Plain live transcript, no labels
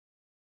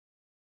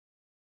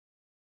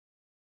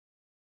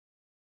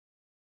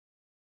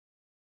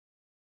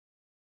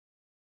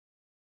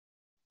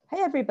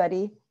Hey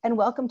everybody, and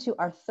welcome to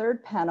our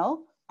third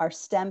panel, our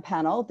STEM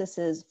panel. This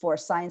is for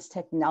science,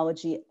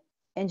 technology,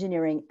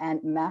 engineering,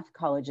 and math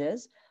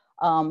colleges.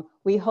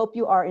 We hope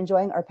you are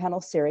enjoying our panel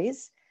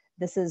series.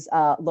 This is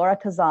Laura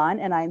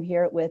Kazan, and I'm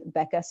here with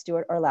Becca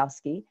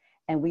Stewart-Orlowski,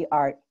 and we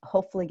are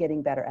hopefully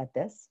getting better at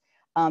this.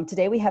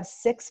 Today we have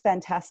 6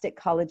 fantastic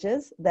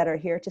colleges that are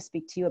here to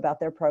speak to you about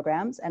their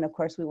programs, and of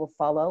course we will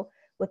follow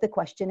with the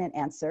question and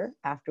answer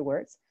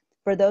afterwards.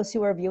 For those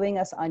who are viewing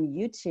us on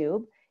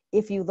YouTube,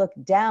 if you look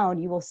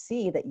down, you will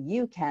see that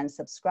you can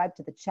subscribe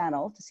to the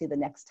channel to see the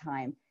next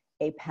time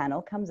a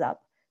panel comes up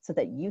so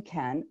that you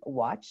can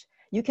watch.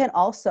 You can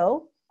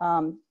also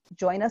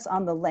join us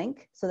on the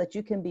link so that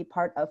you can be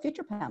part of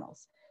future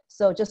panels.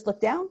 So just look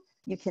down,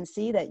 you can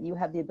see that you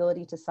have the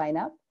ability to sign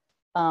up.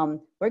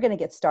 We're gonna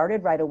get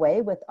started right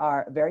away with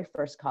our very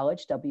first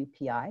college,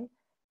 WPI.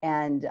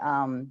 And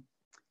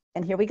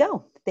here we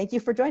go. Thank you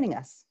for joining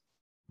us.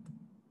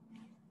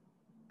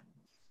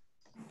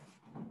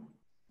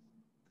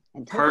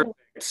 Perfect.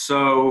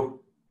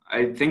 So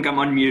I think I'm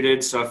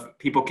unmuted. So if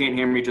people can't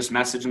hear me, just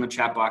message in the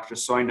chat box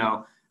just so I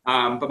know.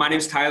 But my name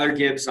is Tyler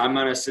Gibbs. I'm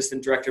an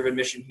assistant director of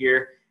admission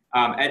here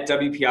at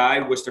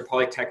WPI, Worcester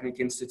Polytechnic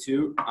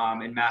Institute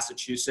in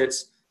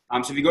Massachusetts.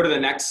 So if you go to the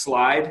next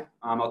slide,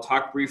 I'll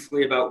talk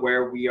briefly about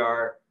where we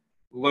are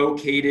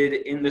located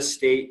in the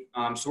state.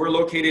 So we're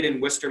located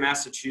in Worcester,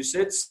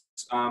 Massachusetts,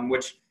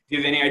 which if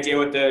you have any idea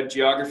what the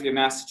geography of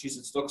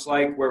Massachusetts looks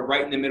like, we're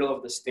right in the middle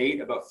of the state,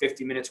 about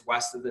 50 minutes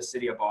west of the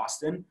city of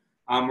Boston.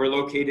 We're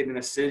located in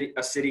a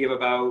city of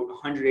about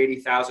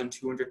 180,000,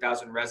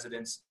 200,000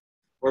 residents,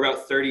 or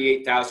about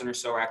 38,000 or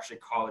so are actually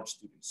college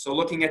students. So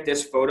looking at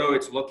this photo,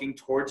 it's looking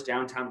towards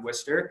downtown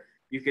Worcester.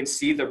 You can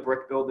see the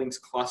brick buildings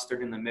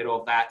clustered in the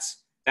middle.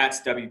 That's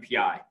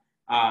WPI.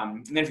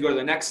 And then if you go to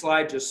the next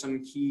slide, just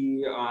some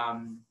key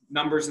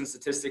numbers and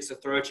statistics to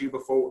throw at you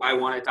before I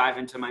want to dive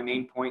into my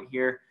main point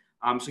here.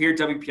 So here at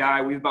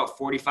WPI, we have about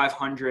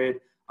 4,500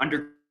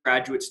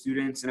 undergraduate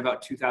students and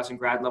about 2,000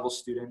 grad level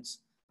students.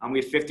 We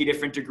have 50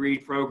 different degree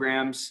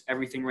programs,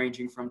 everything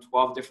ranging from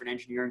 12 different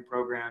engineering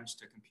programs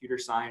to computer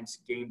science,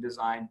 game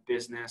design,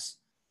 business.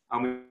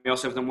 We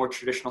also have the more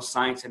traditional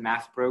science and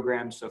math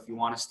programs. So if you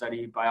want to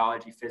study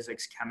biology,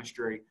 physics,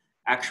 chemistry,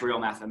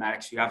 actuarial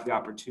mathematics, you have the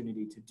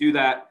opportunity to do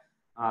that.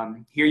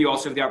 Here you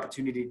also have the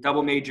opportunity to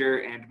double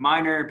major and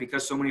minor.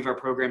 Because so many of our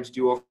programs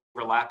do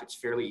overlap, it's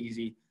fairly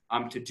easy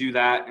to do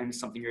that, and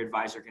something your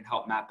advisor can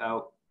help map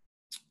out.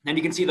 Then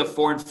you can see the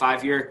 4- and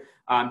 5-year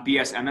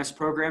BS/MS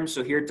programs.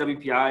 So here at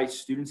WPI,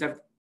 students have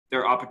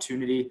their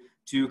opportunity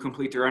to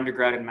complete their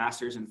undergrad and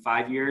master's in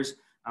 5 years.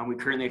 We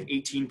currently have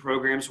 18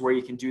 programs where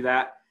you can do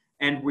that.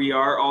 And we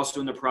are also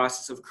in the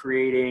process of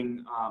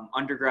creating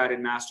undergrad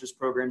and master's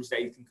programs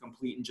that you can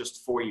complete in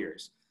just 4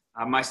 years.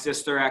 My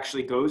sister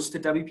actually goes to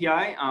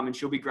WPI, and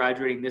she'll be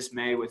graduating this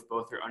May with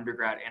both her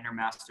undergrad and her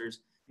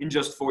master's in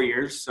just 4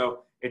 years.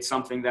 So it's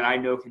something that I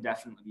know can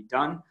definitely be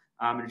done.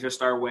 And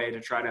just our way to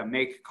try to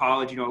make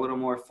college, a little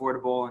more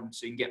affordable, and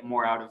so you can get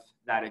more out of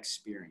that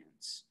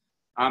experience.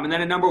 And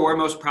then a number we're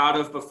most proud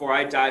of before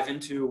I dive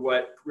into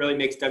what really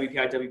makes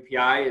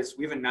WPI is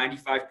we have a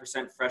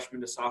 95%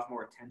 freshman to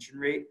sophomore retention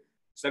rate.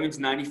 So that means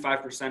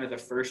 95% of the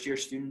first year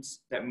students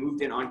that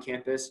moved in on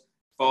campus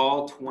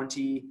fall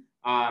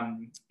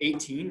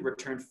 2018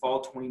 returned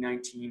fall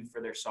 2019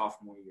 for their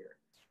sophomore year.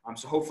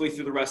 So hopefully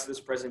through the rest of this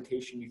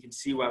presentation, you can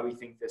see why we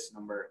think this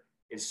number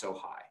is so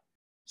high.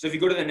 So if you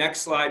go to the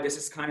next slide, this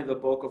is kind of the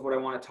bulk of what I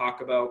want to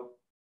talk about.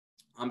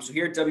 So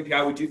here at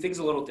WPI, we do things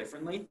a little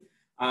differently.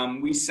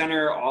 We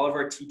center all of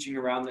our teaching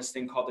around this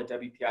thing called the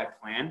WPI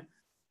plan.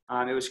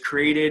 It was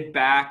created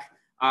back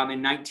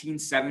in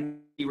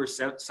 1970. We're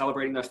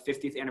celebrating the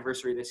 50th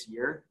anniversary this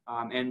year.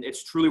 And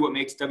it's truly what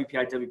makes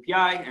WPI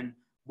WPI and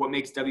what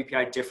makes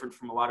WPI different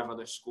from a lot of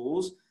other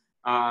schools.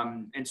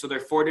 And so there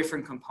are 4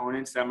 different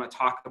components that I'm going to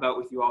talk about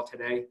with you all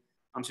today.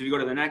 So if you go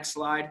to the next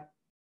slide,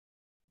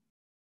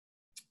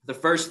 the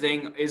first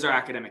thing is our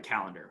academic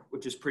calendar,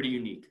 which is pretty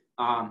unique.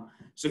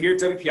 So here at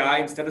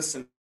WPI, instead of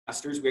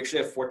semesters, we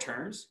actually have 4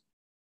 terms.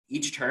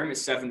 Each term is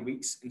 7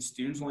 weeks, and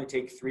students only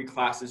take 3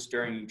 classes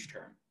during each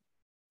term.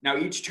 Now,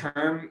 each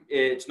term,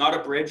 it's not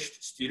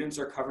abridged. Students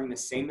are covering the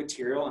same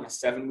material in a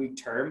 7-week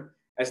term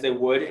as they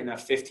would in a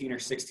 15 or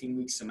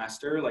 16-week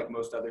semester, like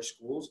most other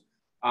schools.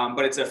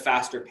 But it's a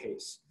faster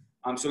pace.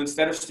 So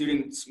instead of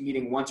students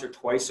meeting once or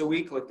twice a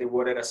week, like they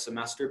would at a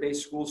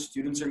semester-based school,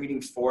 students are meeting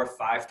 4 or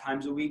 5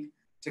 times a week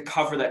to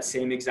cover that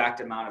same exact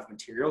amount of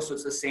material. So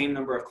it's the same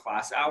number of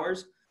class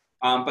hours,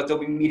 but they'll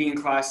be meeting in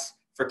class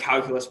for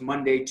calculus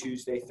Monday,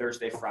 Tuesday,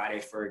 Thursday,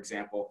 Friday, for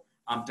example,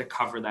 to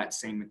cover that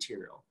same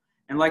material.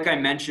 And like I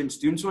mentioned,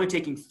 students are only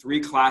taking 3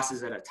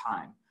 classes at a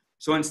time.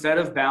 So instead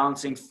of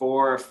balancing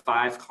 4 or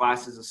 5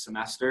 classes a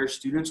semester,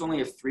 students only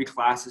have 3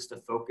 classes to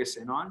focus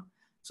in on.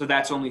 So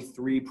that's only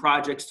 3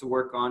 projects to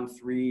work on,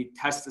 3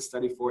 tests to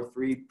study for,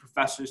 3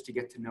 professors to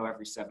get to know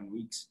every 7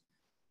 weeks.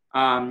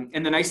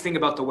 And the nice thing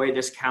about the way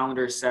this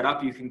calendar is set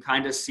up, you can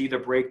kind of see the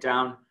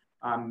breakdown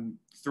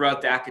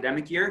throughout the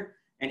academic year.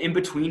 And in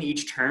between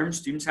each term,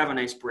 students have a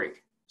nice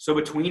break. So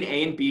between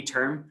A and B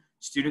term,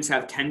 students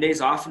have 10 days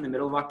off in the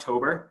middle of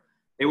October.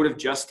 They would have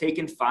just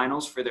taken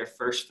finals for their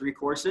first 3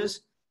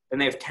 courses. Then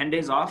they have 10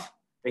 days off.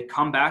 They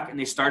come back and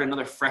they start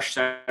another fresh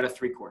set of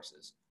 3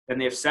 courses. Then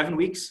they have 7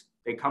 weeks.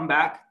 They come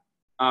back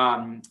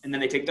and then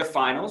they take their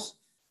finals.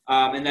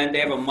 And then they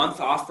have a month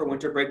off for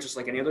winter break, just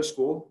like any other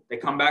school. They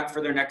come back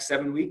for their next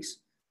 7 weeks.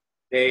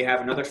 They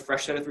have another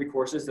fresh set of 3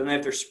 courses. Then they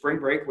have their spring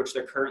break, which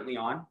they're currently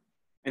on.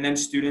 And then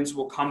students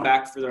will come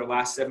back for their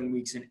last 7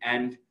 weeks and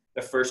end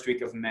the first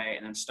week of May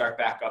and then start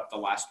back up the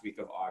last week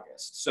of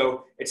August.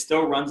 So it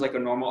still runs like a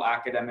normal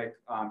academic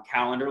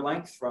calendar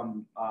length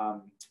from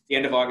the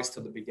end of August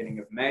to the beginning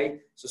of May.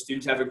 So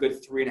students have a good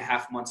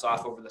 3.5 months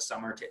off over the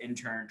summer to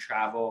intern,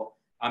 travel,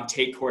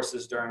 take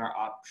courses during our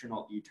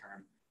optional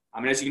e-term.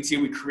 And as you can see,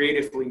 we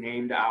creatively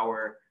named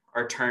our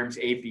terms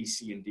A, B,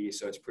 C, and D,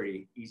 so it's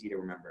pretty easy to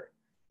remember.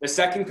 The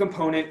second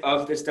component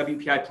of this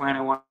WPI plan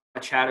I want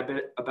to chat a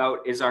bit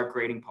about is our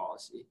grading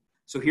policy.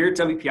 So here at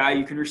WPI,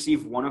 you can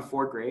receive 1 of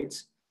 4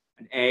 grades,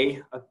 an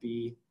A, a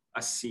B,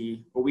 a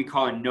C, what we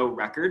call a no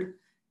record.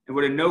 And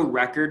what a no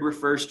record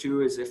refers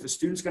to is if a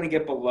student's going to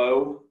get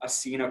below a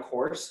C in a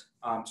course,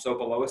 so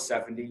below a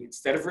 70,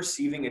 instead of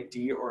receiving a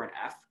D or an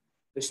F,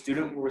 the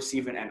student will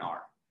receive an NR.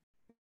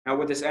 Now,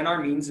 what this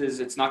NR means is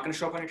it's not going to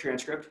show up on your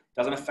transcript,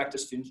 doesn't affect the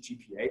student's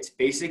GPA. It's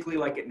basically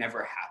like it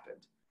never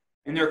happened.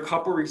 And there are a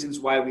couple reasons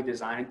why we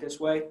design it this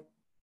way.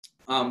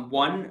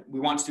 One, we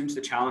want students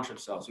to challenge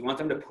themselves. We want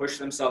them to push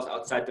themselves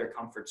outside their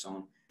comfort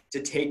zone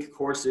to take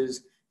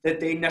courses that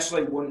they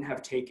necessarily wouldn't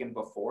have taken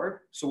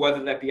before. So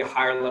whether that be a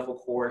higher level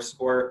course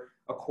or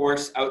a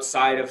course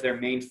outside of their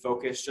main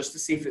focus, just to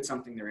see if it's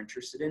something they're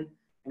interested in.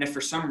 And if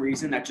for some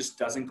reason that just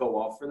doesn't go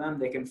well for them,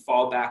 they can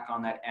fall back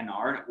on that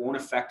NR and it won't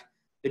affect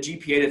the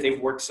GPA that they've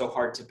worked so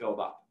hard to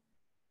build up.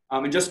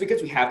 And just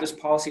because we have this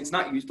policy, it's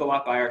not used a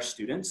lot by our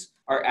students.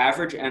 Our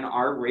average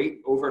NR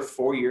rate over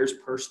 4 years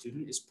per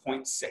student is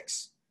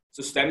 0.6.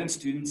 So STEM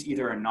students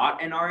either are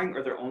not NRing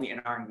or they're only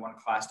NRing 1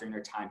 class during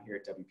their time here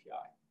at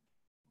WPI.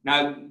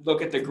 Now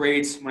look at the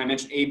grades. When I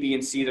mentioned A, B,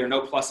 and C, there are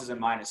no pluses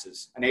and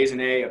minuses. An A is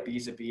an A, a B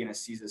is a B, and a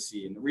C is a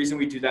C. And the reason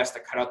we do that is to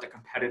cut out the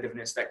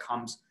competitiveness that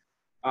comes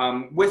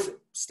with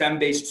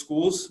STEM-based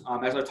schools.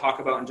 As I'll talk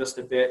about in just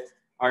a bit,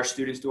 our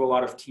students do a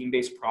lot of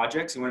team-based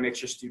projects and want to make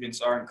sure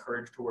students are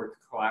encouraged to work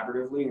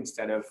collaboratively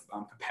instead of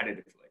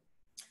competitively.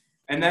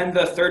 And then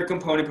the third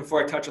component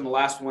before I touch on the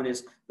last one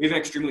is we have an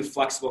extremely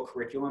flexible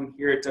curriculum.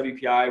 Here at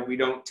WPI, we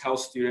don't tell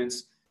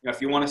students, if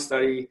you want to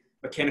study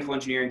mechanical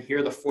engineering, here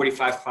are the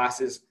 45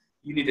 classes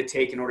you need to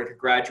take in order to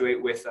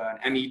graduate with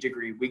an ME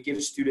degree. We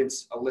give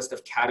students a list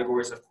of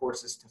categories of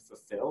courses to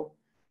fulfill.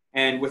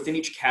 And within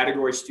each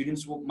category,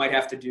 students might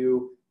have to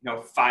do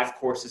 5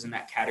 courses in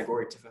that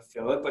category to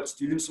fulfill it, but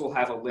students will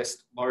have a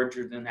list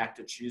larger than that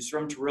to choose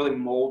from to really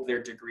mold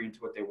their degree into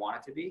what they want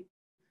it to be.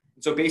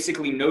 And so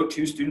basically no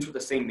 2 students with the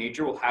same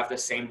major will have the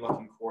same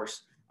looking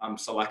course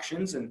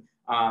selections. And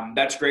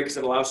that's great because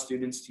it allows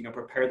students to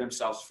prepare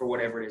themselves for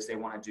whatever it is they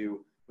want to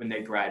do when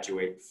they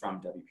graduate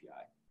from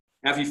WPI.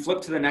 Now, if you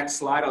flip to the next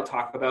slide, I'll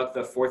talk about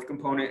the 4th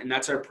component, and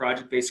that's our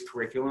project-based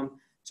curriculum.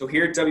 So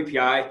here at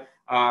WPI,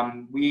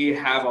 we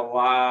have a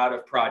lot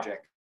of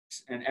projects.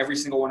 And every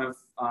single one of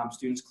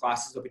students'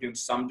 classes will be doing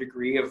some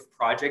degree of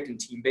project and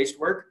team-based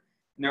work.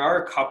 And there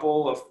are a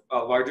couple of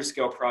larger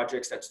scale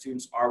projects that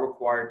students are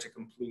required to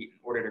complete in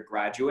order to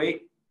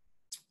graduate.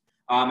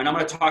 And I'm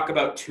going to talk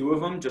about 2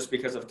 of them just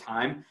because of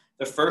time.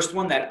 The first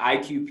one, that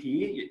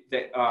IQP,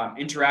 that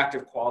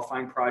interactive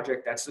qualifying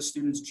project, that's the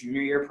students'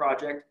 junior year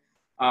project.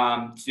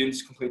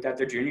 Students complete that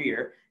their junior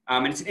year.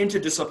 And it's an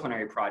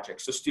interdisciplinary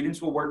project. So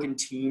students will work in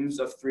teams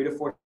of 3 to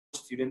 4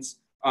 students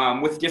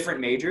with different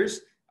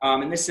majors.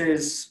 And this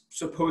is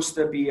supposed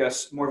to be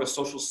more of a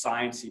social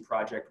sciencey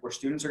project where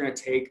students are going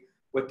to take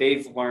what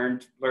they've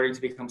learning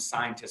to become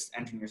scientists,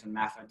 engineers, and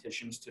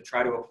mathematicians to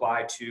try to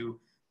apply to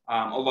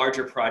a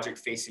larger project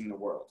facing the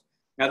world.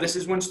 Now, this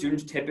is when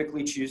students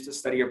typically choose to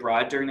study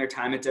abroad during their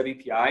time at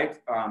WPI.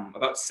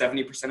 About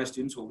 70% of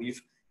students will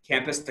leave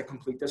campus to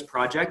complete this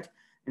project,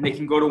 and they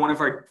can go to one of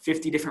our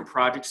 50 different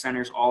project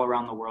centers all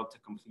around the world to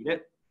complete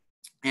it.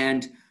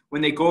 And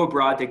when they go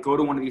abroad, they go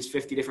to one of these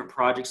 50 different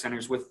project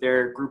centers with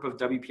their group of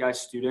WPI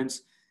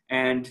students,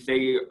 and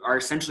they are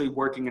essentially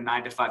working a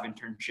 9-to-5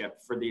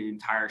 internship for the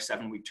entire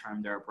 7-week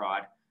term they're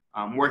abroad,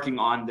 working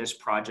on this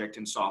project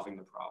and solving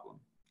the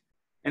problem.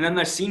 And then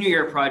the senior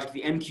year project,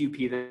 the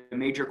MQP, the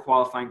major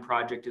qualifying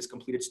project, is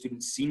completed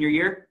students' senior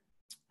year.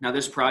 Now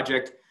this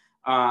project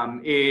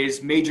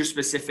is major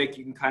specific.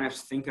 You can kind of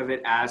think of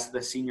it as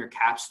the senior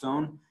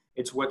capstone.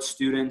 It's what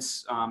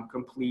students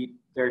complete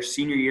their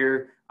senior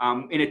year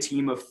in a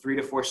team of 3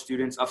 to 4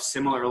 students of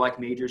similar like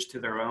majors to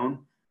their own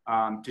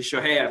to show,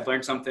 hey, I've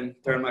learned something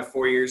during my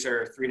 4 years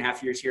or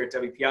 3.5 years here at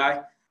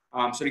WPI.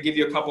 So to give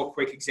you a couple of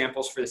quick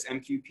examples for this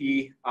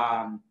MQP,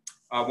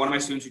 one of my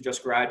students who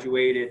just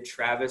graduated,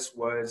 Travis,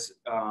 was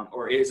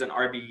or is an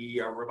RBE,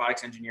 or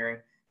robotics engineering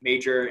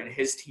major, and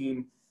his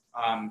team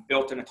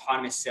built an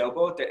autonomous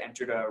sailboat that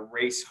entered a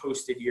race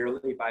hosted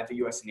yearly by the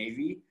US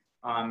Navy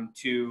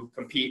to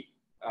compete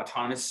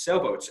autonomous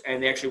sailboats,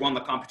 and they actually won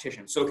the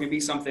competition. So it can be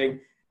something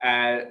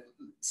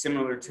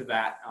similar to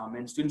that,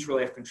 and students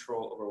really have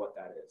control over what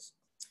that is.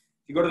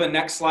 If you go to the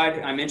next slide,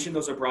 I mentioned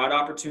those are broad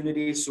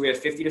opportunities. So we have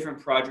 50 different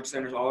project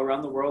centers all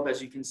around the world,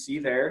 as you can see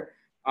there.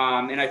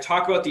 And I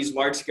talk about these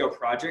large-scale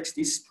projects.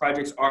 These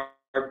projects are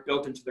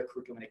built into the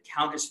curriculum and they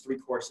count as 3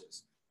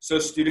 courses. So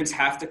students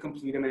have to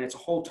complete them, and it's a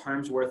whole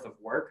term's worth of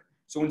work.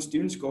 So when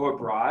students go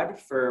abroad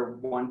for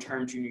 1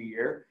 term junior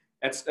year,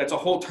 that's a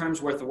whole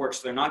term's worth of work.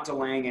 So they're not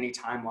delaying any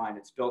timeline.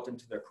 It's built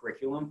into their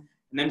curriculum.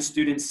 And then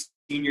students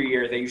senior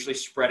year, they usually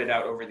spread it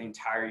out over the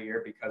entire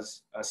year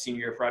because a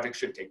senior year project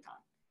should take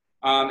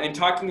time. And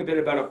talking a bit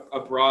about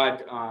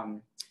abroad,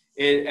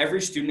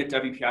 every student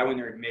at WPI, when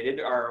they're admitted,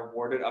 are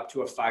awarded up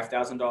to a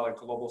 $5,000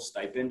 global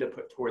stipend to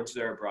put towards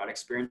their abroad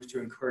experience to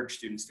encourage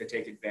students to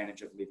take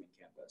advantage of leaving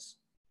campus.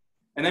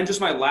 And then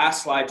just my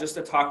last slide, just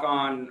to talk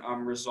on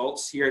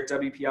results here at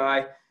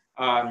WPI.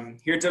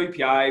 Here at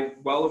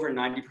WPI, well over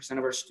 90%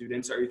 of our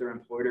students are either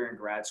employed or in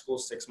grad school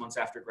 6 months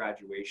after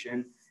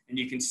graduation. And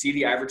you can see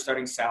the average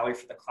starting salary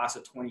for the class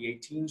of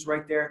 2018s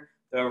right there.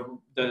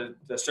 The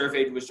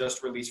survey was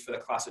just released for the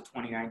class of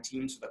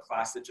 2019, so the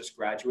class that just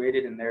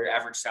graduated, and their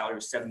average salary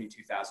was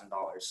 $72,000.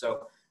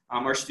 So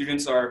our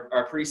students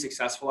are pretty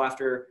successful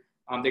after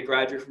they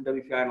graduate from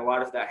WPI, and a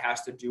lot of that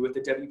has to do with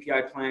the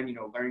WPI plan, you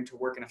know, learning to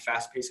work in a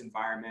fast-paced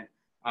environment,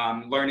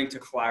 learning to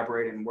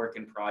collaborate and work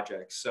in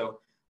projects. So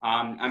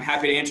I'm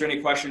happy to answer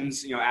any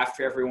questions, you know,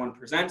 after everyone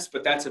presents,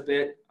 but that's a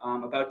bit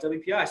about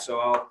WPI. So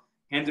I'll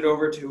hand it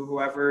over to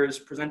whoever is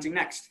presenting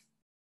next.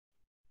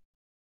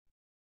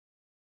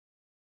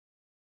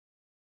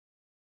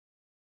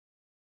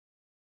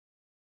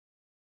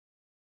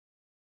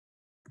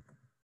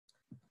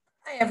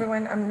 Hi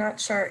everyone, I'm not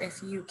sure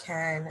if you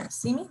can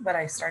see me, but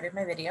I started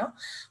my video.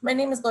 My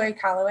name is Lori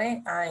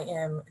Calloway. I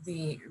am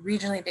the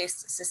regionally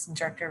based Assistant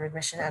Director of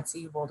Admission at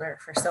CU Boulder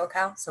for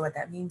SoCal. So what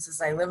that means is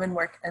I live and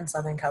work in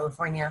Southern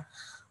California,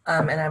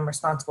 and I'm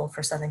responsible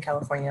for Southern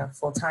California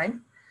full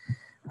time.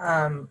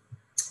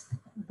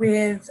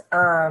 With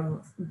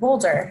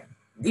Boulder,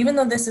 even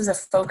though this is a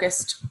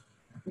focused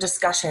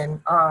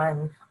discussion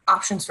on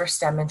options for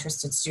STEM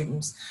interested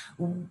students,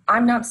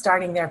 I'm not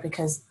starting there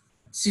because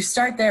to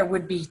start there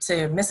would be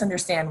to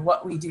misunderstand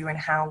what we do and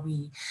how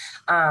we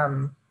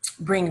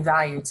bring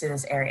value to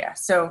this area.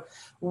 So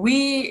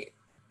we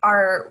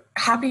are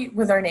happy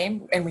with our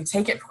name and we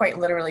take it quite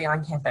literally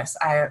on campus.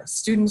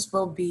 Students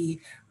will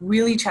be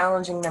really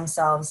challenging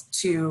themselves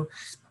to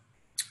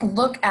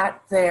look at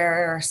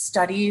their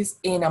studies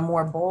in a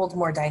more bold,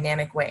 more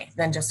dynamic way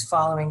than just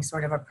following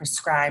sort of a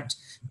prescribed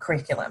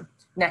curriculum.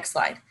 Next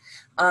slide.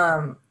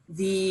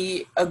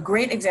 A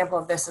great example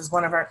of this is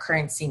one of our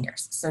current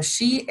seniors. So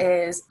she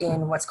is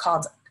in what's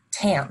called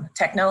TAM,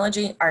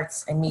 Technology,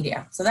 Arts, and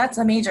Media. So that's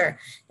a major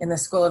in the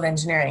School of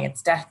Engineering.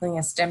 It's definitely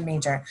a STEM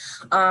major.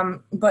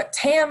 But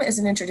TAM is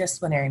an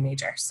interdisciplinary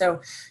major.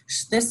 So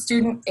this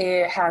student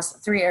has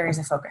 3 areas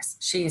of focus.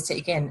 She has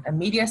taken a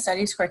media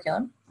studies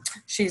curriculum,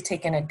 she's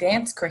taken a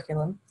dance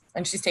curriculum,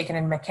 and she's taken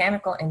a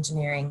mechanical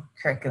engineering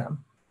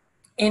curriculum.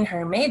 In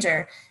her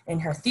major,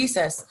 in her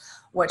thesis,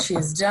 what she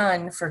has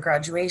done for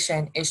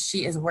graduation is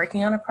she is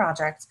working on a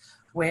project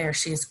where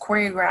she has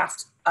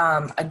choreographed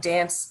a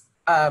dance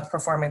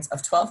performance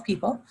of 12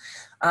 people,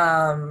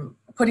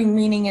 putting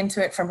meaning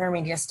into it from her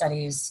media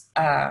studies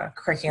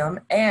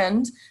curriculum,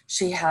 and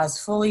she has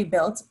fully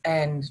built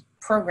and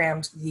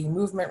programmed the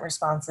movement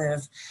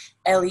responsive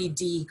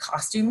LED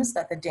costumes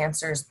that the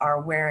dancers are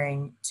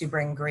wearing to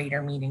bring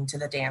greater meaning to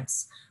the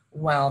dance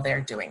while they're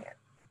doing it.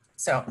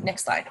 So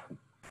next slide.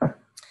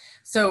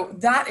 So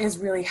that is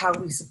really how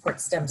we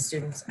support STEM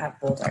students at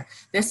Boulder.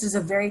 This is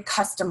a very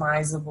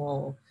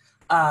customizable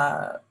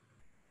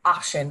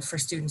option for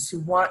students who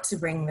want to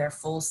bring their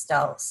full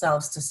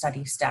selves to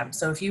study STEM.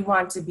 So if you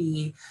want to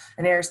be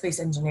an aerospace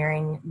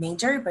engineering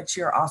major, but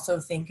you're also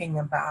thinking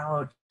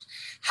about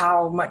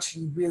how much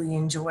you really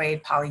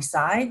enjoyed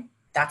poli-sci,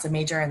 that's a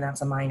major and that's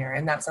a minor.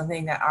 And that's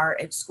something that our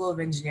School of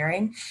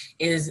Engineering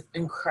is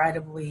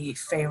incredibly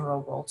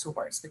favorable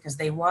towards, because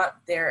they want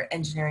their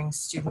engineering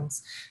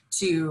students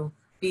to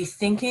be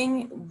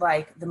thinking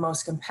like the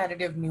most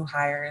competitive new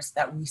hires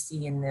that we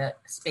see in the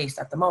space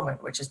at the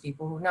moment, which is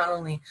people who not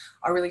only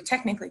are really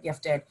technically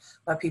gifted,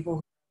 but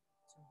people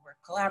who work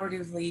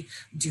collaboratively,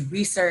 do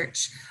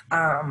research,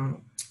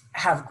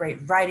 have great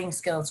writing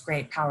skills,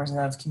 great powers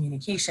of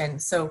communication.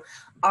 So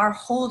our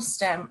whole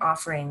STEM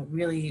offering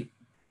really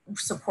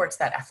supports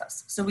that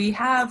ethos. So we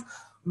have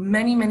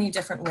many, many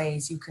different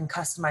ways you can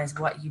customize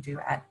what you do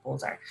at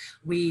Boulder.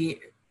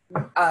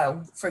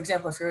 For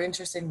example, if you're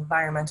interested in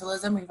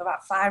environmentalism, we have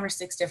about 5 or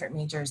 6 different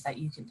majors that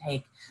you can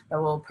take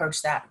that will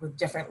approach that with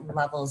different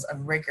levels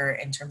of rigor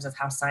in terms of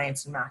how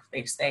science and math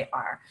based they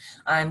are.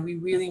 And we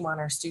really want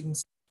our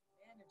students to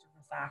take advantage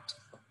of the fact.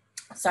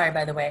 Sorry,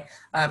 by the way,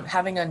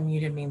 having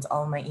unmuted means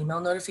all of my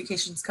email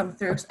notifications come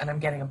through, and I'm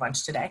getting a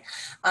bunch today.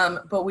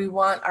 But we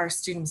want our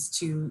students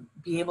to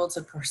be able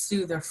to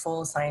pursue their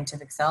full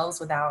scientific selves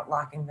without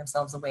locking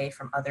themselves away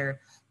from other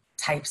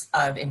types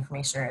of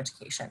information or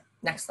education.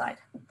 Next slide.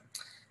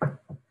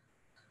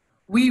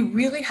 We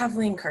really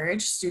heavily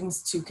encourage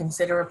students to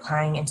consider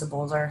applying into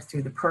Boulder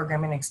through the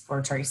program in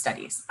exploratory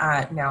studies.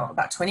 Now,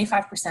 about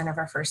 25% of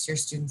our first year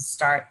students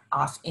start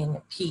off in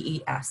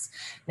PES.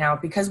 Now,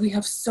 because we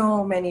have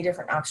so many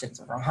different options,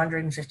 over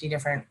 150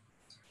 different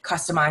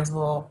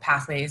customizable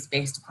pathways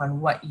based upon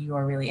what you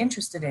are really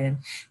interested in,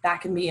 that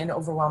can be an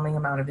overwhelming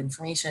amount of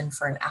information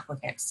for an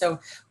applicant.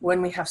 So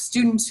when we have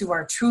students who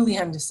are truly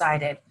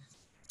undecided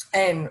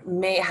and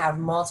may have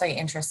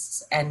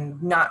multi-interests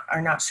and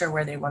are not sure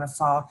where they want to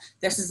fall,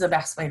 this is the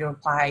best way to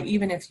apply,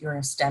 even if you're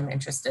a STEM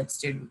interested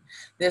student.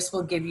 This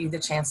will give you the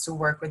chance to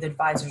work with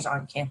advisors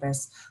on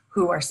campus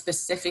who are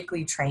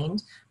specifically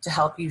trained to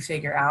help you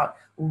figure out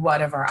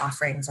what of our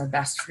offerings are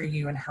best for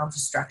you and how to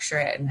structure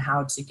it and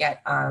how to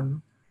get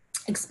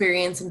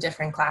experience in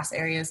different class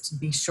areas to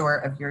be sure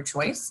of your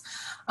choice.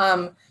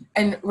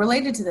 And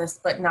related to this,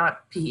 but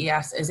not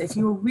PES, is if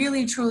you're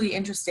really truly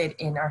interested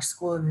in our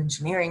School of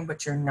Engineering,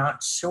 but you're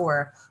not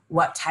sure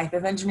what type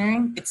of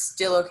engineering, it's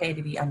still okay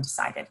to be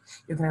undecided.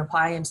 You can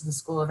apply into the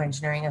School of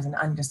Engineering as an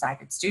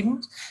undecided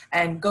student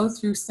and go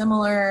through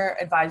similar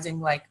advising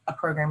like a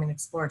program in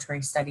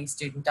exploratory studies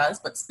student does,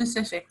 but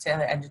specific to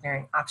the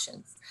engineering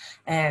options.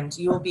 And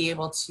you will be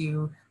able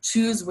to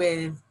choose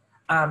with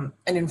an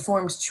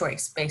informed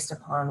choice based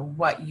upon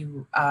what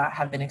you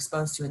have been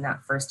exposed to in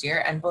that first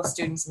year. And both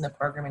students in the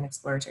program in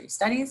exploratory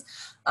studies,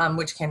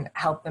 which can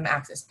help them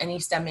access any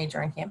STEM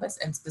major on campus,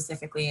 and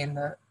specifically in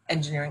the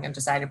engineering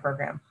undecided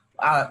program,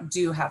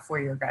 do have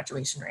 4-year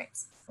graduation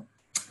rates.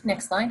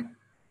 Next slide.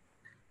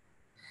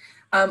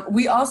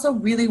 We also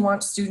really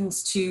want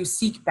students to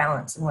seek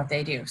balance in what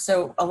they do.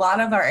 So a lot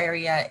of our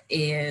area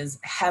is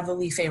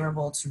heavily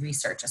favorable to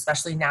research,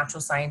 especially natural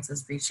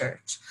sciences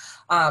research.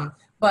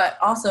 But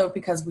also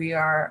because we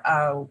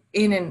are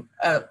in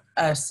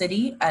a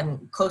city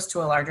and close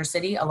to a larger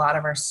city, a lot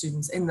of our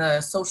students in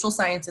the social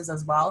sciences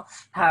as well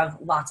have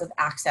lots of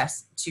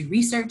access to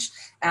research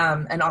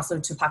and also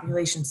to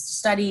populations to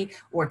study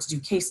or to do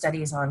case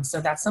studies on.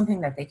 So that's something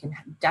that they can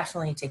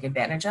definitely take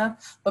advantage of.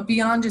 But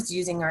beyond just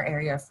using our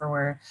area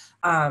for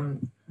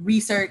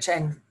research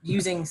and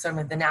using some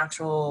of the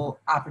natural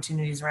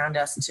opportunities around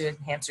us to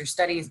enhance your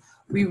studies,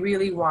 we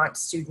really want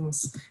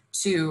students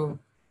to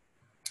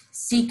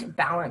seek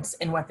balance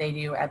in what they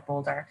do at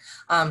Boulder,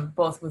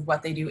 both with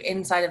what they do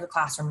inside of the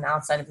classroom and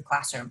outside of the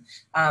classroom.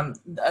 An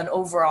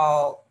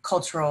overall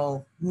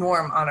cultural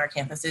norm on our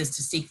campus is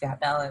to seek that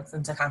balance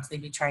and to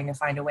constantly be trying to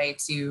find a way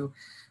to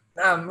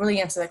really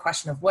answer the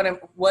question of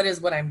what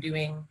is what I'm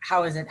doing,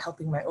 how is it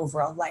helping my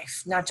overall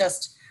life? Not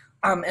just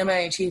am I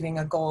achieving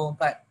a goal,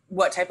 but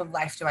what type of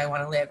life do I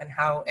want to live and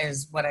how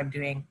is what I'm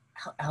doing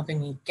helping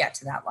me get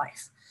to that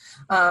life?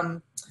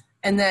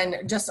 And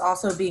then just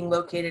also being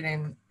located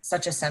in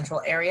such a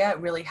central area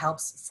really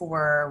helps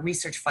for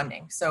research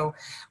funding. So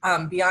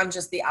beyond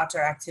just the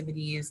outdoor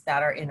activities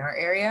that are in our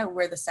area,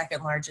 we're the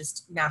second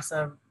largest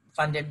NASA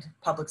funded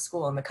public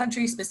school in the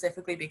country,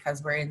 specifically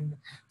because we're in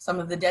some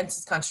of the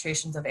densest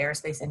concentrations of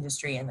aerospace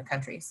industry in the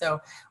country.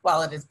 So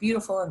while it is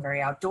beautiful and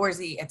very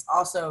outdoorsy, it's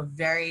also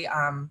very,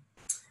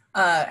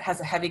 has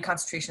a heavy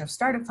concentration of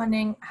startup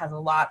funding, has a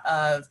lot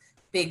of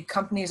big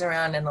companies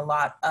around and a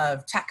lot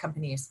of tech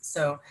companies.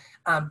 So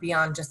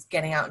beyond just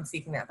getting out and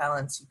seeking that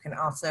balance, you can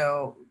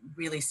also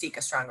really seek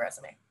a strong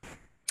resume.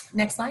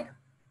 Next slide.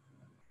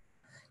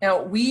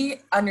 Now,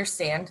 we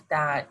understand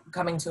that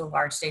coming to a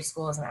large state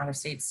school as an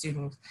out-of-state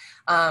student,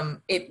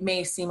 it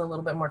may seem a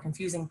little bit more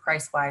confusing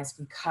price-wise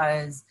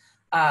because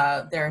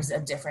there's a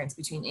difference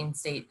between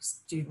in-state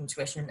student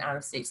tuition and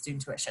out-of-state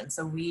student tuition.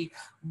 So we,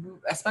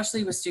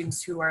 especially with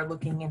students who are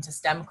looking into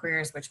STEM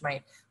careers, which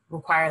might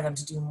require them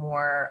to do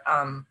more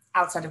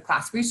outside of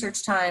class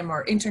research time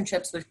or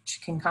internships, which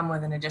can come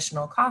with an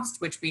additional cost,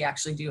 which we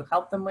actually do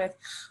help them with.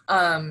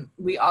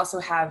 We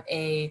also have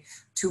a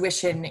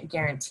tuition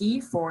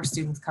guarantee for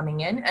students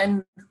coming in.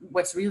 And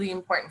what's really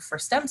important for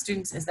STEM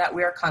students is that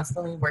we are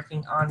constantly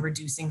working on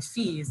reducing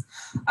fees.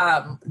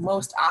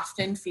 Most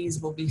often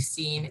fees will be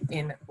seen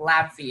in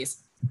lab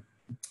fees.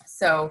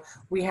 So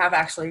we have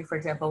actually, for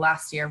example,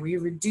 last year, we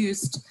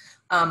reduced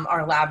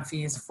our lab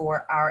fees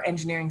for our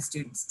engineering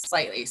students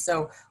slightly.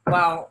 So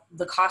while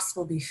the costs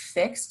will be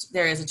fixed,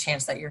 there is a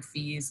chance that your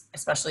fees,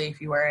 especially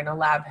if you are in a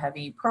lab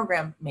heavy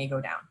program, may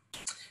go down.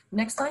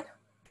 Next slide.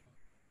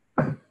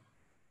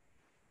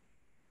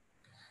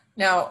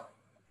 Now,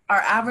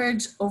 our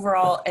average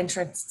overall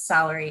entrance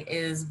salary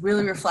is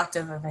really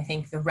reflective of, I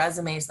think, the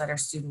resumes that our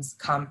students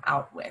come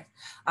out with.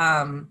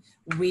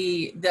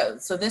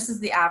 So this is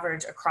the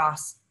average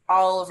across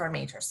all of our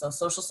majors. So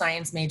social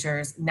science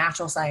majors,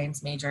 natural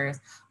science majors,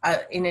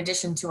 in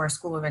addition to our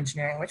School of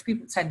Engineering, which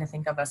people tend to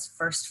think of us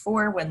first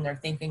for when they're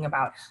thinking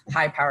about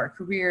high power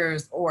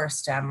careers or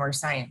STEM or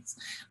science.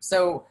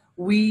 So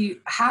we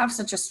have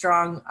such a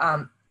strong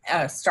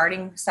a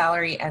starting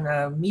salary and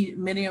a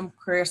medium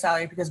career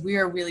salary, because we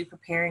are really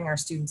preparing our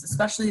students,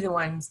 especially the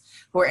ones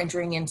who are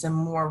entering into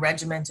more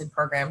regimented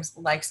programs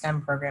like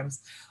STEM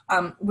programs,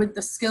 with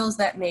the skills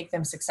that make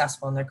them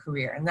successful in their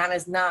career. And that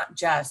is not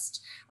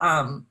just,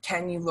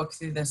 can you look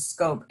through the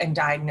scope and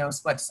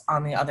diagnose what's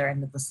on the other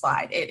end of the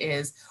slide? It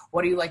is,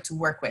 what do you like to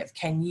work with?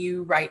 Can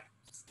you write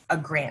a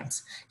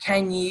grant?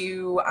 Can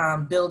you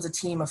build a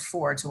team of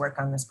 4 to work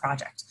on this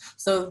project?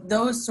 So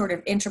those sort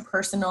of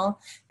interpersonal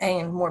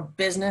and more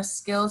business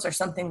skills are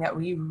something that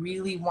we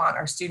really want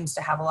our students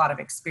to have a lot of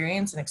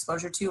experience and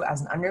exposure to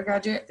as an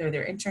undergraduate through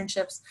their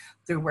internships,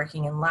 through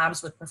working in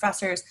labs with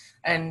professors.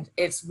 And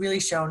it's really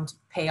shown to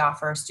pay off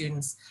for our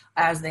students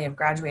as they have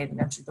graduated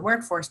and entered the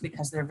workforce,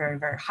 because they're very,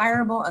 very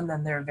hireable, and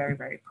then they're very,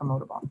 very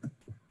promotable.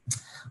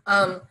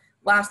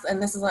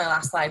 And this is my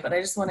last slide, but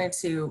I just wanted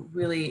to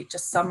really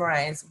just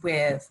summarize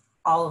with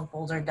all of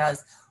Boulder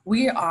does.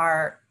 We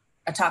are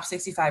a top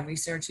 65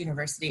 research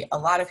university. A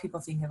lot of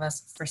people think of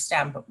us for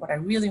STEM, but what I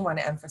really want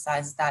to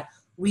emphasize is that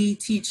we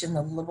teach in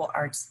the liberal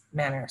arts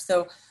manner.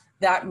 So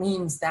that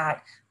means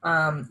that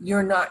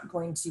you're not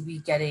going to be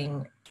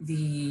getting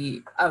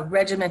the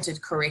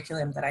regimented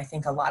curriculum that I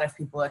think a lot of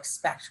people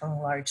expect from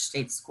a large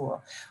state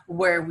school.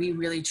 Where we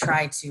really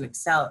try to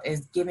excel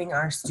is giving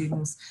our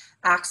students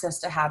access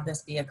to have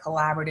this be a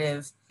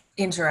collaborative,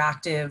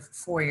 interactive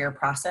 4-year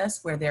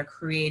process where they're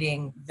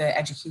creating the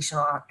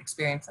educational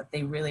experience that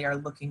they really are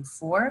looking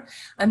for.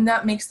 And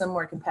that makes them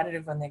more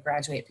competitive when they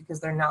graduate, because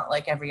they're not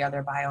like every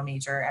other bio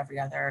major, every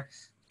other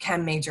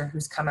chem major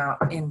who's come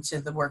out into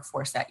the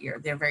workforce that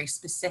year. They're very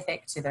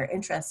specific to their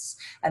interests,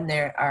 and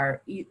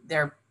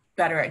they're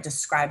better at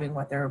describing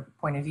what their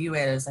point of view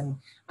is, and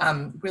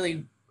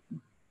really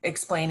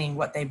explaining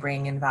what they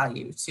bring in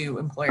value to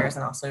employers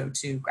and also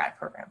to grad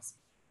programs.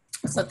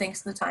 So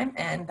thanks for the time,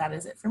 and that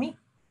is it for me.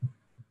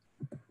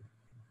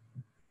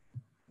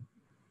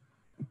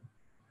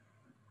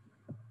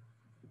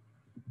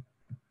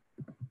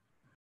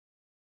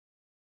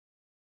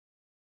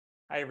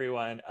 Hi,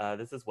 everyone.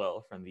 This is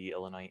Will from the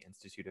Illinois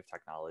Institute of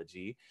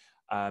Technology.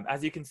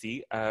 As you can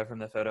see from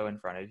the photo in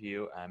front of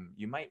you,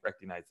 you might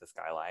recognize the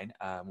skyline.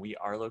 We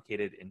are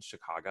located in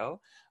Chicago,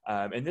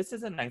 and this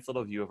is a nice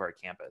little view of our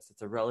campus.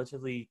 It's a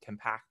relatively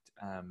compact,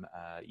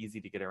 easy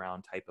to get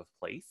around type of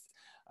place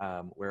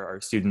where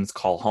our students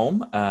call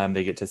home.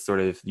 They get to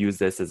sort of use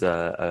this as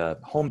a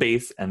home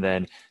base, and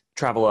then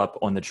travel up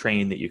on the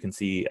train that you can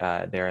see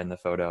there in the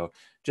photo,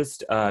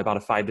 just about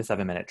a 5 to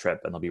 7 minute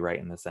trip, and they'll be right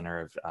in the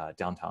center of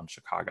downtown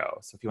Chicago.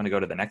 So if you want to go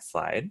to the next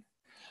slide.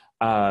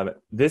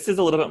 This is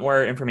a little bit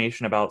more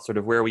information about sort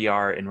of where we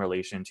are in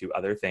relation to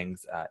other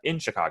things in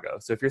Chicago.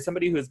 So if you're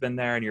somebody who's been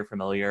there and you're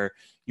familiar,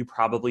 you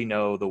probably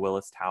know the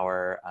Willis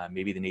Tower,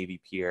 maybe the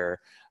Navy Pier,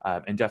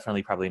 and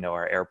definitely probably know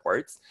our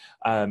airports.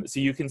 So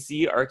you can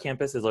see our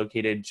campus is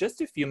located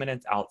just a few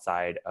minutes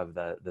outside of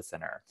the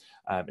center.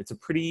 It's a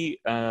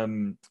pretty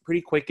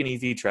quick and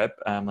easy trip.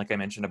 Like I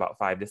mentioned, about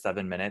 5 to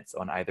 7 minutes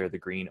on either the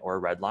green or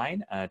red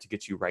line to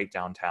get you right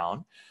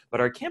downtown. But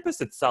our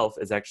campus itself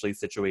is actually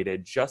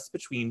situated just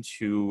between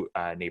 2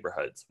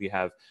 neighborhoods. We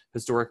have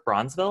historic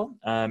Bronzeville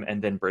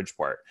and then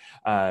Bridgeport.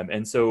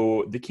 And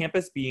so the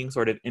campus being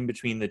sort of in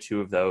between the 2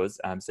 of those,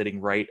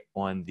 sitting right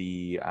on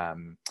the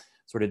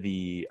sort of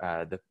the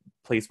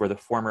place where the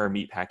former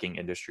meatpacking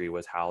industry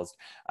was housed,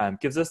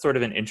 gives us sort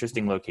of an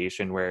interesting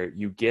location where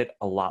you get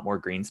a lot more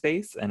green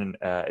space, and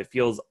it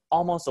feels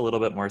almost a little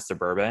bit more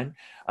suburban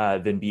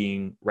than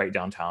being right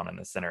downtown in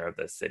the center of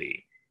the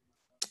city.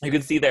 You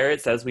can see there,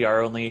 it says we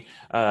are only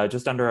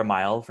just under a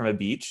mile from a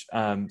beach.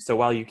 So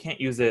while you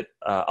can't use it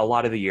a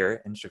lot of the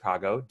year in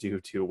Chicago due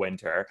to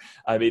winter,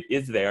 it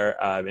is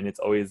there, and it's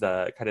always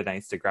kind of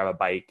nice to grab a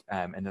bike.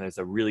 And then there's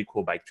a really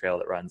cool bike trail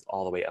that runs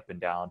all the way up and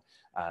down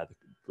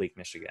Lake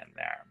Michigan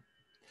there.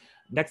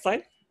 Next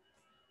slide.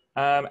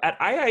 At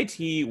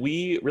IIT,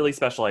 we really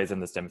specialize in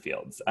the STEM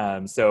fields.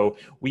 So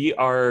we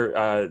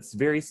are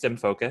very STEM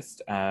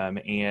focused,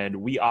 and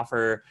we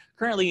offer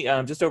currently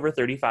just over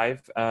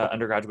 35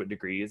 undergraduate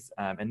degrees,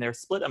 and they're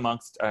split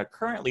amongst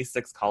currently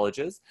 6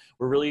 colleges.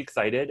 We're really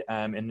excited.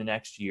 In the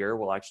next year,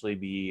 we'll actually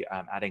be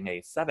adding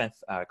a 7th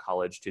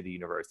college to the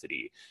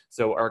university.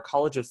 So our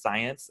College of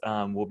Science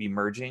will be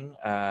merging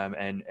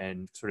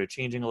and sort of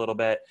changing a little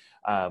bit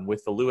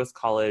with the Lewis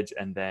College,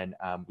 and then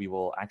we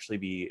will actually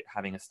be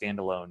having a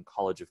standalone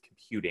College of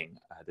Computing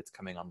that's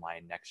coming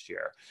online next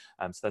year.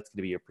 So that's going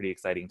to be a pretty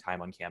exciting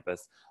time on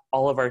campus.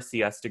 All of our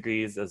CS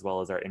degrees, as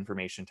well as our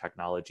information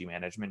technology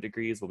management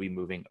degrees, will be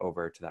moving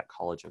over to that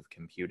College of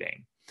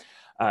Computing.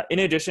 In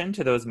addition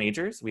to those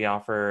majors, we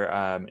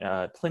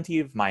offer plenty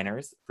of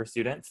minors for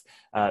students,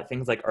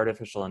 things like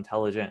artificial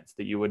intelligence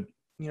that you would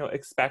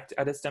expect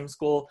at a STEM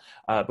school,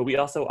 but we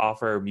also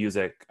offer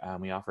music,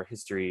 we offer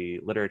history,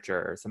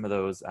 literature, some of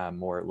those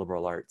more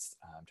liberal arts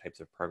types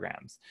of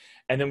programs.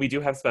 And then we do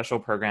have special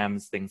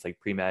programs, things like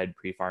pre-med,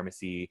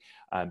 pre-pharmacy.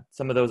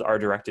 Some of those are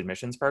direct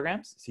admissions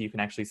programs, so you can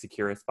actually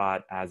secure a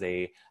spot as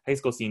a high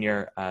school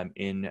senior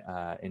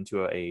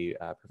into a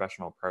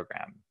professional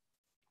program.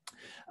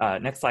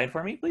 Next slide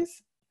for me,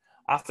 please.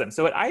 Awesome.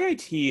 So at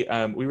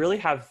IIT, we really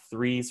have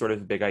three sort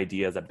of big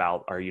ideas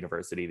about our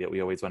university that we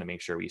always want to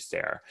make sure we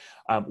share.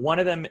 One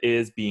of them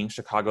is being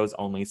Chicago's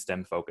only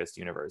STEM-focused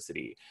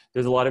university.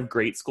 There's a lot of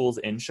great schools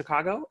in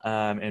Chicago,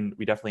 and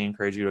we definitely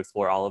encourage you to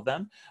explore all of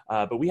them.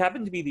 But we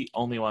happen to be the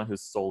only one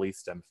who's solely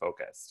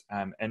STEM-focused.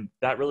 And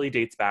that really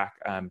dates back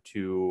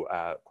to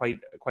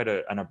quite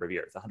a number of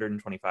years,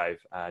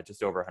 125,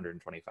 just over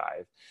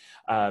 125.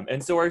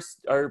 And so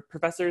our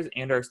professors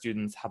and our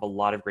students have a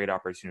lot of great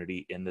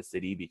opportunity in the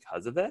city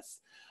because of this.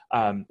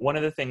 One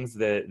of the things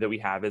that we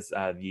have is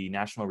the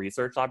National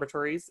Research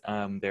Laboratories.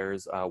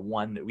 There's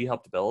one that we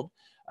helped build.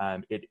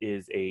 It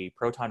is a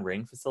proton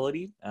ring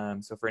facility.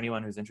 So for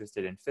anyone who's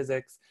interested in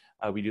physics,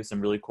 we do some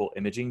really cool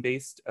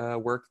imaging-based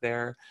work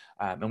there.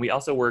 And we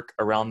also work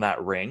around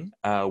that ring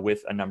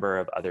with a number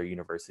of other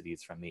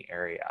universities from the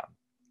area.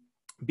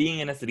 Being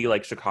in a city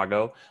like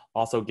Chicago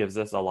also gives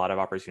us a lot of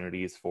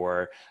opportunities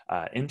for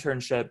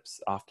internships,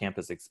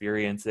 off-campus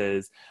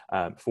experiences.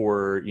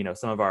 For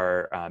some of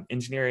our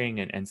engineering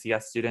and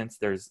NCS students,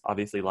 there's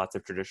obviously lots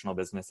of traditional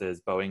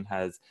businesses. Boeing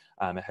has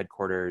a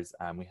headquarters.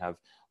 We have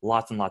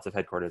lots and lots of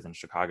headquarters in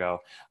Chicago.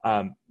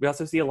 We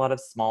also see a lot of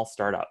small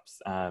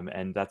startups,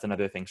 and that's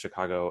another thing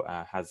Chicago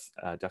has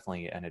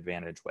definitely an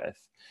advantage with.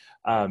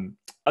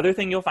 Other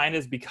thing you'll find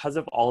is because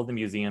of all of the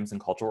museums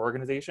and cultural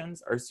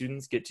organizations, our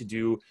students get to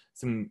do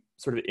some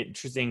sort of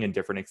interesting and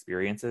different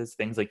experiences,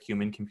 things like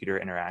human-computer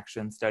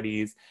interaction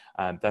studies.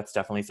 That's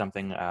definitely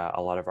something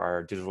a lot of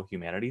our digital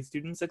humanities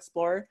students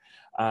explore.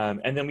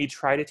 And then we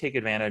try to take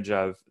advantage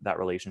of that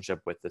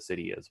relationship with the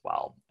city as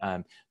well.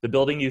 The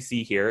building you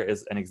see here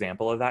is an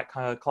example of that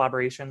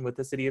collaboration with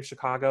the city of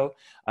Chicago.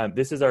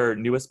 This is our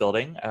newest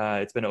building.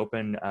 It's been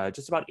open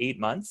just about 8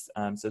 months,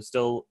 so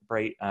still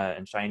bright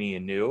and shiny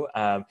and new.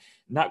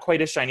 Not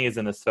quite as shiny as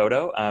in this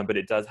photo, but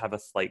it does have a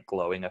slight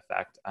glowing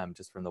effect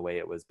just from the way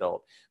it was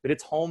built. But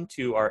it's home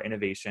to our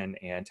innovation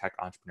and tech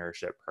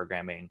entrepreneurship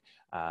programming,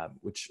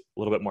 which a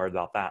little bit more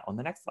about that on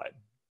the next slide.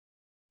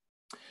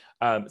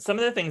 Some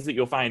of the things that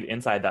you'll find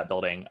inside that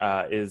building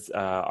is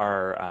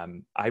our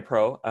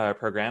iPro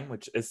program,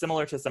 which is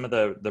similar to some of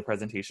the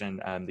presentation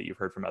that you've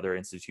heard from other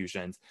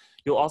institutions.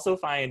 You'll also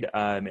find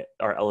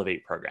our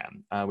Elevate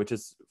program, which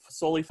is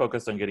solely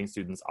focused on getting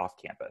students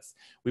off campus.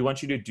 We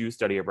want you to do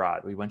study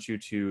abroad. We want you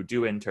to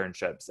do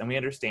internships, and we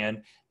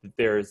understand that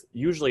there's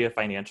usually a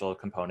financial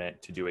component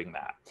to doing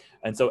that.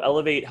 And so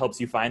Elevate helps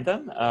you find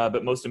them,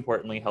 but most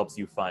importantly helps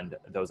you fund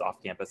those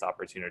off-campus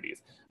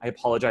opportunities. I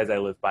apologize, I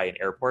live by an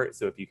airport,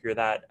 so if you hear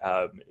that,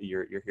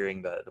 you're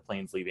hearing the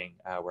planes leaving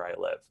where I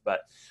live.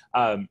 But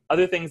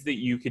other things that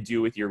you could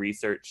do with your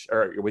research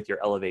or with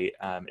your Elevate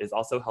is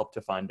also help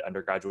to fund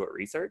undergraduate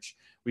research.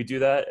 We do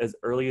that as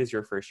early as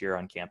your first year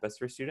on campus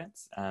for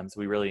students. So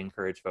we really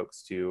encourage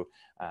folks to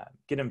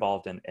get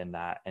involved in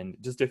that. And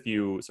just a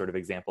few sort of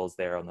examples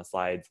there on the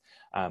slides.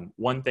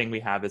 One thing we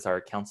have is our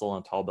Council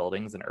on Tall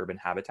Buildings and Urban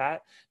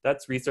Habitat.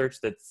 That's research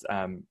that's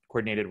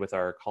coordinated with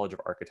our College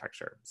of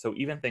Architecture. So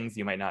even things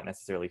you might not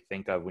necessarily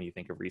think of when you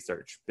think of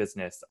research,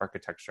 business,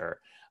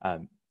 architecture,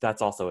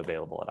 that's also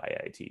available at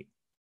IIT.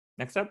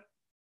 Next up.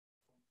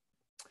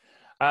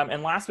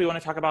 And last, we want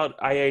to talk about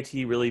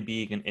IIT really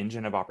being an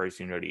engine of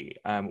opportunity.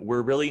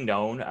 We're really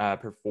known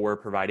for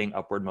providing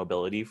upward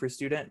mobility for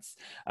students.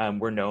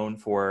 We're known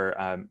for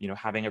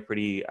having a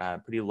pretty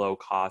low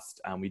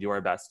cost. We do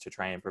our best to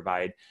try and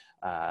provide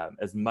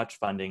as much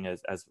funding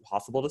as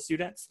possible to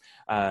students.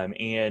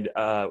 And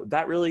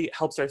that really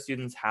helps our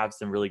students have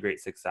some really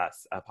great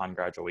success upon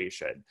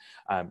graduation.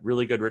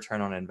 Really good return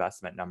on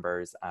investment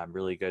numbers,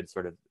 really good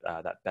sort of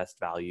that best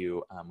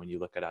value when you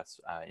look at us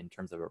in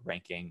terms of a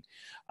ranking.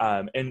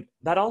 And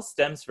that all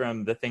stems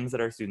from the things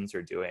that our students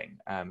are doing,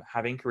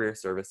 having career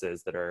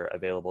services that are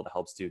available to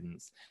help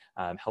students,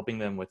 helping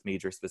them with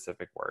major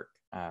specific work,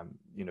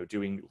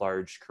 doing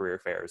large career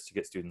fairs to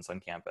get students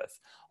on campus.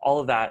 All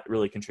of that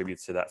really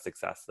contributes to that success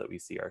that we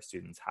see our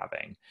students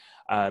having.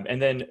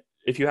 And then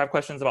if you have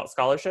questions about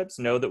scholarships,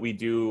 know that we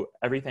do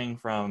everything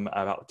from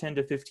about 10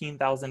 to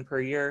 15,000 per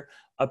year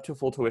up to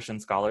full tuition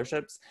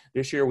scholarships.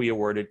 This year we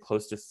awarded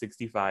close to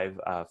 65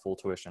 full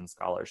tuition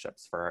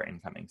scholarships for our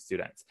incoming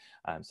students.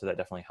 So that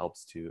definitely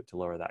helps to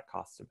lower that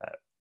cost a bit.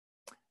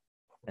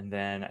 And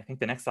then I think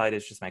the next slide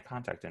is just my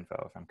contact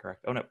info, if I'm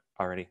correct. Oh no,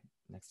 already,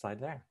 next slide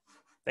there.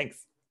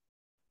 Thanks.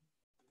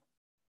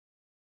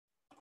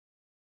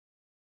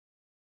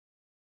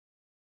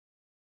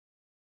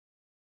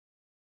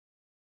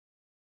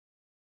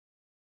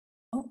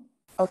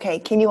 Okay,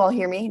 can you all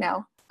hear me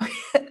now?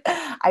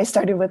 I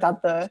started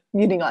without the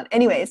muting on.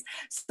 Anyways,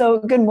 so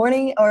good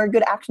morning or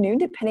good afternoon,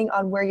 depending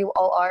on where you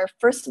all are.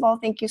 First of all,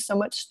 thank you so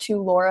much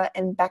to Laura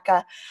and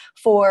Becca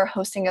for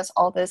hosting us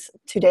all this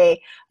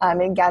today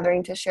and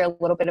gathering to share a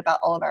little bit about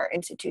all of our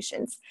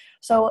institutions.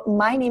 So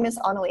my name is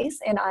Annalise,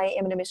 and I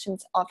am an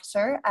admissions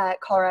officer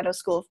at Colorado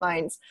School of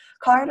Mines.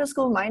 Colorado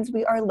School of Mines,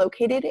 we are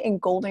located in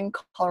Golden,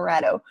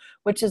 Colorado,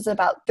 which is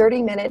about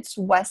 30 minutes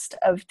west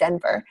of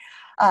Denver.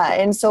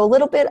 And so a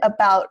little bit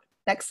about,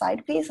 next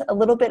slide please, a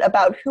little bit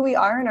about who we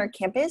are in our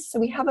campus. So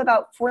we have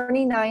about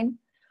 4,900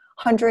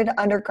 1,200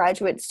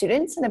 undergraduate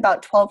students and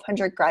about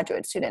 1,200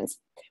 graduate students,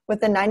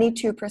 with a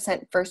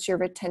 92% first-year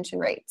retention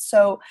rate.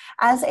 So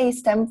as a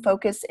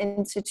STEM-focused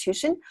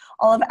institution,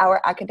 all of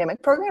our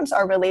academic programs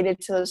are related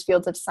to those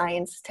fields of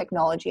science,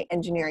 technology,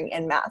 engineering,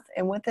 and math.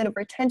 And with a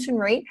retention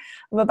rate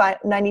of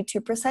about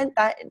 92%,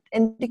 that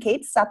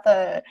indicates that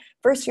the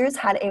first years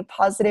had a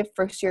positive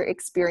first-year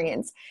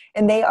experience,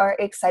 and they are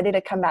excited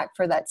to come back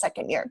for that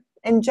second year.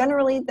 And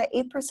generally, the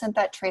 8%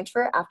 that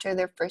transfer after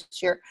their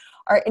first year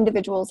are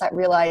individuals that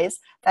realize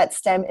that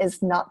STEM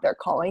is not their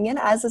calling. And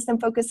as a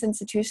STEM-focused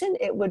institution,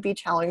 it would be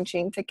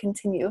challenging to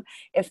continue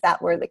if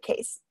that were the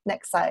case.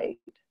 Next slide,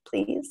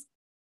 please.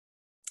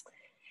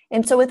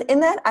 And so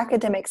within that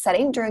academic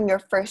setting during your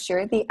first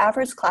year, the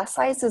average class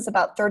size is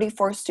about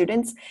 34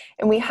 students,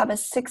 and we have a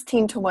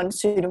 16-to-1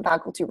 student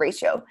faculty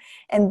ratio.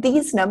 And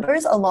these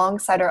numbers,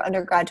 alongside our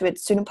undergraduate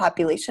student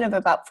population of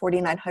about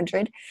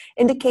 4,900,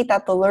 indicate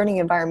that the learning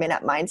environment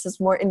at Mines is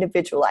more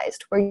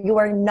individualized, where you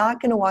are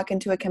not going to walk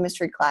into a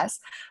chemistry class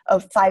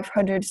of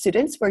 500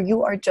 students where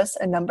you are just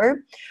a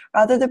number.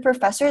 Rather, the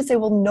professors, they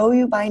will know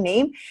you by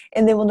name,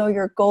 and they will know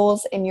your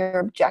goals and your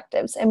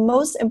objectives. And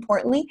most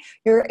importantly,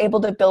 you're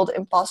able to build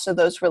and foster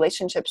those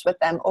relationships with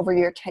them over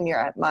your tenure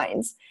at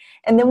Mines.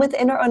 And then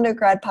within our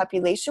undergrad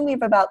population, we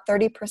have about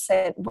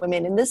 30%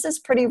 women, and this is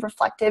pretty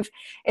reflective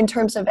in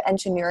terms of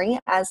engineering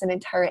as an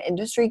entire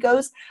industry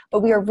goes, but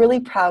we are really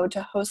proud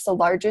to host the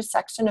largest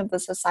section of the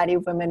Society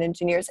of Women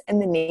Engineers in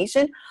the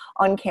nation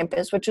on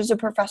campus, which is a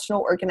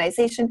professional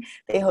organization.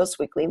 They host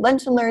weekly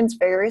lunch and learns,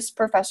 various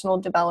professional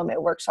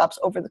development workshops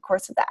over the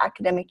course of the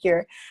academic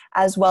year,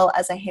 as well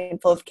as a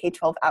handful of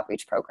K-12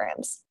 outreach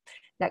programs.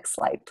 Next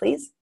slide,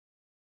 please.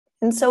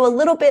 And so a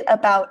little bit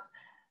about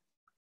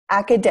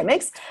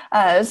academics.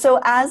 So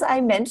as I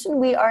mentioned,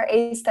 we are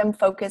a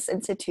STEM-focused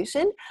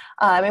institution,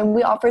 and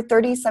we offer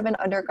 37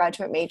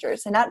 undergraduate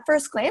majors. And at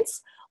first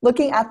glance,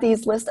 looking at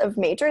these list of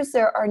majors,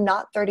 there are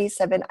not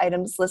 37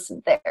 items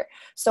listed there.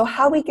 So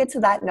how we get to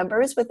that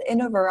number is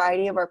within a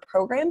variety of our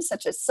programs,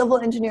 such as civil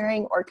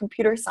engineering or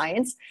computer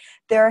science.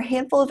 There are a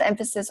handful of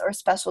emphasis or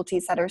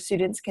specialties that our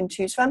students can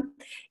choose from,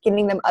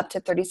 getting them up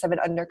to 37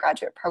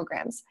 undergraduate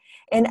programs.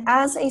 And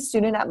as a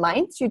student at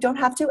Mines, you don't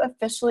have to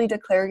officially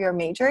declare your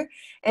major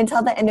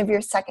until the end of your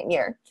second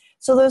year.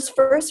 So those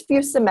first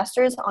few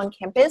semesters on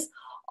campus,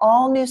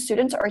 all new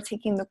students are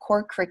taking the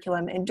core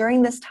curriculum, and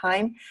during this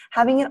time,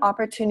 having an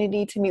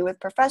opportunity to meet with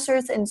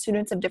professors and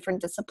students of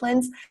different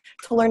disciplines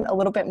to learn a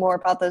little bit more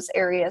about those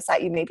areas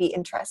that you may be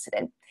interested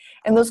in.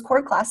 And those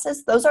core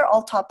classes, those are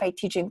all taught by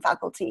teaching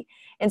faculty.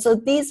 And so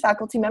these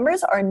faculty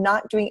members are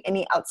not doing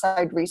any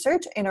outside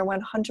research and are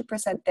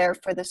 100% there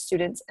for the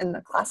students in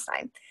the class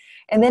time.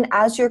 And then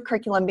as your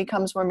curriculum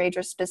becomes more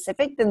major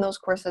specific, then those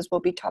courses will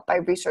be taught by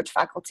research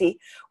faculty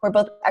who are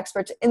both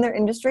experts in their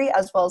industry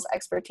as well as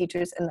expert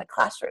teachers in the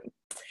classroom.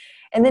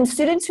 And then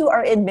students who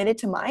are admitted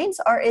to Mines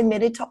are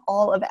admitted to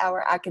all of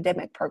our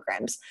academic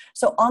programs.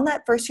 So on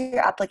that first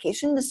year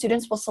application, the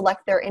students will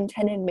select their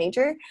intended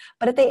major,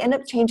 but if they end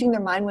up changing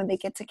their mind when they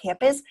get to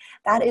campus,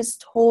 that is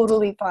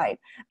totally fine.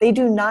 They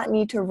do not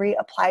need to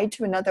reapply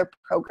to another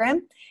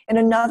program. And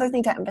another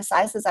thing to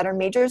emphasize is that our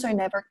majors are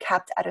never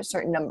capped at a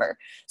certain number.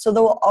 So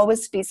there will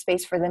always be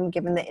space for them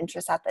given the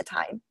interest at the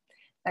time.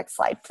 Next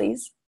slide,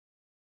 please.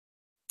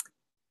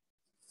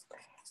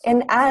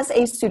 And as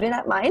a student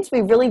at Mines, we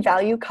really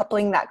value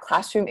coupling that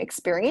classroom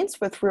experience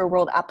with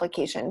real-world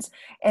applications.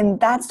 And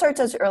that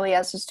starts as early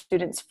as the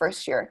student's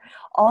first year.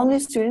 All new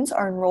students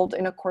are enrolled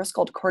in a course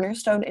called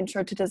Cornerstone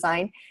Intro to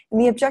Design.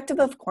 And the objective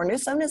of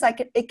Cornerstone is that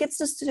it gets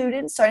the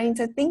students starting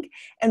to think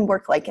and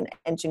work like an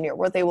engineer,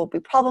 where they will be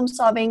problem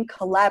solving,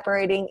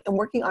 collaborating, and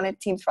working on a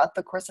team throughout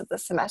the course of the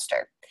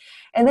semester.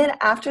 And then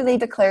after they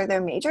declare their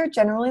major,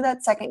 generally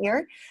that second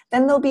year,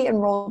 then they'll be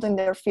enrolled in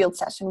their field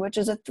session, which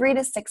is a 3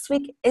 to 6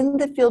 week in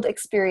the field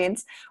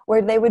experience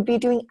where they would be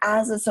doing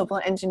as a civil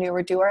engineer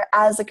would do or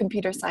as a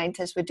computer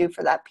scientist would do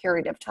for that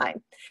period of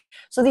time.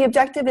 So the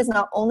objective is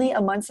not only a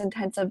month's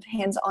intensive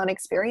hands-on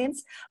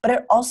experience, but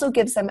it also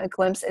gives them a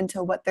glimpse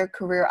into what their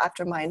career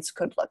after Mines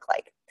could look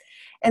like.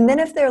 And then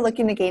if they're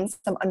looking to gain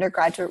some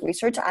undergraduate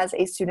research as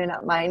a student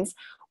at Mines,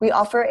 we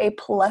offer a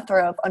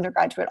plethora of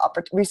undergraduate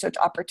research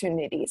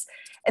opportunities.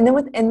 And then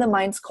within the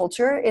Mines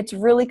culture, it's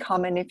really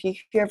common if you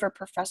hear of a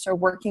professor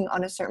working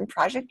on a certain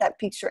project that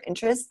piques your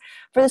interest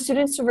for the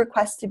students to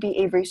request to be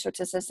a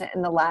research assistant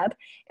in the lab.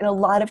 And a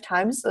lot of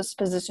times those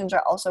positions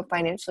are also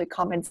financially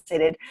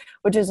compensated,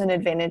 which is an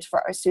advantage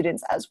for our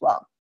students as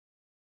well.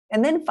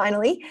 And then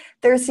finally,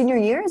 their senior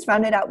year is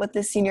rounded out with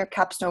the senior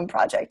capstone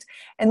project.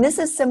 And this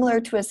is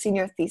similar to a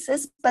senior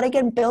thesis, but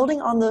again,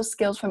 building on those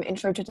skills from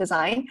intro to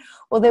design,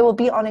 well, they will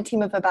be on a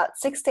team of about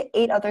 6 to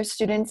 8 other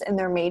students in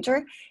their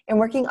major and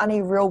working on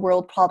a real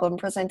world problem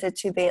presented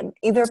to them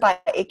either by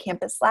a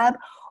campus lab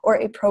or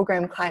a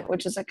program client,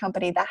 which is a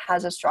company that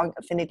has a strong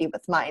affinity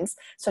with Mines,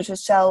 such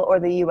as Shell or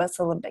the US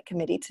Olympic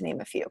Committee, to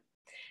name a few.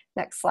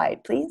 Next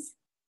slide, please.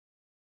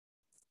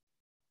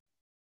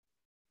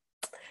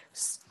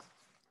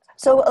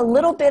 So a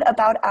little bit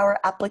about our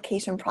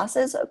application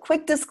process. A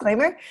quick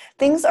disclaimer,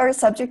 things are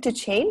subject to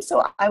change.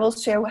 So I will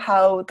share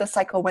how the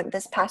cycle went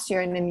this past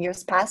year and in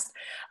years past.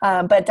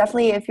 But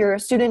definitely if your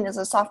student is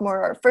a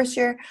sophomore or first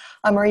year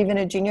or even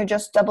a junior,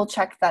 just double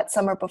check that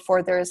summer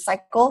before their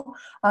cycle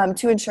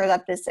to ensure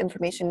that this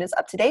information is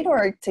up to date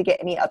or to get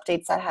any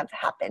updates that have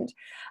happened.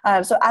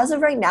 So as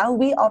of right now,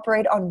 we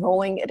operate on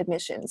rolling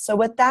admissions. So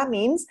what that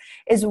means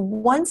is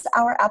once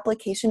our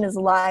application is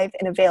live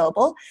and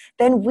available,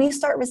 then we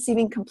start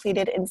receiving completed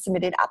and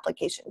submitted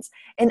applications.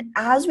 And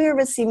as we are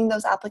receiving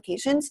those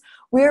applications,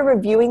 we are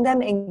reviewing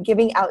them and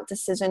giving out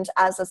decisions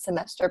as the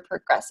semester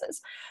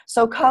progresses.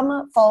 So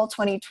come fall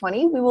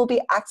 2020, we will be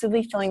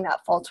actively filling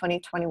that fall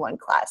 2021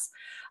 class.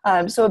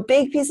 So a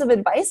big piece of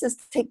advice is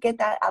to get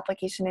that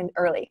application in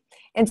early.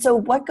 And so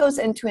what goes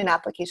into an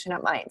application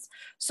at Mines?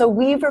 So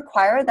we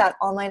require that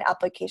online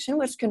application,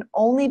 which can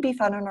only be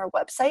found on our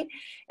website.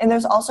 And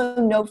there's also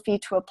no fee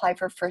to apply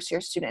for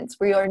first-year students.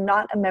 We are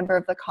not a member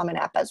of the Common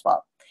App as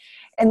well.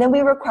 And then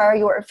we require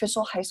your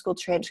official high school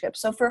transcript.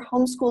 So for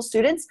homeschool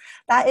students,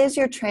 that is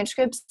your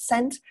transcript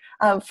sent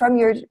from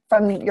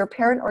your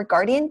parent or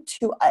guardian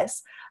to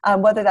us,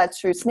 whether that's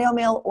through snail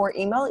mail or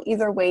email.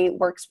 Either way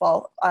works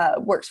well,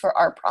 works for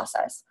our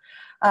process.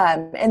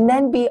 And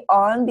then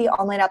beyond the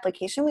online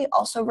application, we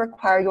also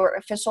require your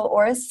official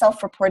or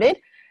self-reported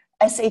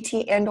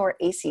SAT and or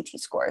ACT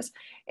scores.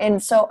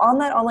 And so on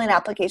that online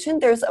application,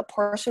 there's a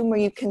portion where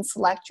you can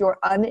select your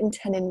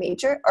unintended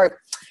major, or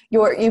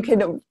you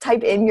can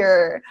type in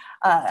your,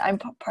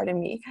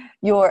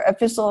 your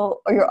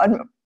official or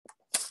your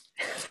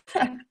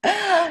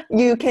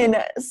you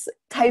can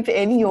type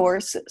in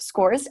your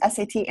scores,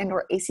 SAT and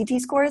or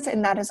ACT scores,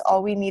 and that is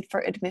all we need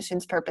for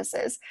admissions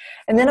purposes.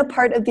 And then a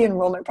part of the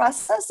enrollment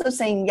process, so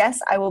saying, yes,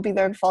 I will be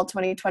there in fall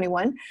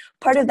 2021,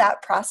 part of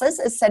that process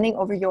is sending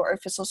over your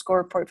official score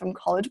report from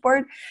College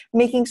Board,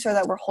 making sure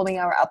that we're holding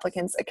our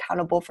applicants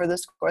accountable for the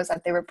scores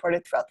that they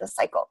reported throughout the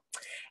cycle.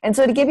 And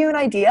so to give you an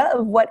idea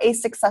of what a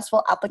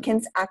successful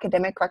applicant's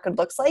academic record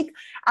looks like,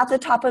 at the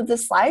top of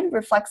this slide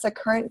reflects a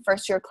current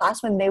first-year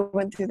class when they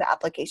went through the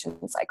application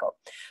cycle.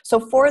 So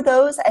for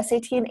those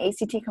SAT and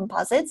ACT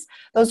composites,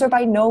 those are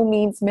by no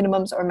means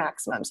minimums or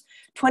maximums.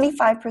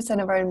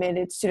 25% of our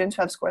admitted students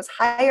who have scores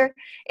higher,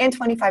 and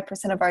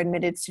 25% of our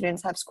admitted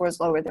students have scores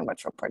lower than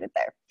what's reported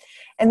there.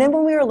 And then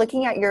when we were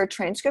looking at your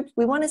transcript,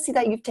 we want to see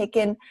that you've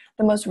taken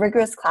the most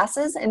rigorous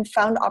classes and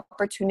found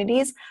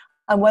opportunities,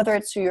 whether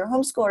it's through your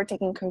homeschool or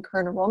taking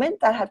concurrent enrollment,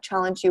 that have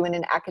challenged you in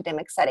an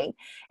academic setting.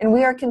 And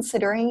we are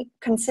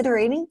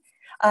considering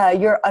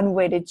your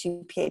unweighted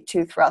GPA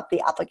too throughout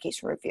the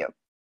application review.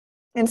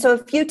 And so a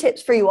few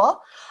tips for you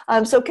all.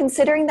 So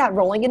considering that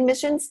rolling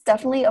admissions,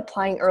 definitely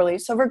applying early.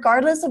 So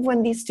regardless of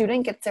when the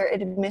student gets their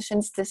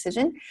admissions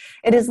decision,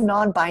 it is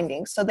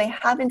non-binding. So they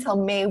have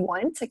until May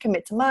 1 to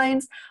commit to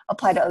Mines,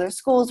 apply to other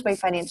schools, weigh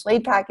financial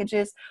aid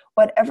packages,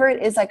 whatever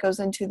it is that goes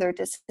into their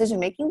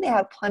decision-making, they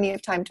have plenty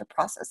of time to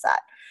process that.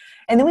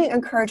 And then we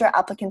encourage our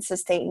applicants to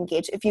stay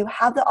engaged. If you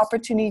have the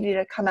opportunity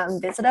to come out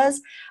and visit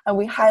us,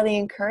 we highly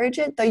encourage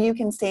it, though you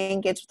can stay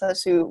engaged with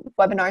us through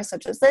webinars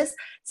such as this,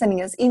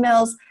 sending us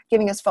emails,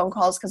 giving us phone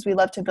calls, because we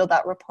love to build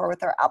that rapport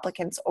with our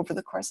applicants over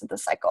the course of the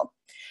cycle.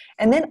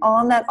 And then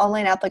on that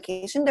online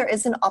application, there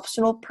is an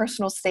optional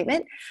personal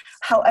statement.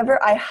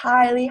 However, I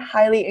highly,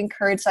 highly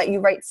encourage that you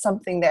write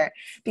something there,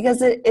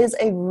 because it is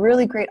a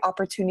really great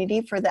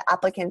opportunity for the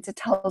applicant to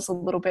tell us a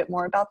little bit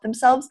more about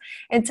themselves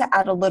and to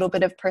add a little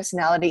bit of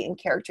personality and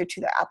character to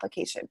their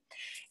application.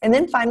 And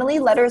then finally,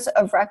 letters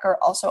of rec are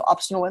also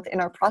optional within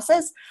our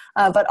process,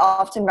 but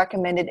often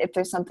recommended if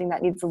there's something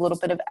that needs a little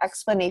bit of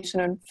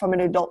explanation from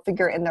an adult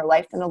figure in their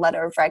life, then a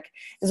letter of rec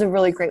is a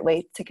really great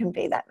way to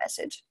convey that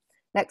message.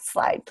 Next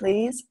slide,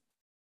 please.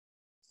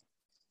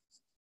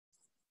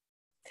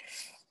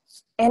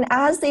 And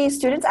as the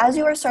students, as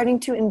you are starting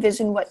to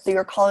envision what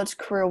your college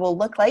career will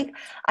look like,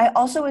 I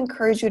also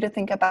encourage you to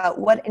think about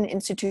what an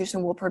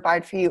institution will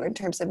provide for you in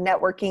terms of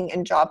networking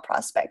and job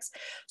prospects.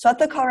 So at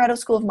the Colorado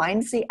School of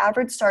Mines, the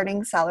average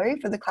starting salary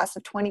for the class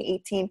of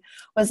 2018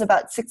 was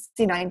about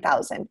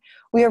 $69,000.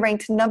 We are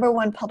ranked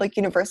 #1 public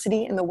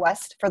university in the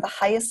West for the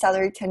highest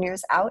salary 10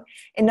 years out,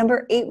 and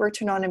 #8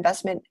 return on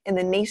investment in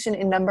the nation,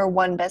 and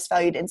 #1 best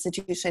valued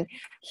institution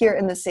here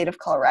in the state of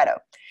Colorado.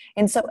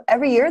 And so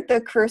every year,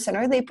 the Career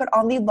Center, they put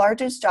on the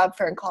largest job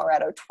fair in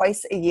Colorado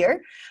twice a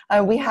year.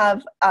 We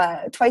have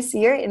twice a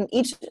year in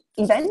each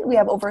event, we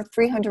have over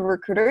 300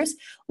 recruiters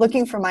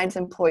looking for Mines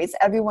employees,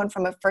 everyone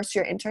from a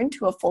first-year intern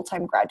to a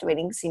full-time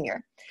graduating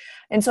senior.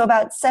 And so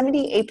about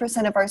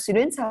 78% of our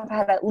students have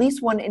had at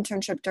least one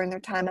internship during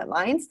their time at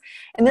Mines.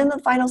 And then the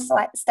final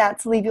stat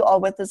to leave you all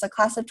with is the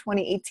class of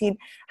 2018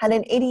 had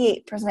an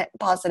 88%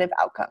 positive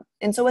outcome.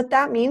 And so what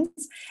that means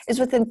is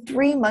within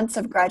 3 months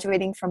of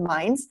graduating from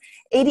Mines,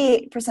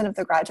 88% of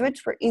the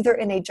graduates were either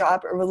in a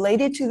job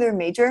related to their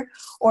major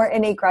or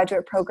in a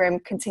graduate program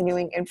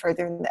continuing and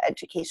furthering the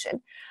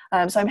education.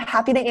 So I'm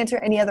happy to answer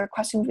any other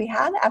questions we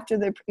have after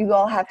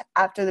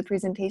the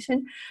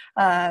presentation.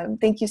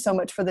 Thank you so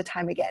much for the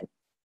time again.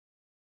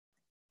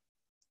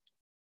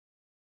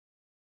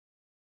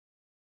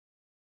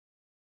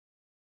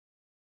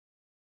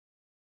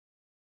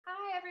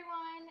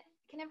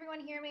 Can everyone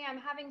hear me? I'm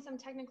having some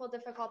technical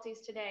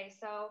difficulties today,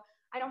 so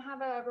I don't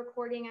have a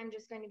recording. I'm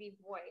just going to be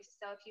voice.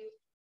 So if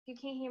you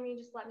can't hear me,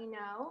 just let me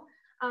know.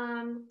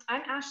 I'm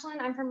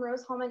Ashlyn. I'm from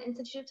Rose-Hulman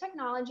Institute of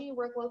Technology.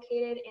 We're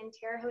located in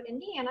Terre Haute,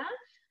 Indiana.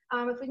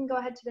 If we can go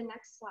ahead to the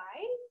next slide.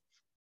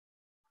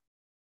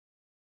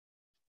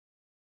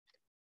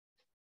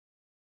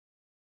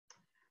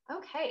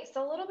 Okay,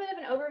 so a little bit of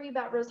an overview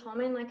about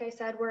Rose-Hulman. Like I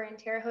said, we're in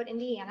Terre Haute,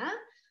 Indiana.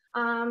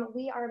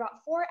 We are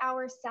about 4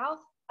 hours south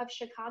of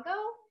Chicago.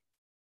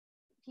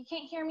 If you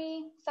can't hear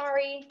me,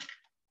 sorry.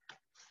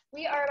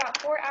 We are about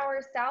 4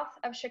 hours south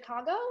of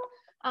Chicago,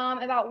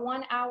 about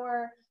 1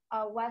 hour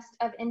west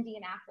of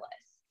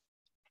Indianapolis.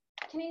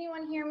 Can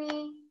anyone hear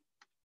me?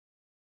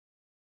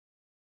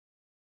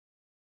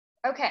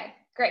 Okay,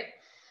 great.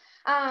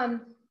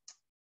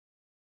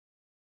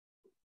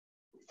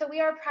 So we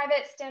are a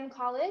private STEM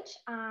college.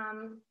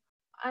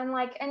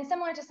 Unlike, and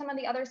similar to some of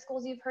the other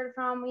schools you've heard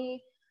from,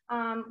 we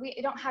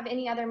don't have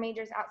any other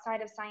majors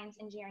outside of science,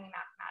 engineering, and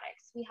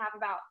mathematics. We have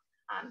about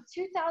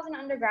 2,000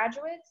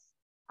 undergraduates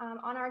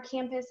on our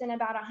campus and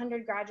about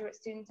 100 graduate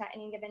students at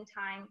any given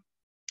time.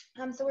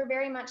 So we're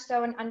very much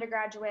so an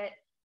undergraduate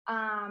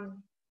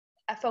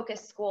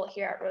focused school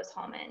here at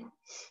Rose-Hulman.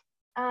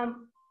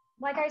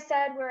 Like I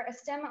said, we're a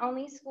STEM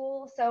only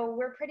school, so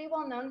we're pretty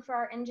well known for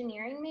our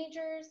engineering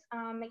majors.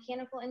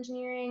 Mechanical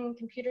engineering,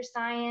 computer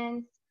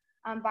science,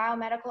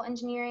 biomedical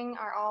engineering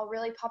are all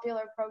really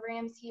popular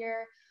programs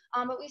here.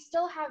 But we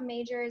still have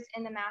majors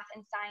in the math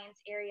and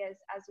science areas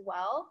as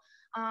well.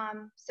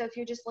 So if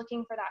you're just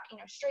looking for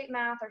that, straight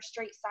math or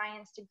straight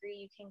science degree,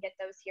 you can get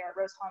those here at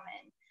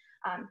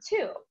Rose-Hulman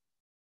too.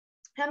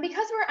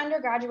 Because we're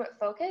undergraduate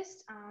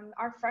focused,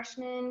 our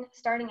freshmen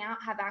starting out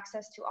have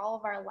access to all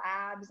of our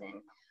labs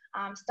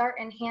and start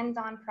in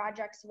hands-on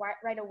projects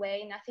right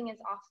away. Nothing is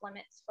off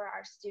limits for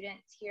our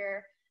students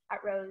here at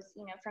Rose,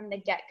 from the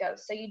get-go.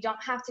 So you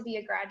don't have to be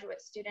a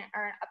graduate student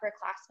or an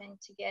upperclassman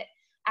to get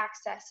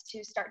access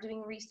to start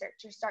doing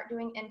research or start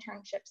doing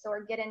internships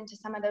or get into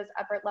some of those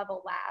upper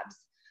level labs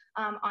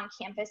on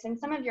campus. And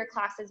some of your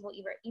classes will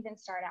even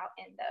start out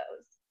in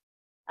those.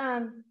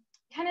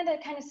 The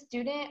kind of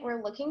student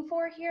we're looking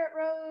for here at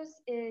Rose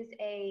is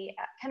a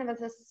kind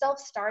of a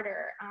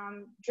self-starter,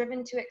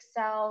 driven to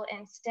excel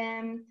in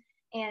STEM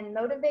and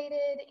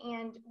motivated.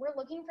 And we're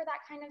looking for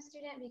that kind of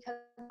student because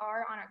we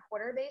are on a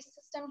quarter-based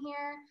system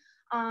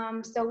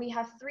here. So we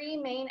have 3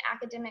 main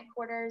academic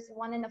quarters,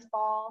 one in the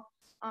fall,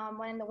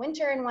 one in the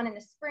winter, and one in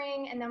the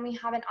spring. And then we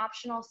have an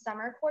optional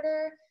summer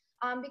quarter.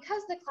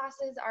 Because the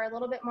classes are a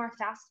little bit more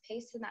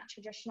fast-paced than that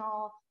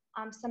traditional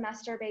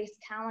semester-based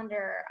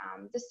calendar,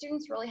 the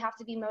students really have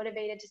to be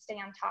motivated to stay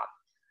on top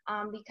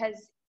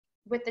because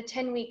with the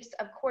 10 weeks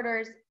of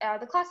quarters,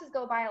 the classes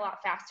go by a lot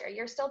faster.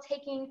 You're still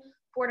taking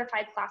 4 to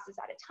 5 classes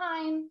at a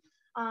time.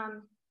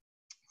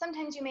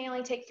 Sometimes you may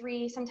only take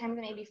 3, sometimes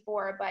maybe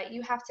 4, but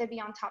you have to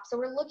be on top. So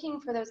we're looking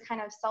for those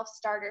kind of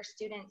self-starter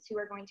students who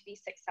are going to be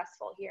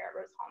successful here at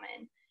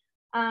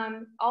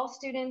Rose-Hulman. All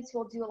students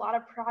will do a lot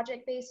of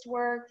project-based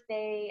work.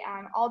 They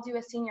all do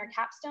a senior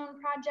capstone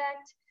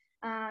project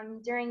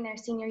during their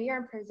senior year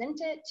and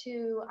present it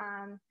to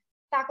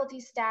faculty,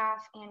 staff,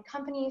 and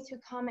companies who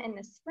come in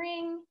the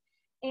spring.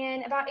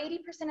 And about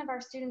 80% of our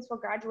students will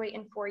graduate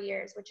in 4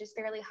 years, which is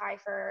fairly high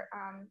for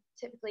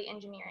typically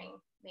engineering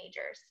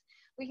majors.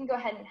 We can go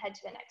ahead and head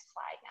to the next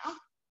slide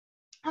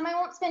now. I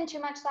won't spend too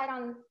much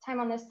time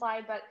on this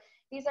slide, but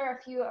these are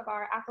a few of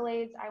our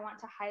accolades I want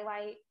to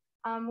highlight.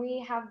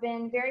 We have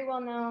been very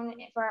well known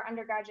for our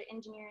undergraduate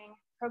engineering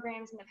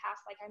programs in the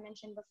past, like I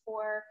mentioned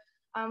before.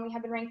 We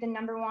have been ranked the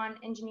 #1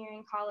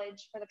 engineering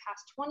college for the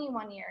past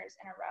 21 years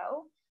in a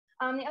row.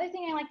 The other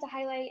thing I like to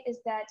highlight is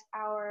that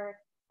our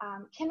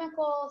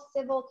chemical,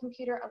 civil,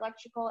 computer,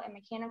 electrical, and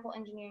mechanical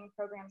engineering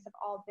programs have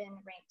all been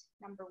ranked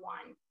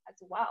 #1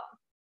 as well.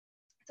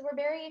 So we're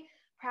very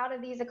proud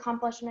of these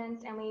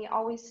accomplishments, and we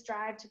always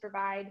strive to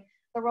provide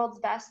the world's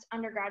best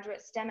undergraduate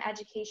STEM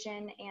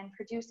education and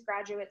produce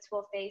graduates who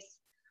will face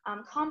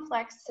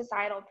complex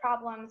societal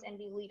problems and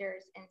be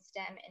leaders in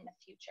STEM in the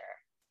future.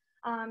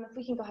 If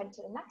we can go ahead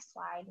to the next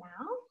slide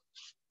now.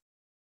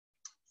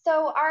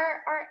 So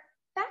our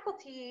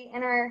faculty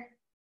and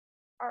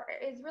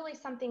is really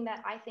something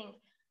that I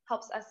think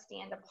helps us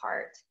stand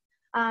apart.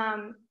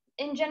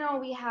 In general,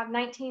 we have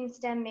 19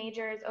 STEM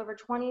majors, over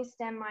 20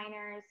 STEM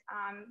minors,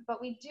 but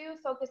we do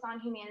focus on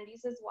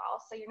humanities as well.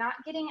 So you're not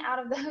getting out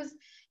of those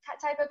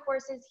type of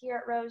courses here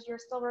at Rose. You're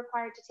still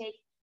required to take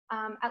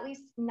at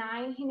least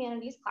 9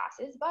 humanities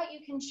classes, but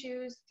you can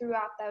choose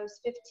throughout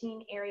those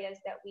 15 areas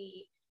that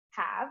we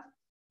have.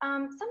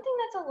 Something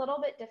that's a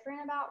little bit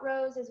different about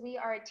Rose is we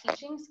are a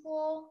teaching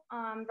school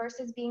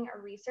versus being a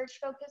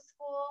research-focused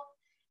school.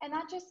 And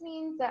that just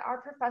means that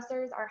our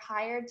professors are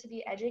hired to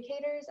be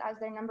educators as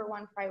their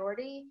 #1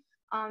 priority.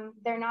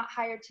 They're not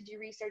hired to do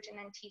research and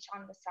then teach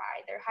on the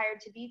side. They're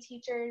hired to be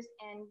teachers,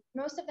 and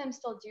most of them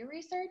still do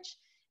research.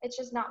 It's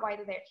just not why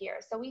they're here.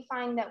 So we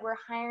find that we're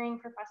hiring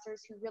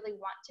professors who really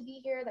want to be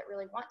here, that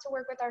really want to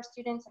work with our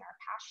students and are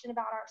passionate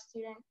about our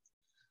students.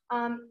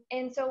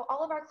 And so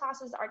all of our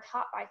classes are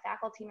taught by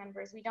faculty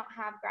members. We don't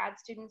have grad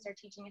students or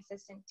teaching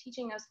assistants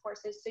teaching those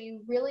courses, so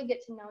you really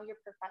get to know your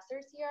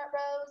professors here at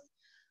Rose.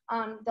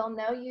 They'll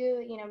know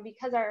you,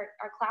 because our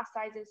class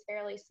size is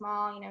fairly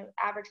small,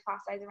 average class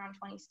size around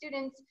 20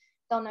 students.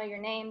 They'll know your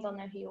name, they'll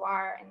know who you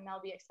are, and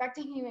they'll be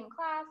expecting you in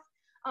class.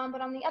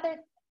 But on the other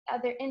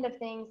end of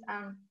things,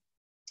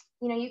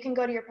 you can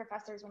go to your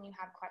professors when you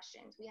have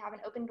questions. We have an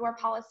open door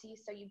policy,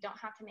 so you don't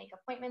have to make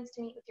appointments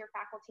to meet with your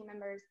faculty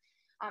members.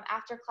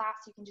 After class,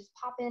 you can just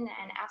pop in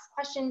and ask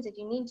questions if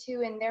you need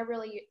to, and they're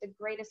really the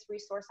greatest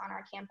resource on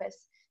our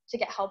campus to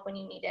get help when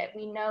you need it.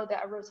 We know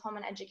that a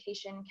Rose-Hulman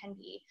education can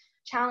be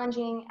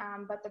challenging,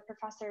 but the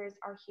professors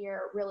are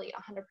here really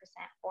 100%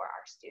 for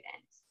our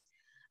students.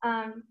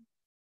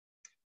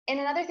 And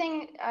another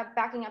thing,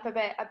 backing up a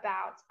bit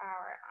about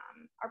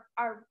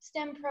our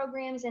STEM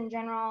programs in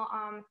general,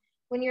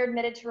 when you're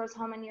admitted to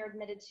Rose-Hulman, you're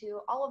admitted to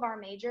all of our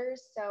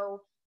majors.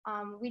 So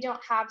we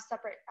don't have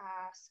separate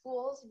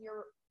schools.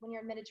 When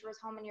you're admitted to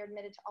Rose-Hulman, you're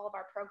admitted to all of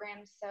our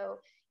programs. So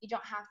you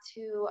don't have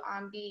to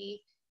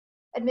be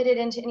admitted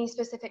into any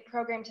specific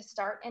program to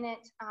start in it.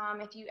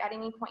 If you at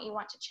any point you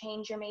want to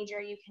change your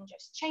major, you can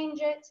just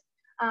change it.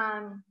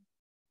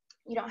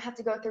 You don't have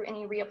to go through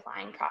any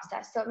reapplying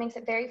process. So it makes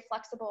it very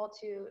flexible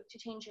to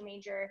change your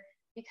major,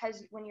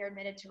 because when you're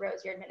admitted to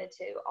Rose, you're admitted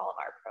to all of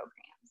our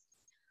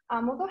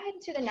programs. We'll go ahead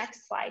to the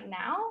next slide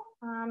now.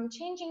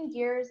 Changing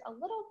gears a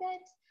little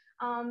bit,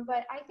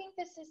 but I think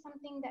this is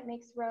something that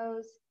makes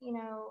Rose,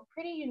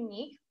 pretty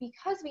unique,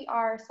 because we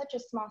are such a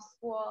small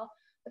school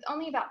with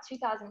only about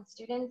 2,000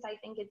 students. I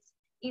think it's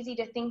easy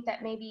to think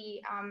that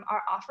maybe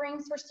our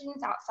offerings for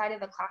students outside of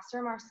the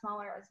classroom are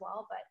smaller as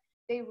well, but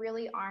they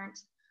really aren't.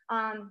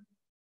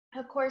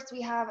 Of course,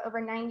 we have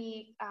over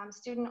 90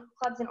 student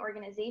clubs and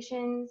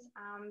organizations,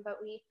 but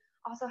we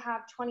also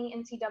have 20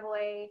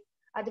 NCAA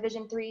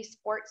Division III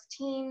sports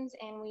teams,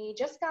 and we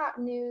just got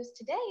news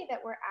today that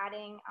we're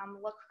adding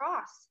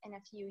lacrosse in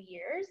a few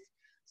years.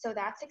 So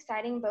that's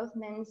exciting, both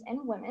men's and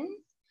women's.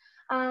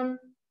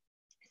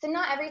 So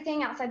not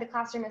everything outside the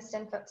classroom is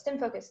STEM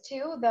focused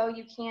too, though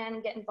you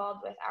can get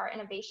involved with our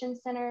innovation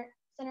centers,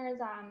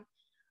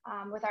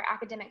 with our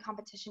academic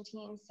competition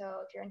teams. So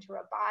if you're into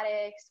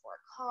robotics or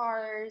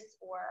cars,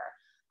 or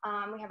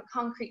we have a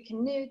concrete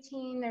canoe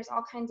team, there's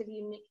all kinds of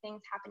unique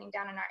things happening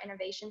down in our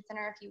innovation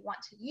center if you want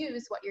to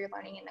use what you're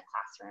learning in the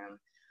classroom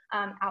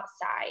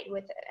outside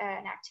with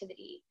an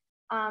activity.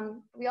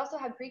 We also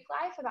have Greek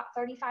life. About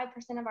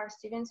 35% of our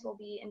students will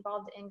be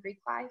involved in Greek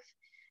life.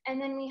 And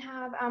then we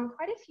have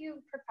quite a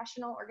few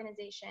professional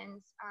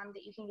organizations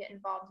that you can get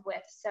involved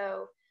with.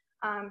 So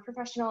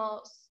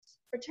professional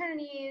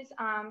fraternities,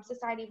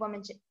 Society of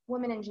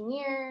Women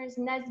Engineers,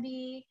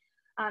 NSBE,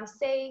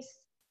 SACE.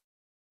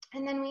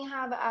 And then we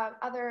have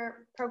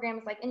other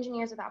programs like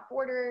Engineers Without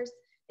Borders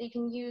that you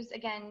can use,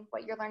 again,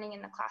 what you're learning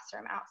in the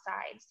classroom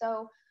outside.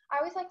 So I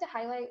always like to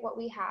highlight what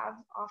we have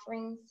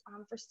offerings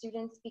for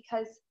students,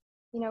 because,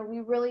 we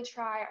really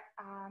try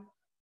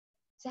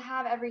to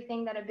have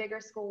everything that a bigger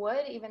school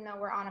would, even though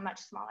we're on a much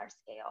smaller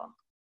scale.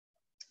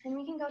 And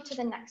we can go to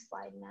the next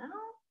slide now.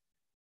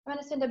 I'm going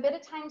to spend a bit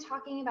of time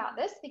talking about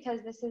this, because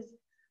this is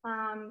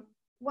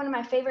one of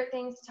my favorite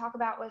things to talk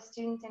about with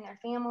students and their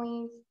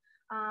families,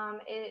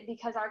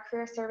 because our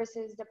career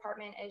services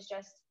department is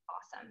just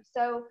awesome.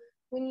 So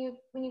when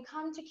you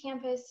come to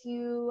campus,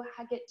 you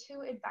get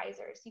two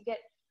advisors. You get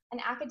an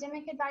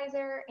academic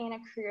advisor and a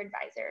career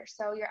advisor.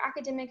 So your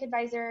academic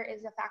advisor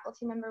is a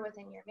faculty member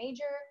within your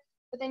major,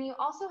 but then you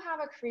also have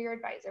a career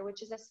advisor,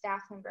 which is a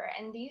staff member.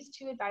 And these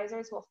two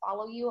advisors will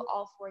follow you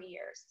all 4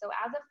 years. So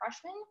as a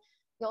freshman,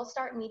 you'll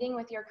start meeting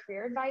with your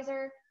career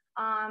advisor,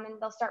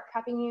 and they'll start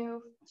prepping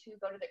you to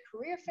go to the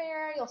career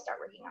fair. You'll start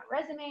working on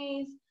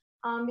resumes,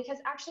 because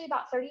actually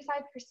about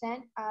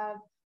 35% of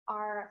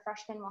our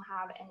freshmen will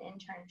have an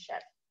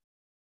internship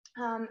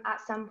at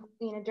some,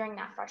 during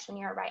that freshman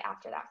year, right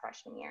after that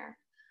freshman year.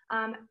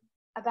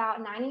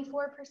 About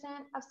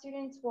 94% of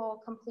students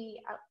will complete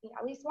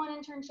at least one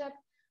internship,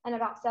 and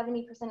about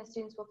 70% of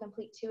students will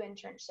complete 2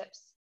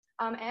 internships.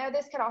 And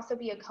this could also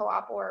be a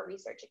co-op or a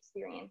research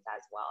experience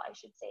as well, I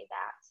should say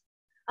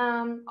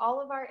that.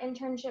 All of our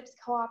internships,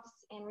 co-ops,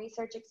 and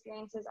research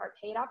experiences are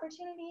paid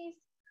opportunities.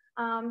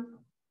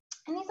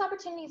 And these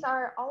opportunities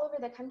are all over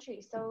the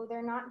country. So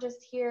they're not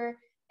just here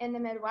in the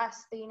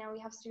Midwest. We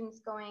have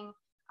students going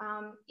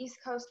East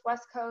Coast,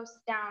 West Coast,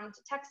 down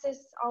to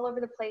Texas, all over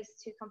the place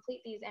to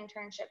complete these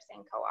internships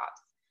and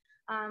co-ops.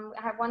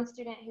 I have one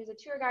student who's a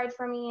tour guide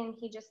for me, and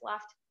he just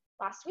left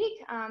last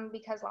week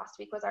because last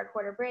week was our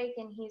quarter break,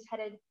 and he's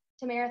headed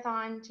to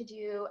Marathon to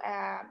do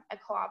a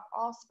co-op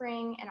all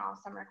spring and all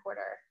summer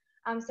quarter.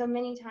 So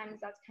many times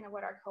that's kind of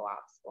what our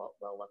co-ops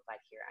will look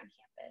like here on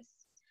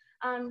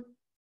campus.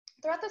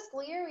 Throughout the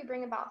school year, we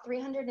bring about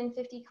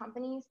 350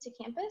 companies to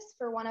campus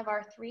for one of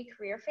our 3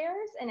 career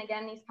fairs. And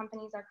again, these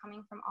companies are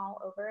coming from all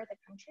over the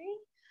country.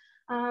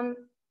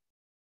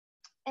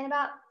 And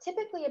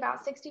typically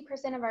about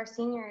 60% of our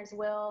seniors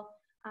will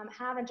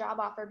have a job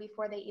offer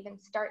before they even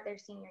start their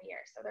senior year.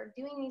 So they're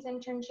doing these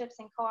internships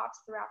and co-ops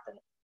throughout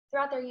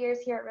throughout their years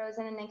here at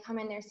Rosen, and they come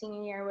in their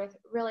senior year with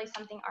really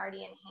something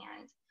already in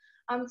hand.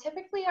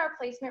 Typically, our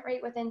placement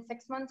rate within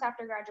 6 months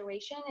after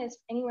graduation is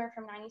anywhere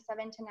from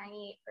 97 to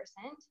 98%.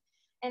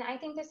 And I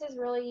think this is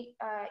really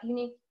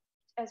unique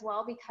as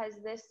well, because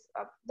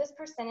this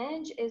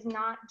percentage is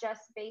not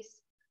just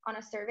based on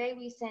a survey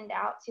we send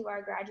out to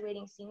our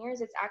graduating seniors.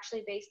 It's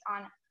actually based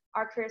on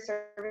our career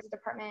services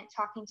department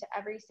talking to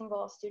every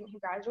single student who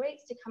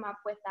graduates to come up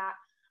with that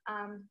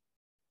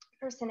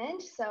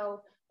percentage.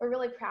 So we're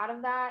really proud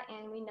of that,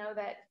 and we know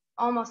that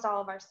almost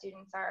all of our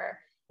students are,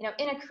 you know,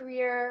 in a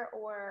career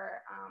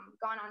or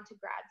gone on to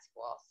grad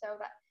school. So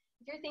that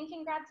if you're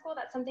thinking grad school,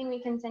 that's something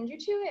we can send you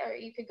to, or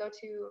you could go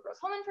to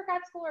Rose-Hulman for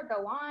grad school or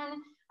go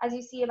on. As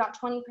you see, about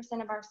 20%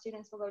 of our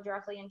students will go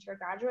directly into a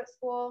graduate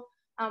school.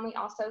 We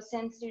also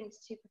send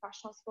students to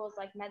professional schools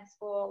like med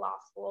school, law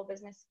school,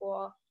 business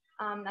school.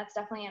 That's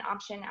definitely an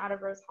option out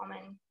of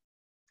Rose-Hulman,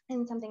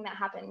 and something that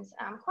happens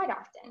quite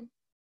often.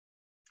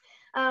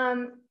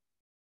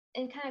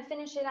 And kind of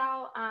finish it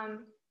out,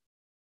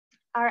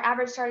 our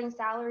average starting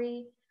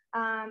salary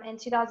in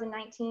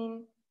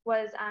 2019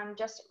 was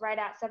just right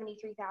at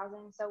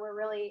 $73,000. So we're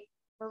really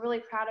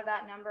proud of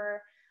that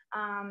number.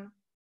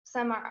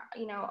 Some are,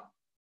 you know,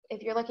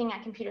 if you're looking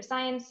at computer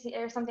science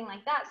or something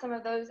like that, some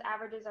of those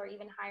averages are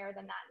even higher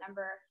than that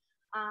number.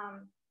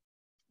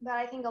 But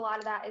I think a lot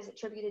of that is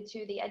attributed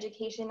to the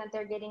education that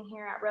they're getting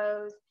here at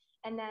Rose,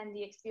 and then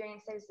the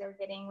experiences they're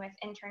getting with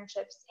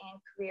internships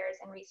and careers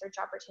and research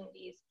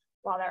opportunities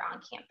while they're on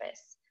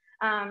campus.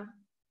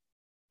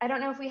 I don't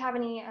know if we have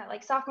any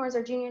like sophomores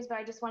or juniors, but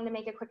I just wanted to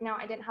make a quick note.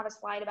 I didn't have a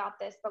slide about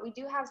this, but we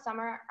do have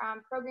summer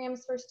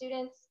programs for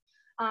students.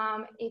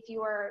 If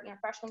you are, you know,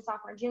 freshman,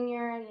 sophomore,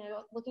 junior, you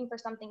know, looking for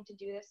something to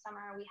do this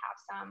summer, we have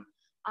some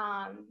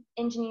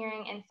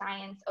engineering and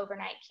science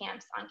overnight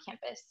camps on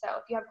campus. So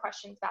if you have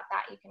questions about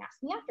that, you can ask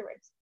me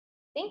afterwards.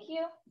 Thank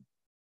you.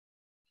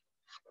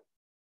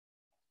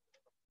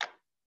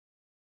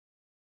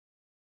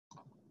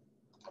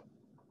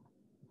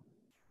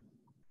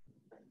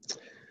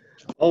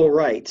 All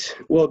right.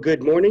 Well,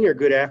 good morning or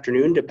good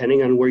afternoon,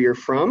 depending on where you're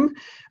from.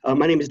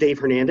 My name is Dave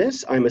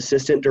Hernandez. I'm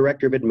Assistant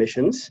Director of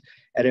Admissions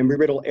at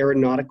Embry-Riddle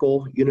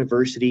Aeronautical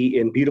University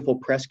in beautiful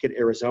Prescott,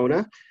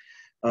 Arizona.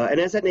 And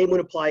as that name would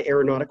imply,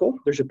 Aeronautical,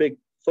 there's a big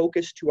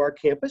focus to our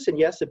campus. And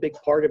yes, a big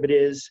part of it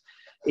is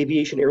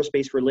aviation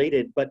aerospace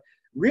related, but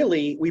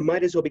really we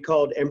might as well be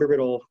called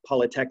Embry-Riddle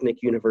Polytechnic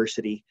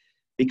University,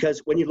 because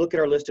when you look at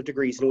our list of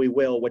degrees, and we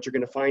will, what you're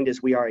going to find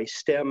is we are a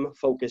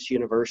STEM-focused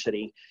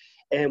university.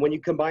 And when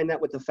you combine that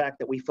with the fact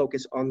that we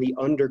focus on the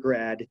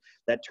undergrad,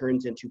 that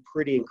turns into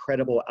pretty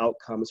incredible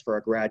outcomes for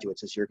our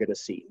graduates, as you're going to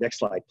see. Next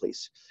slide,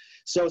 please.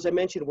 So as I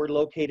mentioned, we're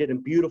located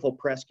in beautiful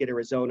Prescott,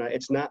 Arizona.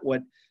 It's not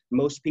what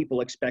most people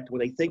expect when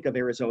they think of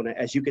Arizona.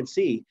 As you can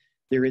see,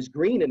 there is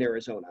green in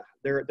Arizona.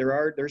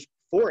 There's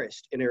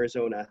forest in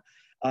Arizona.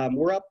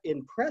 We're up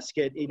in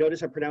Prescott. You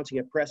notice I'm pronouncing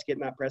it Prescott,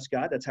 not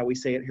Prescott. That's how we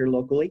say it here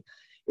locally.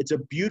 It's a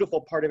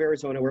beautiful part of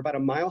Arizona. We're about a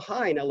mile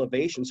high in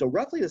elevation, so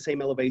roughly the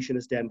same elevation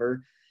as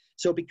Denver.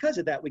 So because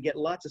of that, we get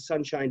lots of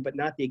sunshine, but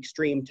not the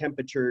extreme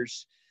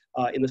temperatures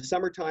in the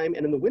summertime.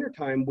 And in the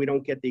wintertime, we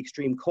don't get the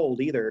extreme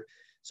cold either.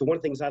 So one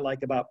of the things I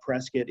like about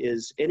Prescott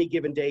is any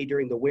given day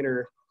during the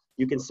winter,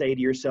 you can say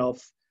to yourself,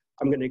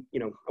 I'm going to,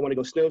 I want to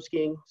go snow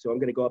skiing. So I'm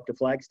going to go up to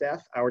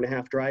Flagstaff,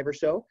 hour-and-a-half drive or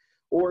so.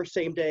 Or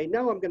same day,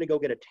 no, I'm going to go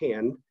get a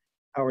tan,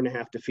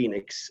 hour-and-a-half to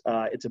Phoenix.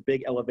 It's a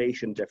big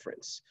elevation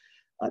difference.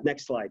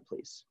 Next slide,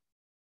 please.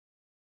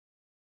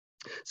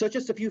 So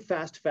just a few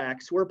fast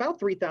facts. We're about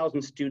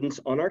 3,000 students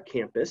on our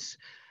campus.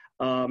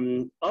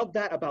 Of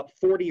that, about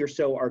 40 or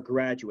so are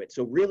graduates.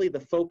 So really the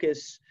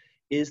focus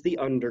is the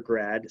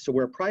undergrad. So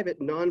we're a private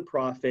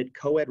nonprofit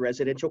co-ed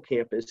residential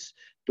campus,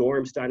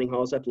 dorms, dining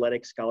halls,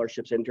 athletics,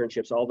 scholarships,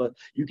 internships,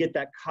 you get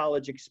that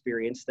college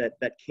experience,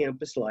 that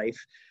campus life.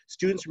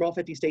 Students from all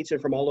 50 states and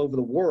from all over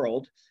the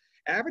world.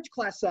 Average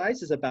class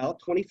size is about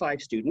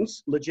 25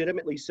 students,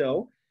 legitimately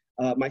so.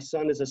 My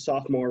son is a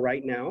sophomore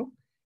right now.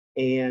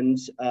 And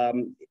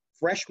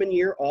freshman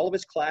year, all of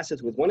his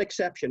classes, with one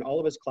exception, all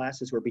of his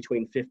classes were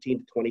between 15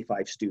 to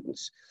 25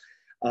 students.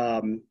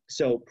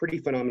 So pretty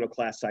phenomenal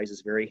class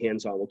sizes, very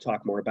hands-on. We'll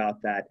talk more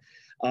about that.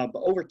 But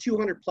over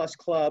 200 plus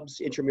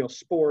clubs, intramural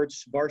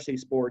sports, varsity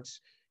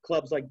sports,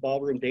 clubs like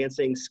ballroom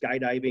dancing,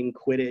 skydiving,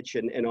 Quidditch,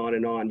 and on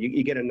and on.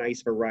 You get a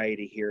nice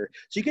variety here.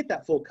 So you get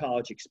that full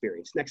college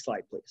experience. Next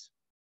slide, please.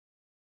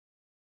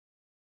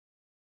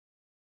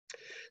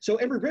 So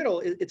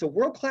Embry-Riddle, it's a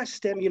world-class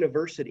STEM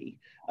university.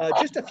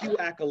 Just a few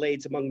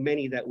accolades among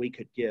many that we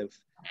could give.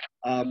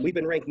 We've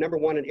been ranked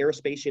 #1 in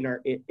aerospace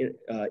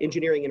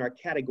engineering in our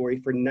category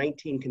for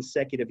 19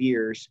 consecutive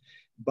years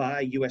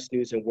by U.S.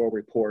 News and World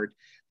Report.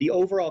 The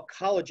overall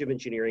College of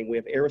Engineering, we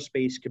have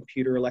aerospace,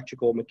 computer,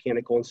 electrical,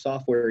 mechanical, and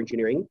software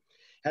engineering,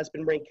 has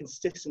been ranked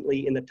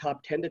consistently in the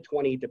top 10 to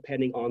 20,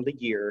 depending on the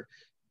year,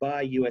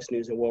 by U.S.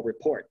 News and World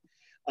Report.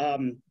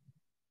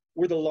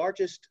 we're the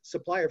largest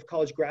supplier of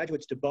college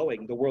graduates to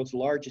Boeing, the world's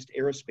largest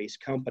aerospace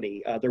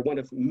company. They're one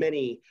of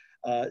many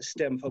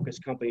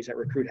STEM-focused companies that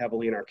recruit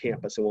heavily in our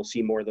campus, and we'll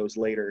see more of those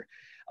later.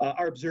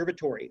 Our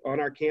observatory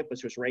on our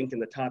campus was ranked in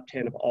the top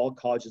 10 of all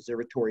college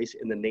observatories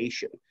in the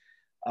nation.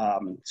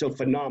 So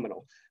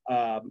phenomenal.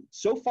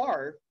 So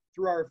far,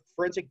 through our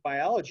forensic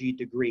biology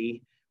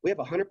degree, we have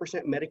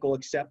 100% medical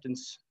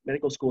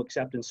school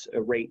acceptance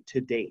rate to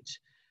date.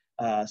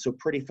 So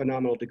pretty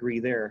phenomenal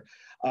degree there.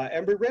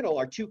 Embry-Riddle,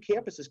 our two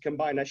campuses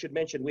combined, I should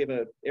mention, we have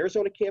an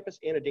Arizona campus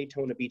and a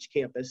Daytona Beach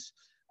campus.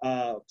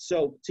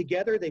 So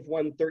together they've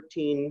won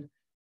 13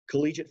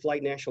 collegiate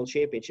flight national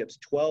championships.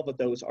 12 of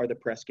those are the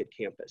Prescott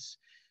campus.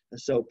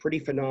 So pretty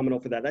phenomenal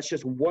for that. That's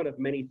just one of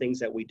many things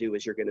that we do,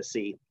 as you're going to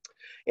see.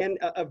 And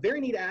a very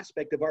neat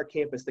aspect of our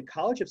campus, the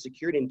College of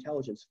Security and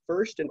Intelligence,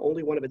 first and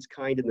only one of its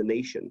kind in the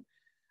nation.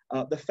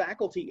 The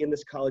faculty in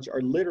this college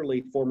are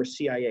literally former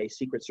CIA,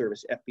 Secret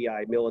Service,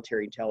 FBI,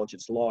 military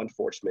intelligence, law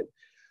enforcement.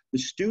 The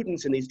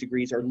students in these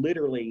degrees are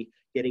literally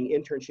getting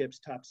internships,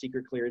 top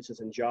secret clearances,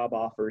 and job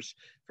offers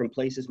from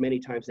places many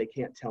times they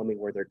can't tell me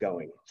where they're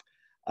going.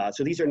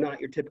 So these are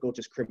not your typical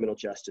just criminal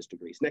justice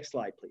degrees. Next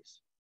slide,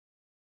 please.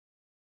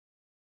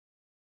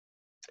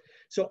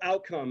 So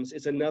outcomes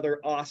is another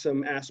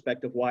awesome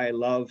aspect of why I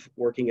love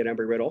working at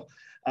Embry-Riddle.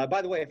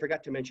 By the way, I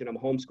forgot to mention I'm a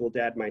homeschool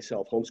dad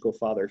myself, homeschool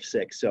father of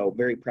 6, so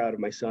very proud of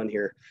my son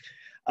here.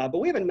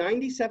 But we have a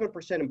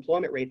 97%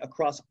 employment rate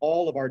across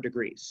all of our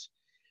degrees.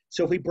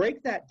 So if we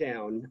break that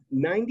down,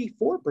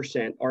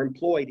 94% are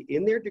employed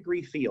in their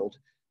degree field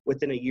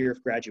within a year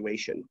of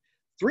graduation.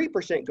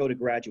 3% go to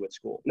graduate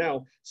school.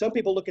 Now, some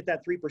people look at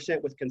that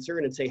 3% with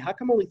concern and say, how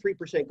come only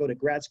 3% go to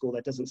grad school?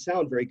 That doesn't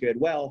sound very good.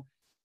 Well,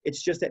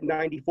 it's just that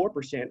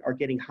 94% are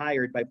getting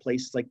hired by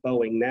places like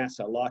Boeing,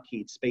 NASA,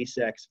 Lockheed,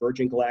 SpaceX,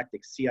 Virgin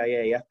Galactic,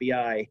 CIA,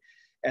 FBI,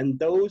 and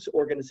those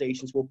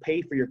organizations will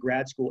pay for your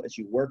grad school as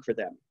you work for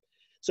them.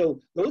 So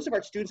those of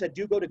our students that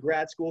do go to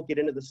grad school get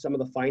into some of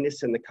the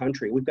finest in the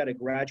country. We've got a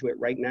graduate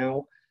right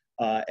now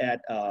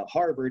at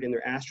Harvard in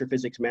their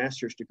astrophysics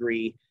master's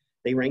degree.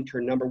 They ranked her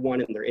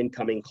 #1 in their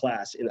incoming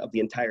class of the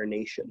entire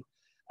nation.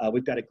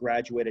 We've got a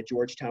graduate at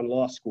Georgetown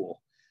Law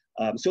School.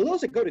 So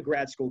those that go to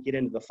grad school get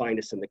into the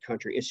finest in the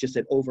country. It's just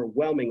that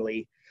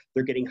overwhelmingly,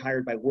 they're getting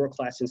hired by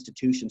world-class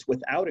institutions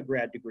without a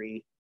grad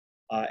degree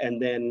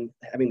and then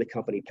having the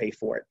company pay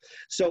for it.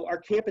 So our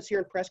campus here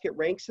in Prescott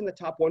ranks in the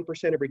top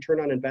 1% of return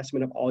on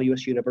investment of all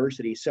U.S.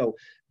 universities. So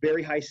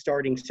very high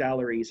starting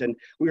salaries. And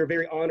we were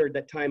very honored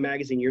that Time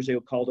Magazine years ago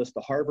called us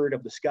the Harvard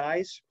of the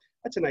skies.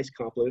 That's a nice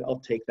compliment. I'll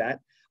take that.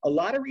 A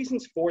lot of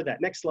reasons for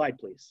that. Next slide,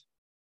 please.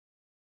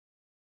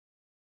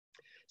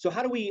 So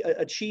how do we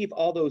achieve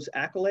all those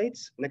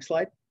accolades? Next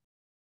slide.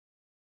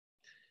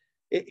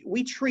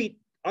 We treat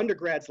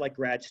undergrads like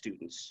grad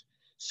students.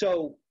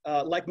 So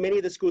like many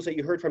of the schools that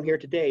you heard from here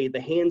today,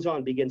 the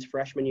hands-on begins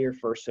freshman year,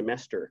 first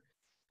semester.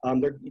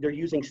 They're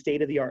using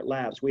state-of-the-art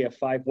labs. We have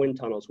 5 wind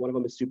tunnels. One of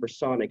them is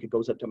supersonic. It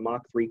goes up to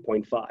Mach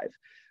 3.5.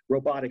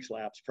 Robotics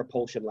labs,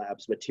 propulsion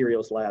labs,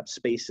 materials labs,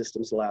 space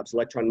systems labs,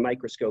 electron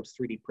microscopes,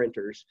 3D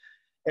printers.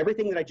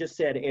 Everything that I just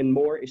said and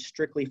more is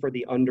strictly for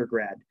the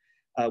undergrad.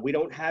 We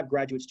don't have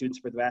graduate students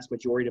for the vast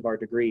majority of our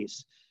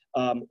degrees.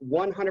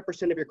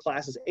 100% of your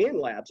classes and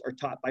labs are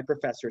taught by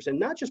professors, and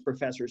not just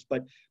professors,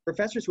 but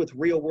professors with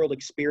real-world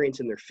experience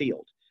in their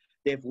field.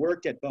 They've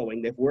worked at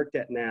Boeing, they've worked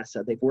at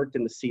NASA, they've worked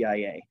in the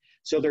CIA.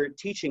 So they're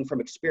teaching from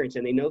experience,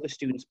 and they know the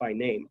students by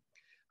name.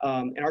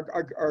 And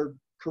our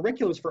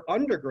curriculums for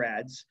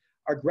undergrads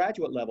are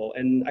graduate level,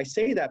 and I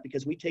say that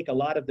because we take a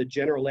lot of the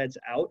general eds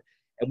out,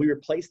 and we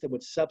replace them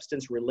with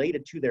substance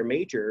related to their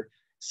major,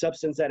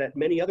 substance that at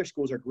many other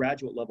schools are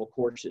graduate level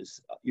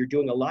courses. You're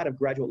doing a lot of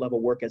graduate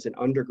level work as an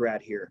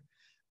undergrad here.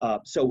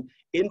 So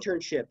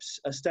internships,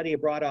 study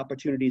abroad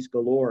opportunities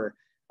galore.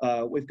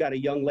 We've got a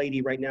young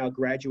lady right now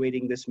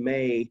graduating this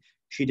May.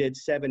 She did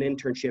 7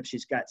 internships.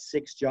 She's got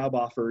 6 job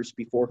offers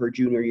before her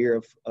junior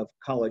year of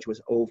college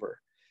was over.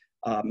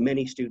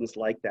 Many students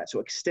like that. So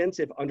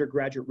extensive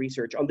undergraduate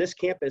research on this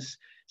campus,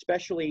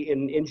 especially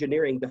in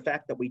engineering. The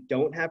fact that we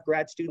don't have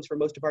grad students for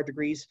most of our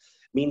degrees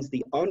means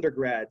the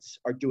undergrads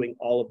are doing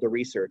all of the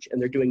research,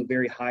 and they're doing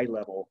very high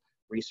level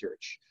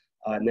research.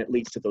 And that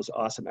leads to those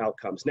awesome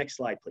outcomes. Next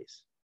slide,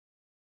 please.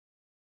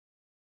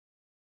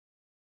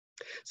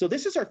 So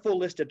this is our full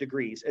list of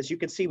degrees. As you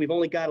can see, we've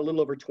only got a little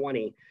over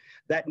 20.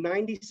 That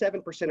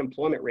 97%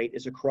 employment rate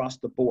is across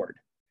the board.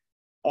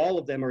 All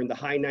of them are in the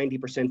high 90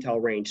 percentile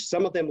range.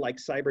 Some of them, like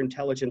cyber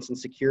intelligence and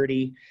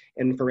security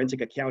and forensic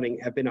accounting,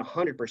 have been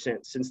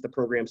 100% since the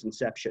program's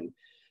inception.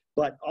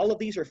 But all of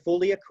these are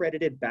fully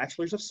accredited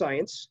bachelors of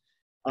science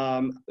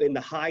in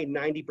the high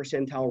 90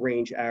 percentile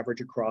range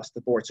average across the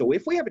board. So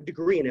if we have a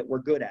degree in it, we're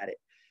good at it.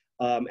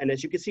 And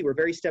as you can see, we're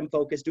very STEM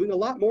focused, doing a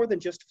lot more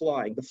than just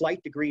flying. The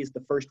flight degree is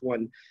the first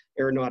one,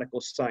 aeronautical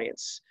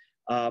science.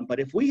 But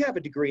if we have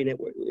a degree in it,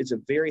 it's a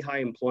very high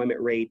employment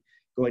rate,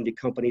 going to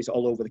companies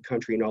all over the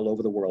country and all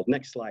over the world.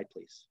 Next slide,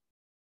 please.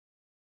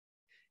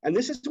 And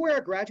this is where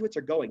our graduates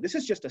are going. This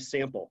is just a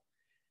sample.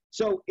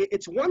 So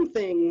it's one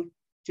thing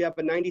to have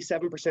a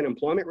 97%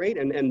 employment rate,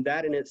 and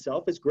that in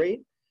itself is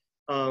great.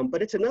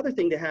 But it's another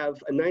thing to have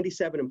a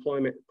 97%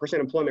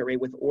 employment rate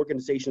with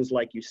organizations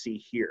like you see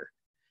here.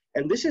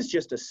 And this is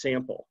just a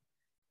sample.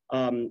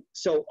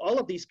 So all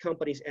of these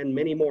companies and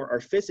many more are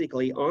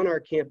physically on our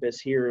campus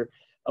here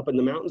up in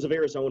the mountains of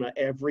Arizona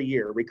every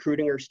year,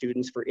 recruiting our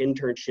students for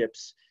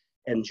internships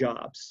and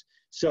jobs.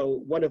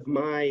 So one of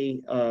my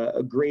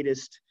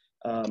greatest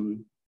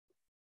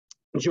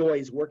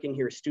joys working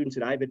here, students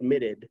that I've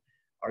admitted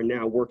are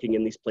now working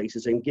in these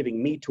places and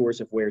giving me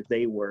tours of where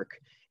they work.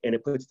 And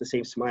it puts the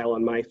same smile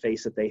on my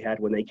face that they had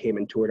when they came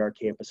and toured our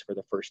campus for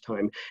the first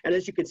time. And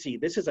as you can see,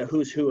 this is a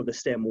who's who of the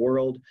STEM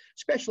world,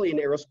 especially in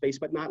aerospace,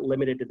 but not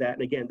limited to that.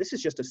 And again, this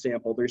is just a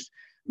sample. There's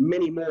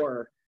many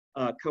more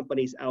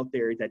companies out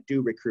there that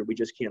do recruit. We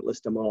just can't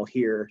list them all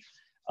here.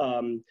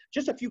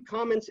 Just a few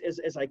comments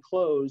as I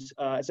close.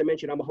 As I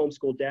mentioned, I'm a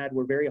homeschool dad.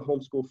 We're very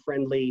homeschool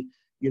friendly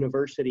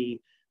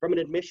university. From an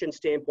admission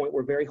standpoint,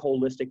 we're very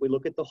holistic. We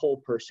look at the whole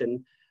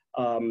person.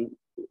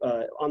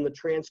 On the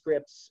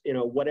transcripts, you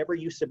know, whatever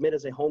you submit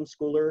as a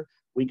homeschooler,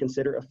 we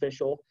consider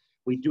official.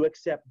 We do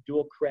accept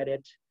dual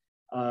credit.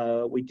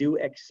 We do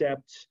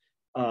accept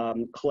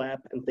CLEP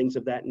and things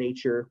of that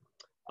nature.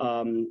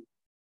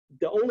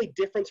 The only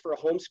difference for a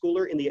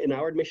homeschooler in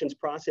our admissions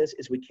process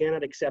is we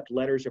cannot accept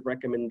letters of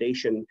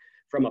recommendation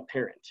from a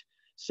parent.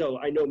 So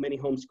I know many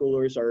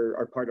homeschoolers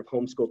are part of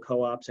homeschool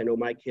co-ops. I know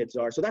my kids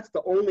are. So that's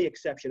the only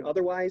exception.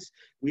 Otherwise,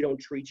 we don't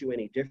treat you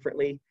any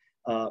differently.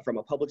 From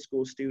a public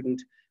school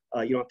student,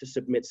 you don't have to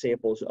submit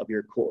samples of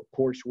your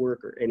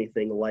coursework or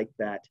anything like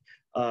that.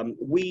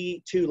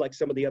 We too, like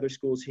some of the other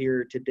schools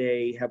here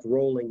today, have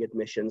rolling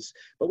admissions,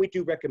 but we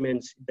do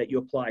recommend that you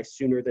apply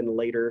sooner than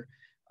later,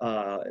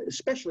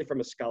 especially from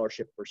a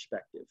scholarship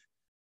perspective.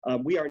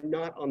 We are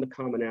not on the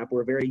Common App.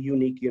 We're a very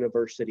unique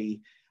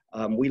university.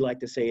 We like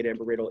to say at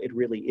Embry-Riddle, it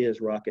really is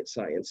rocket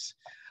science.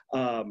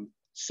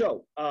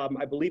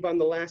 I believe I'm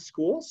the last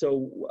school,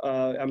 so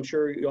I'm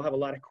sure you'll have a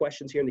lot of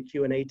questions here in the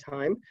Q&A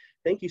time.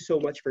 Thank you so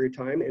much for your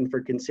time and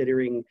for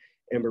considering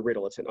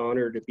Embry-Riddle. It's an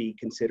honor to be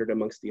considered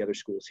amongst the other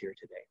schools here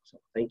today. So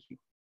thank you.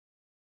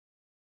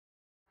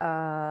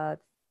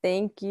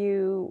 Thank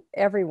you,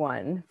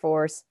 everyone,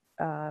 for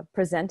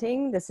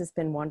presenting. This has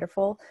been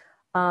wonderful.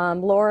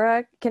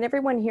 Laura, can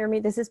everyone hear me?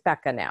 This is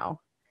Becca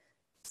now.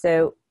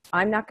 So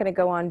I'm not going to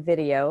go on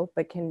video,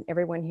 but can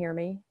everyone hear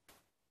me?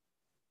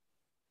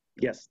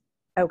 Yes.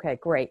 Okay,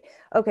 great.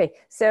 Okay,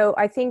 so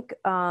I think,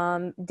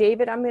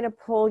 David, I'm going to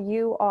pull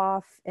you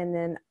off, and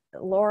then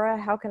Laura,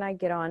 how can I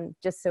get on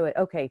just so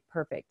okay,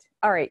 perfect.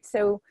 All right,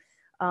 so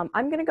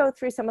I'm going to go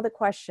through some of the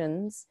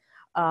questions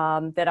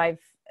that I've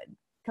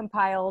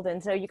compiled,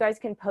 and so you guys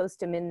can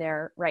post them in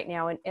there right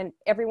now, and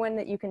everyone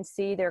that you can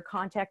see their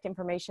contact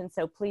information,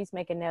 so please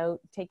make a note,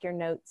 take your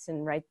notes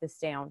and write this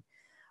down.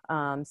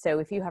 So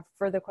if you have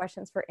further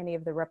questions for any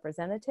of the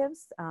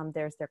representatives,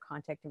 there's their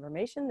contact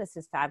information. This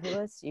is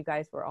fabulous. You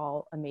guys were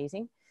all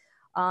amazing.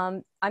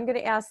 I'm going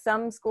to ask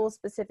some school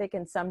specific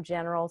and some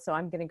general, so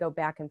I'm going to go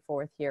back and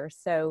forth here.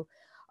 So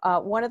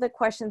one of the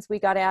questions we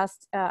got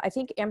asked, I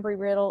think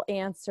Embry-Riddle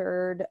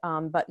answered,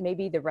 but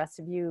maybe the rest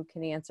of you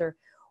can answer.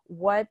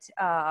 What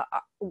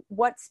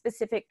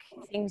specific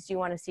things do you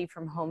want to see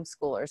from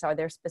homeschoolers? Are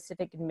there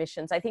specific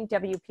admissions? I think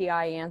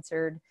WPI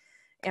answered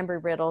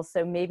Embry-Riddle,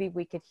 so maybe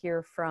we could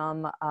hear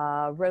from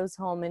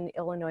Rose-Hulman,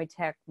 Illinois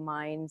Tech,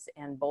 Mines,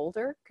 and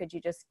Boulder. Could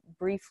you just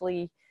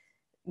briefly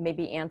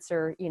maybe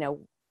answer, you know,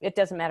 it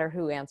doesn't matter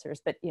who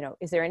answers, but, you know,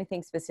 is there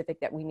anything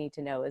specific that we need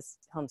to know as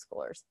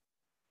homeschoolers?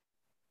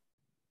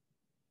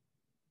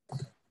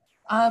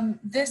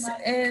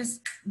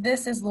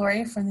 This is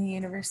Lori from the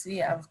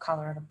University of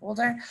Colorado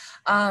Boulder.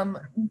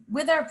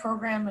 With our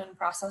program and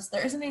process,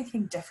 there isn't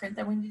anything different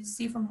that we need to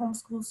see from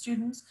homeschool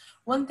students.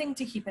 One thing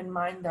to keep in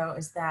mind, though,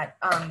 is that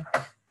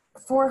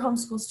for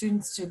homeschool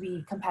students to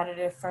be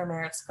competitive for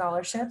merit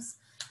scholarships,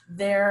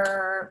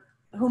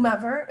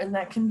 whomever, and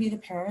that can be the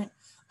parent,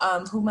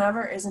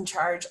 whomever is in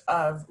charge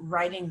of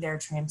writing their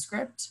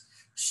transcript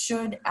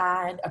should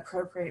add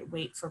appropriate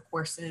weight for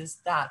courses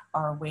that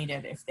are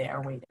weighted if they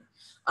are weighted.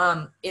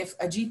 If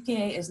a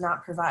GPA is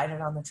not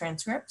provided on the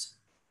transcript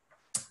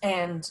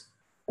and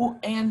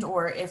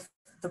or if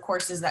the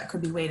courses that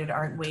could be weighted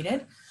aren't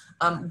weighted,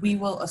 we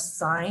will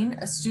assign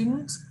a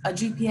student a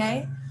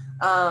GPA,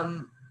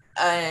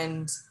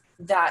 and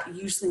that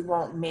usually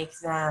won't make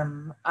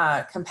them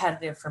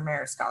competitive for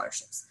merit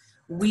scholarships.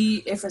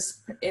 If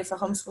a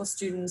homeschool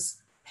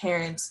student's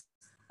parent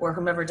or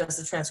whomever does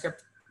the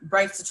transcript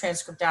writes the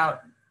transcript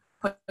out,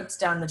 puts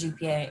down the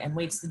GPA and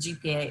weights the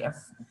GPA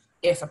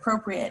if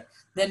appropriate,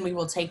 then we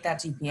will take that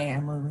GPA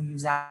and we will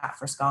use that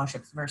for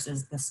scholarships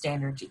versus the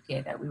standard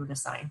GPA that we would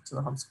assign to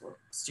a homeschool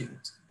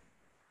student.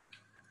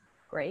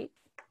 Great.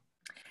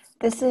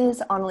 This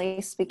is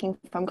Annalie speaking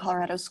from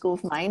Colorado School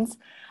of Mines.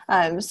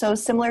 So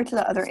similar to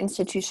the other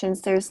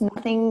institutions, there's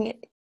nothing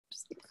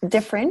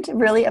different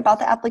really about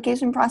the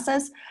application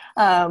process.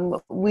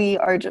 We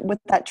are, with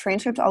that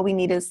transcript, all we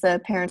need is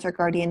the parents or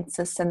guardians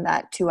to send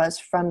that to us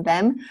from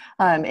them,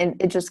 and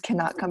it just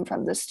cannot come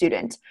from the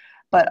student.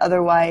 but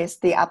otherwise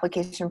the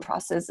application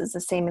process is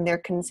the same and they're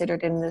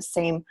considered in the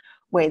same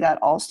way that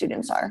all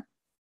students are.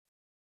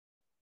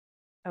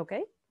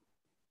 Okay.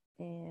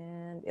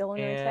 And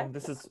Illinois Tech? And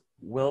this is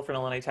Will from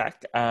Illinois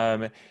Tech.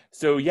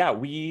 So yeah,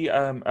 we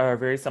are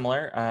very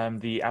similar.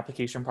 The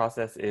application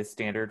process is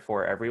standard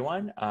for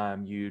everyone.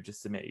 You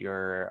just submit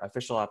your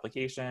official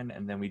application,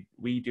 and then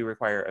we do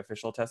require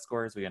official test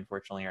scores. We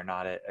unfortunately are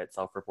not at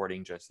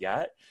self-reporting just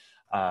yet,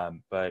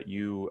 but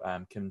you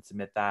can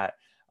submit that.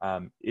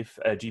 If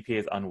a GPA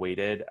is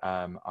unweighted,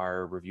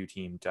 our review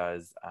team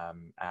does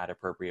add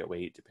appropriate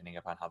weight depending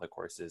upon how the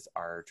courses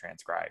are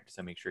transcribed.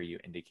 So make sure you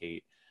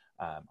indicate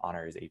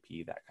honors,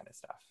 AP, that kind of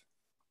stuff.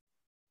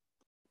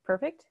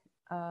 Perfect.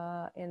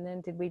 And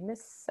then did we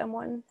miss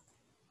someone?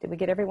 Did we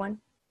get everyone?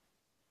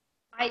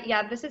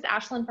 Yeah, this is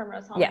Ashlyn from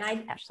Rose-Hulman. Yes,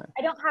 Ashlyn.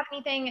 I don't have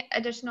anything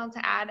additional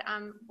to add.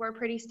 We're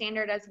pretty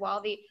standard as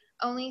well. The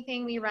only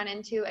thing we run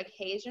into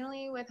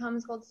occasionally with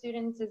homeschooled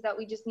students is that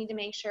we just need to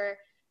make sure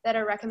that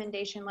a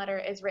recommendation letter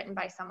is written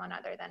by someone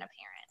other than a parent.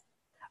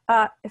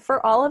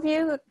 For all of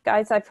you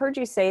guys, I've heard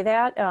you say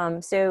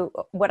that. So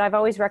what I've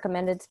always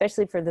recommended,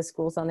 especially for the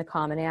schools on the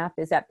Common App,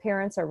 is that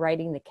parents are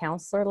writing the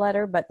counselor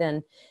letter, but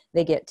then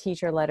they get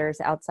teacher letters,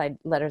 outside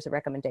letters of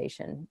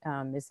recommendation.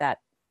 Is that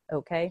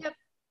okay? Yep,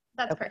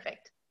 that's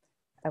perfect.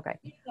 Okay.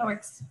 That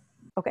works.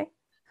 Okay.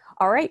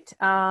 All right.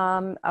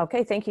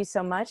 Okay, thank you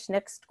so much.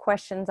 Next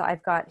questions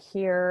I've got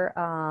here.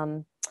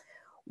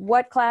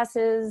 What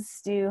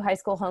classes do high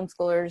school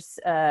homeschoolers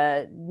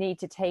need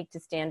to take to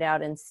stand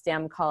out in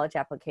STEM college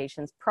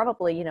applications?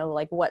 Probably,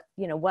 like what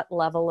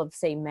level of,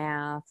 say,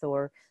 math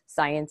or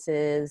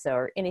sciences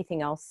or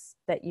anything else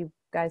that you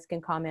guys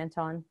can comment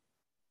on?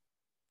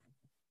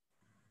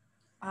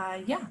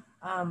 Yeah.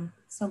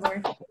 So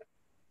Lori,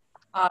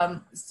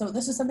 so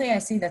this is something I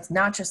see that's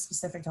not just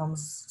specific to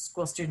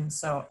homeschool students.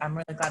 So I'm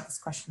really glad this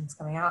question is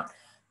coming out.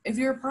 If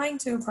you're applying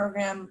to a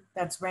program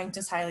that's ranked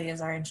as highly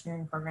as our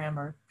engineering program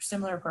or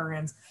similar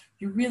programs,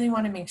 you really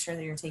want to make sure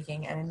that you're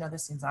taking, and I know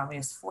this seems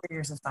obvious, 4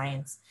 years of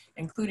science,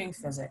 including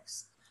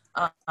physics.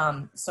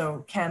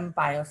 So chem,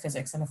 bio,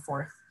 physics, and a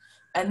fourth.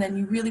 And then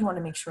you really want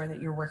to make sure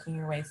that you're working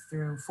your way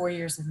through 4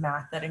 years of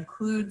math that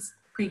includes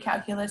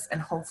pre-calculus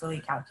and hopefully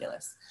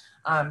calculus.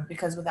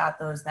 Because without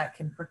those, that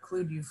can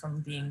preclude you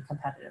from being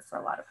competitive for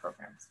a lot of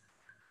programs.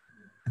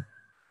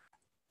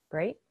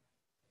 Great.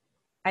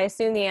 I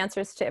assume the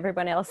answers to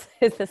everyone else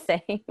is the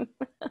same.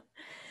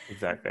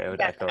 Exactly. I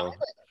would echo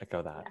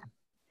that.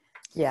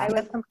 Yeah. I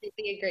would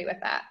completely agree with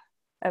that.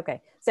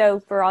 Okay. So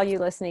for all you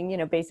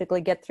listening,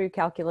 basically get through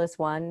Calculus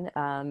 1,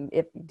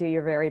 do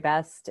your very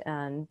best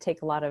and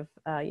take a lot of,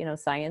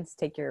 science,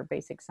 take your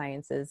basic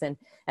sciences. And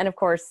of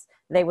course,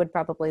 they would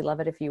probably love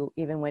it if you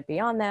even went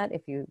beyond that,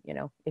 if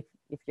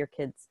your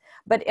kids,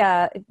 but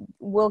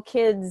will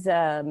kids,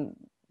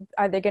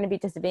 are they going to be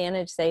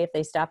disadvantaged, say, if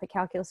they stop at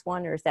Calculus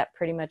 1, or is that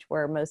pretty much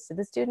where most of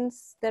the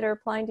students that are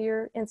applying to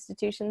your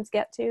institutions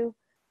get to?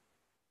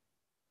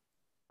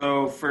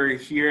 So for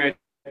here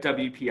at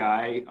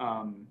WPI,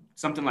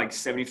 something like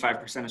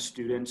 75% of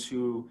students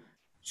who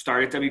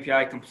start at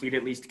WPI complete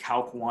at least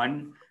Calc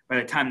 1 by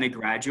the time they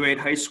graduate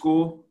high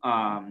school.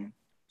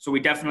 So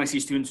we definitely see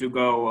students who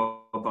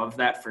go above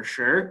that for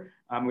sure.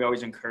 We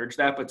always encourage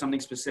that, but something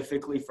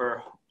specifically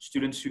for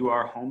students who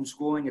are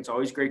homeschooling, it's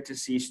always great to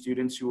see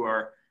students who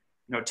are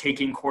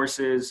taking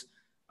courses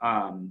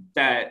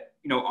that,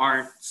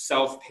 aren't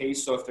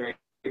self-paced. So if they're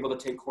able to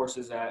take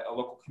courses at a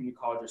local community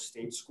college or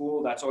state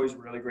school, that's always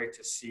really great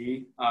to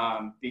see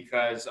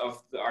because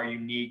of our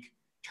unique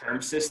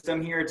term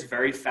system here. It's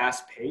very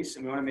fast-paced,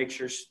 and we want to make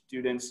sure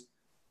students,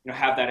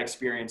 have that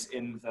experience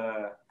in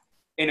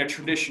a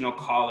traditional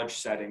college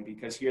setting,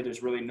 because here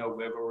there's really no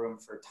wiggle room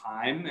for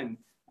time. And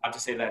not to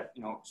say that,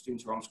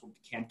 students who are homeschooled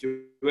can't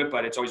do it,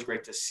 but it's always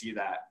great to see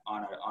that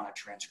on a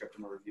transcript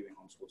when we're reviewing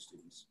homeschool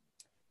students.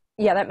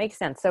 Yeah, that makes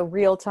sense. So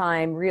real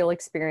time, real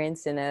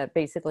experience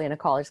basically in a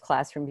college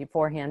classroom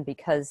beforehand,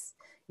 because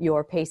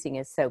your pacing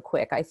is so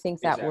quick. I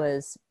think that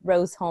was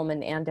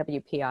Rose-Hulman and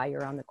WPI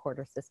are on the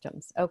quarter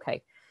systems.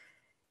 Okay,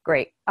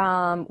 great.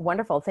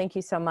 Wonderful. Thank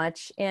you so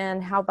much.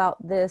 And how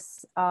about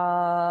this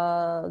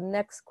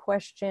next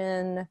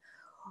question?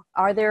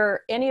 Are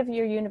there any of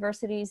your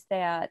universities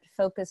that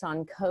focus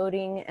on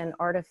coding and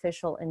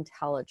artificial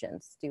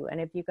intelligence? Do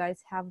any of you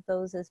guys have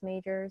those as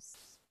majors?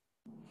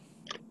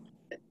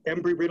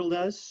 Embry-Riddle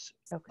does.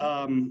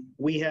 Okay.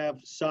 We have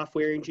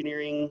software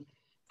engineering,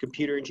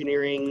 computer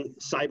engineering,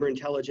 cyber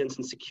intelligence,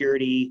 and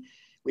security.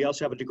 We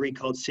also have a degree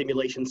called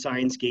simulation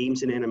science,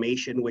 games, and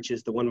animation, which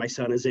is the one my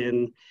son is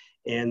in.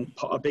 And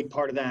a big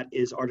part of that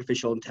is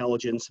artificial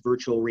intelligence,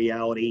 virtual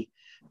reality.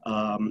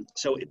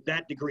 So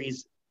that degree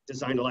is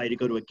designed to allow you to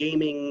go to a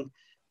gaming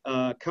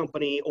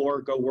company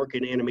or go work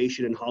in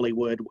animation in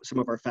Hollywood. Some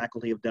of our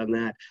faculty have done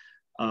that.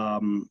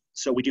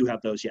 So we do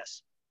have those,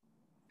 yes.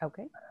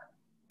 Okay.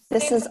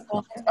 This is,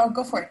 oh,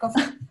 go for it.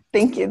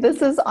 thank you.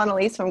 This is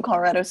Annalise from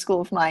Colorado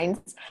School of Mines.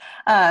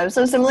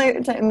 So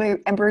similar to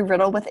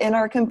Embry-Riddle, within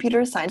our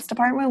computer science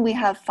department, we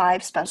have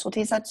 5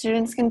 specialties that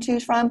students can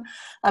choose from,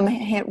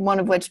 one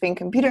of which being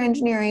computer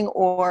engineering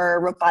or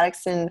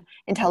robotics and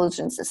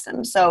intelligence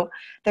systems. So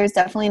there's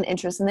definitely an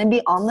interest. And then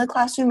beyond the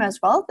classroom as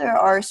well, there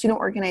are student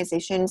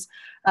organizations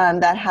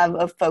that have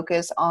a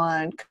focus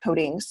on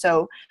coding.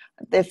 So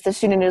if the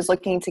student is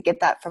looking to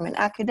get that from an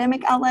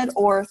academic outlet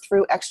or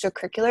through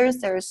extracurriculars,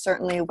 there is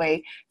certainly a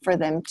way for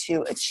them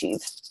to achieve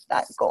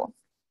that goal.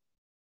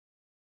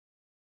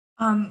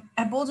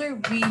 At Boulder,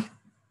 we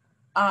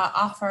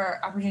offer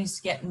opportunities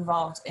to get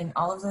involved in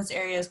all of those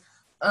areas,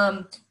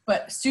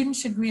 but students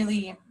should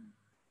really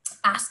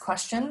ask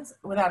questions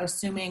without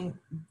assuming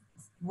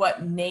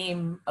what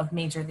name of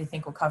major they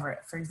think will cover it.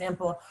 For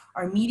example,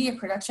 our media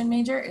production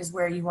major is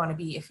where you want to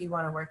be if you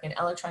want to work in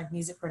electronic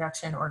music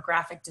production or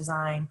graphic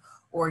design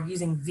or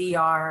using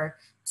VR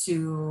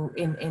to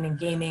in a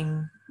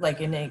gaming,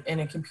 like in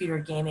a computer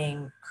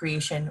gaming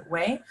creation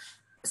way,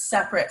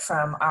 separate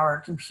from our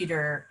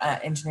computer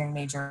engineering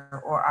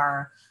major or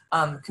our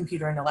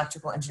computer and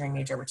electrical engineering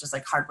major, which is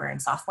like hardware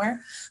and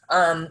software.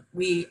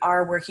 We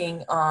are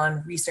working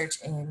on research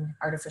in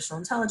artificial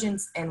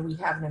intelligence, and we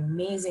have an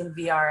amazing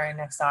VR and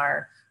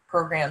XR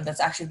program that's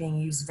actually being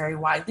used very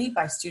widely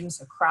by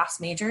students across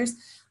majors.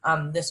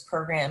 This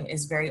program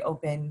is very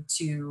open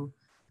to,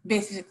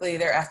 basically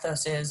their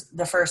ethos is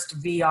the first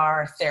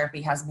VR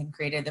therapy hasn't been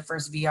created, the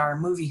first VR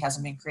movie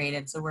hasn't been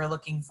created. So we're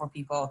looking for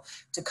people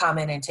to come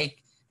in and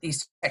take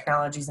these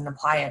technologies and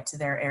apply it to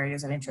their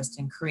areas of interest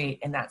and create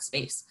in that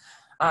space.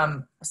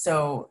 And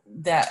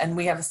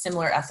we have a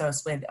similar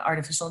ethos with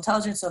artificial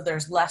intelligence. So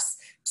there's less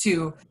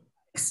to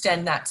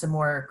extend that to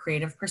more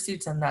creative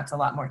pursuits, and that's a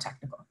lot more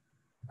technical.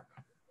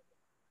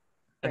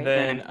 And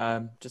then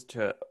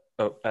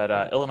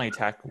at Illinois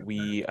Tech,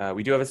 we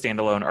do have a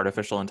standalone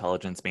artificial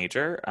intelligence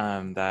major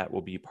that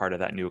will be part of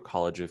that new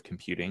College of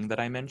Computing that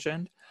I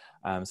mentioned.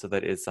 So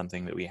that is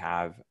something that we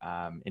have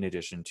in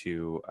addition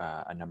to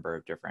a number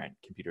of different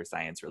computer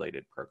science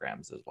related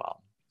programs as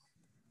well.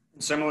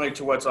 Similarly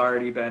to what's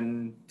already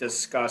been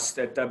discussed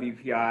at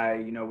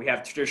WPI, we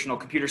have traditional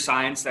computer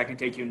science that can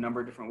take you a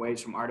number of different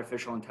ways, from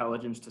artificial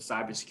intelligence to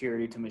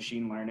cybersecurity to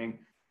machine learning.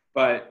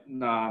 But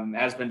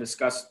as been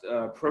discussed,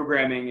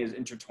 programming is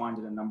intertwined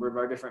in a number of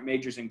our different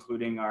majors,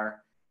 including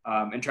our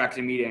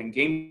interactive media and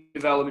game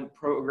development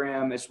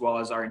program, as well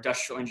as our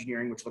industrial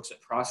engineering, which looks at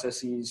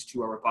processes,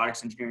 to our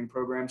robotics engineering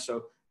program.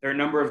 So there are a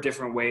number of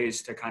different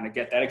ways to kind of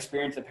get that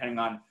experience depending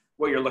on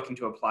what you're looking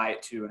to apply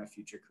it to in a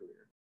future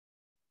career.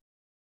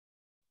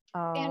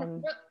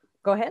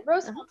 Go ahead.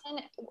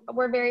 Rose-Hulman,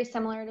 we're very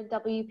similar to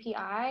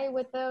WPI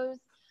with those.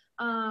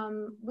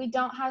 We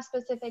don't have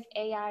specific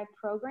AI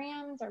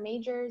programs or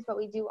majors, but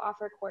we do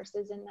offer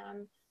courses in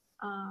them.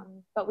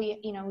 But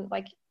we,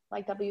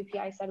 like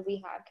WPI said,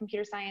 we have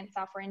computer science,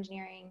 software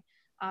engineering,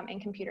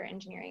 and computer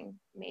engineering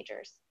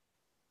majors.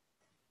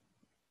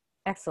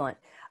 Excellent.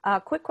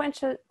 Quick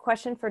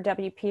question for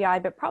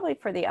WPI, but probably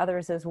for the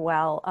others as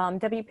well.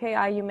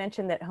 WPI, you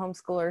mentioned that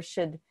homeschoolers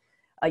should,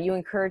 you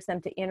encourage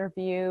them to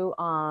interview.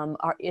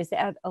 Is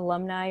that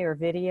alumni or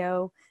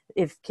video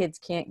if kids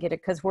can't get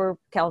it? Because we're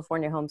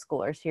California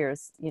homeschoolers here,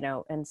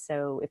 and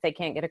so if they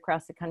can't get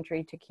across the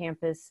country to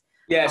campus.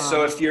 Yeah,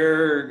 so if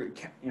you're,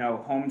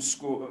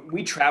 homeschool,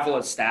 we travel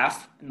as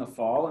staff in the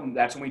fall, and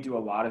that's when we do a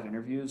lot of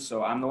interviews.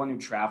 So I'm the one who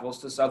travels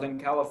to Southern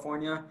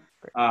California,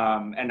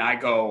 and I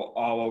go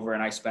all over,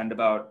 and I spend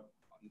about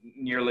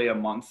nearly a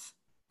month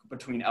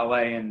between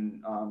LA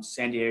and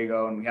San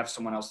Diego, and we have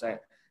someone else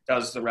that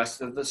does the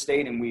rest of the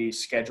state, and we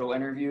schedule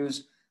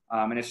interviews.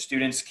 And if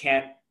students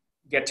can't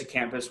get to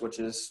campus, which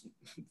is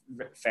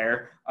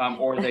fair,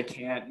 or they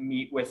can't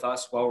meet with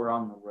us while we're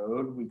on the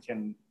road, we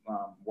can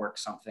work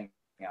something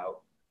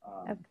out.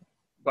 Okay.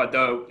 But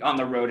on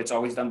the road, it's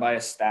always done by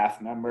a staff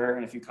member.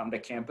 And if you come to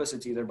campus,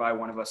 it's either by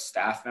one of us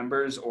staff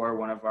members or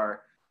one of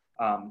our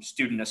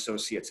student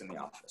associates in the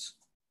office.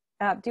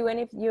 Do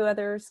any of you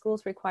other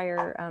schools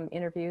require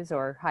interviews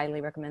or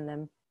highly recommend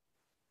them?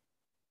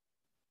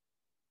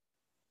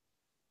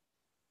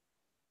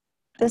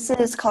 This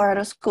is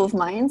Colorado School of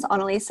Mines,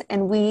 Annalise,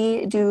 and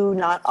we do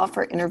not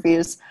offer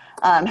interviews.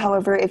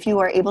 However, if you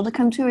are able to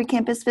come to a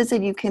campus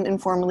visit, you can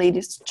informally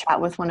just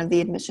chat with one of the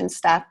admissions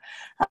staff,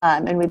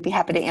 and we'd be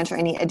happy to answer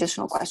any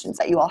additional questions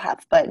that you all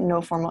have, but no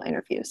formal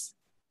interviews.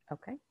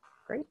 Okay,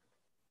 great.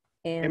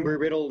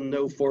 Embry-Riddle,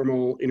 no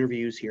formal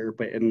interviews here,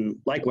 and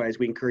likewise,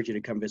 we encourage you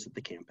to come visit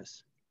the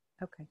campus.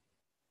 Okay.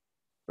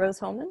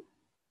 Rose-Hulman?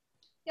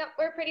 Yep,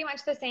 we're pretty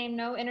much the same,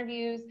 no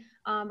interviews,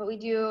 but we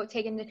do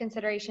take into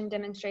consideration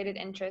demonstrated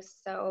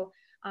interest. So,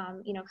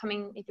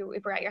 coming, if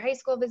we're at your high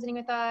school visiting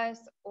with us,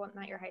 well,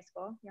 not your high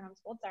school, you're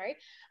homeschooled, sorry.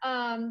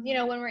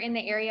 When we're in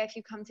the area, if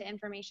you come to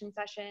information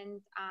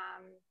sessions,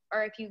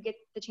 or if you get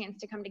the chance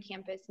to come to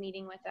campus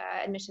meeting with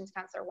an admissions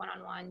counselor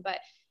one-on-one, but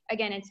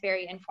again, it's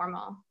very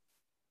informal.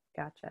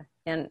 Gotcha.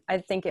 And I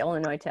think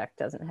Illinois Tech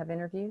doesn't have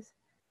interviews.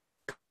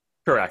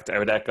 Correct. I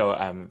would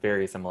echo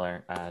very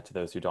similar to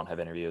those who don't have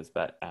interviews,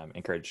 but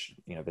encourage,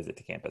 visit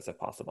to campus if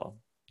possible.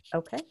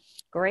 Okay,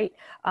 great.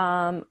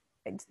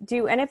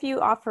 Do any of you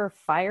offer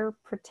fire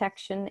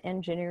protection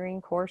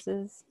engineering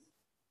courses?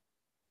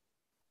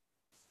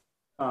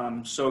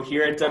 So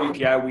here at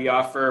WPI,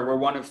 we're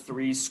one of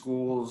 3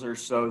 schools or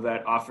so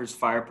that offers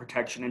fire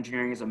protection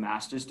engineering as a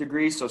master's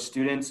degree. So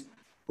students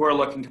who are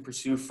looking to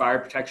pursue fire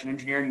protection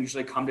engineering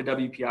usually come to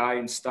WPI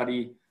and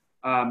study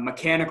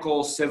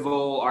mechanical,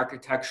 civil,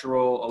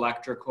 architectural,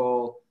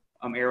 electrical,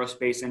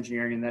 aerospace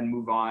engineering, and then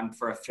move on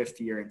for a 5th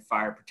year in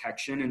fire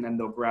protection. And then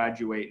they'll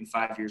graduate in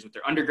 5 years with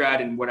their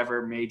undergrad in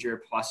whatever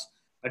major plus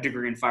a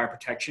degree in fire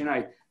protection.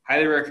 I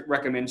highly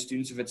recommend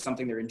students, if it's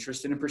something they're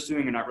interested in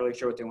pursuing and not really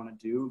sure what they want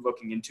to do,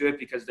 looking into it,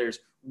 because there's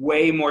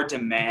way more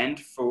demand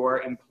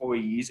for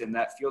employees in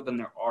that field than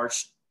there are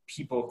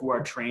people who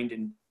are trained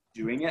in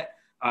doing it.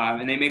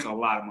 And they make a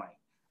lot of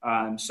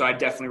money. So I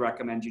definitely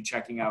recommend you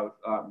checking out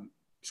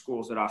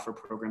schools that offer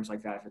programs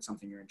like that if it's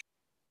something you're interested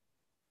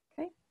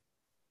in. Okay.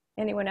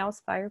 Anyone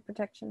else, fire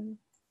protection?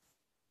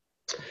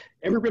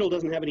 Embry-Riddle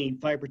doesn't have any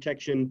fire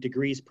protection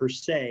degrees per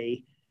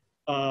se,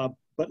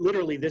 but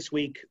literally this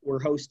week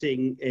we're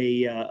hosting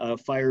a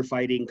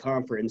firefighting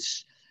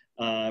conference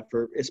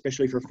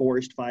especially for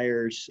forest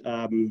fires.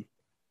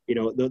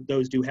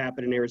 Those do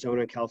happen in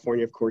Arizona and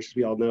California, of course, as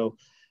we all know.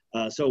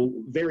 So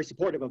very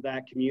supportive of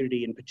that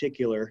community in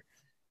particular,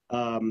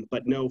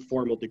 but no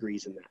formal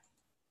degrees in that.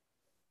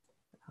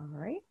 All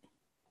right.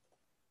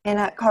 And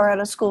at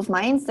Colorado School of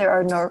Mines, there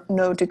are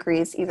no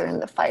degrees either in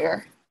the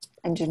fire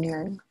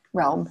engineering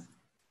realm.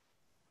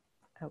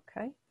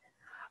 Okay.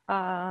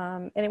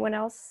 Anyone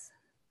else?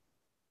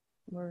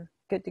 We're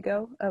good to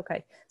go?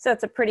 Okay. So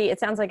it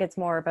sounds like it's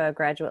more of a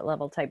graduate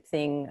level type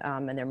thing,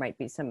 and there might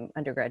be some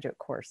undergraduate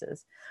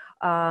courses.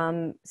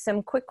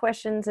 Some quick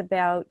questions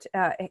about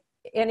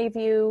any of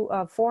you,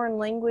 foreign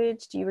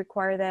language, do you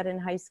require that in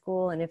high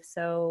school? And if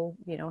so,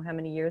 how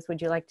many years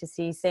would you like to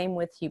see? Same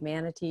with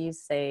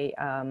humanities, say,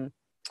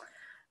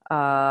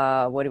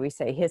 what do we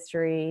say,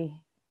 history,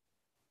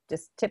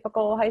 just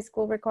typical high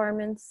school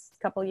requirements,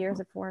 a couple years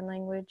of foreign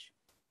language?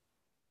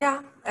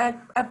 Yeah,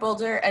 at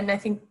Boulder, and I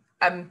think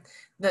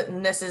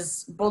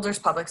Boulder's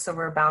public, so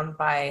we're bound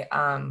by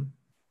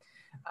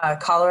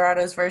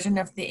Colorado's version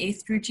of the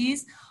 8th through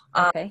G's.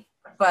 Okay.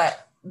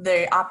 But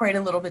they operate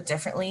a little bit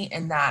differently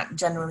in that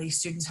generally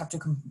students have to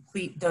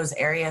complete those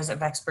areas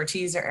of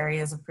expertise or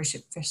areas of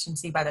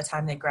proficiency by the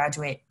time they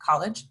graduate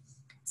college.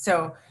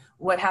 So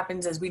what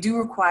happens is we do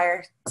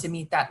require to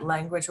meet that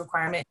language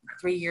requirement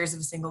 3 years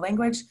of a single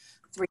language,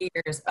 3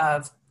 years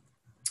of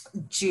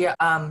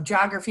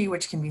geography,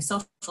 which can be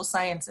social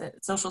science,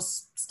 social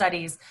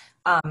studies,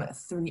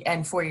 3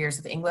 and 4 years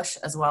of English,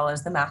 as well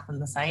as the math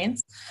and the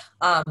science.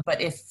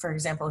 But if, for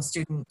example, a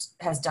student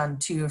has done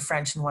 2 of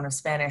French and 1 of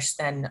Spanish,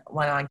 then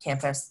when on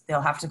campus,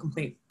 they'll have to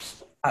complete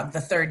the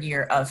 3rd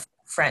year of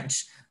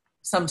French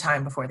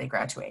sometime before they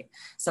graduate.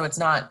 So it's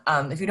not,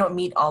 if you don't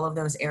meet all of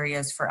those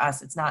areas for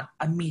us, it's not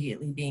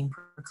immediately being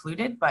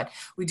precluded, but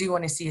we do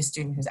want to see a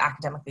student who's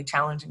academically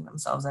challenging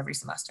themselves every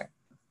semester.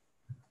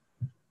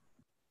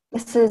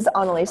 This is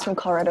Annalise from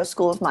Colorado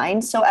School of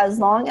Mines. So as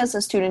long as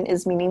a student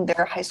is meeting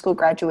their high school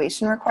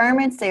graduation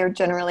requirements, they are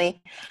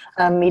generally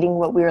meeting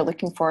what we are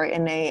looking for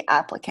in an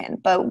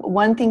applicant. But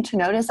one thing to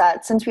note is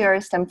that since we are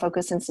a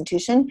STEM-focused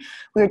institution,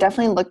 we are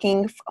definitely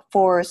looking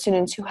for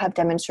students who have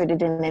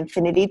demonstrated an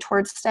affinity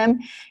towards STEM.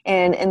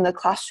 And in the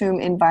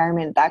classroom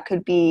environment, that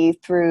could be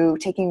through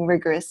taking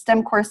rigorous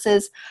STEM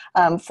courses,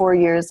 4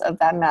 years of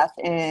that math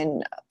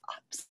and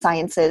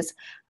sciences,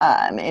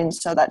 and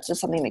so that's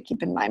just something to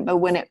keep in mind. But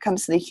when it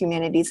comes to the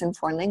humanities and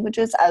foreign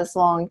languages, as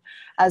long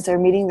as they're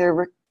meeting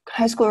their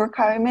high school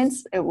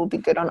requirements, it will be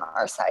good on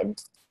our side.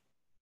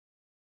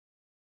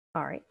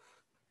 All right.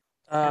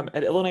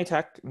 At Illinois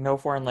Tech, no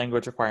foreign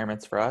language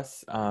requirements for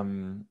us.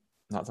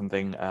 Not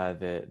something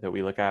that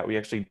we look at. We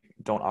actually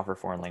don't offer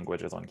foreign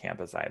languages on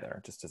campus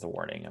either, just as a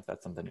warning if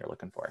that's something you're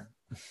looking for.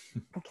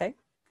 Okay.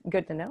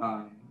 Good to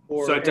know.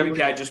 So at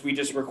WPI, we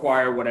just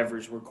require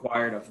whatever's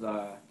required of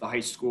the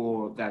high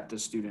school that the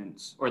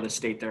students or the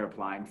state they're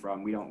applying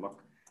from. We don't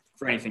look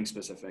for anything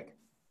specific.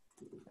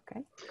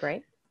 Okay,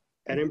 great.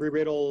 At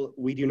Embry-Riddle,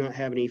 we do not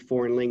have any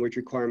foreign language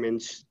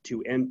requirements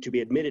to be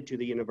admitted to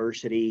the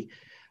university.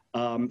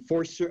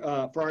 For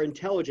our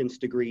intelligence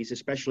degrees,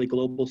 especially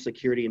global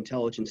security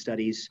intelligence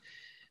studies,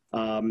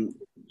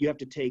 you have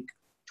to take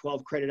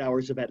 12 credit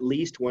hours of at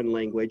least 1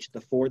 language.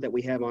 The 4 that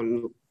we have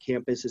on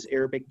campus is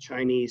Arabic,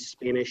 Chinese,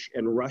 Spanish,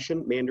 and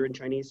Russian, Mandarin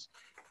Chinese,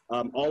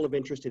 all of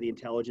interest to the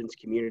intelligence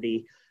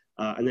community.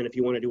 And then if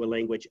you want to do a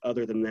language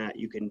other than that,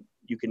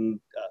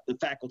 the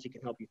faculty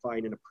can help you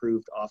find an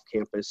approved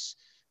off-campus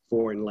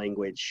foreign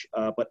language.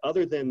 But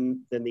other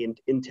than the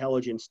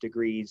intelligence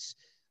degrees,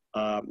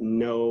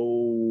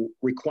 no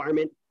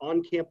requirement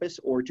on campus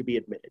or to be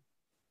admitted.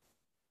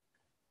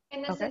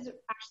 And this is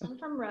Ashlyn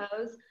from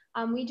Rose.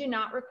 We do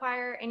not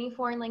require any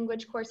foreign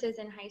language courses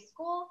in high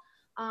school,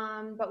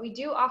 but we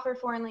do offer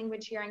foreign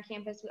language here on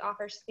campus. We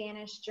offer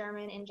Spanish,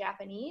 German, and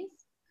Japanese.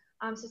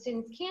 So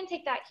students can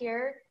take that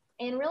here.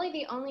 And really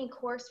the only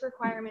course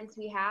requirements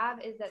we have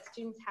is that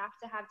students have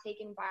to have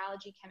taken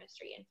biology,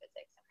 chemistry, and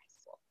physics in high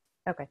school.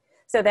 Okay.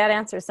 So that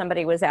answers,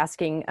 somebody was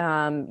asking,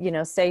 you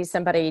know, say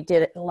somebody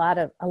did a lot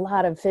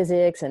of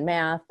physics and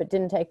math, but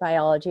didn't take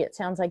biology. It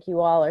sounds like you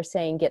all are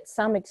saying get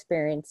some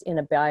experience in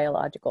a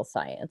biological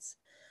science,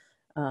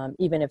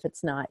 even if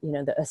it's not, you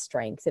know, a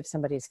strength. If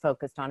somebody's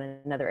focused on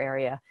another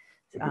area,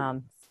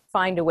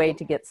 find a way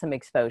to get some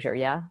exposure.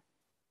 Yeah.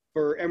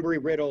 For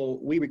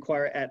Embry-Riddle, we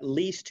require at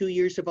least 2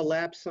 years of a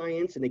lab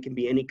science, and it can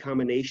be any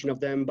combination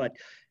of them. But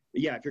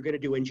yeah, if you're going to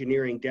do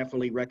engineering,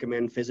 definitely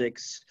recommend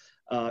physics.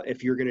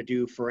 If you're going to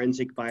do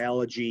forensic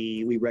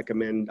biology, we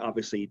recommend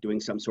obviously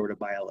doing some sort of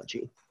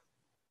biology.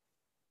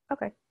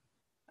 Okay.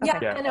 Yeah,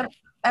 Yeah. and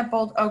at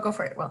Boulder, oh, go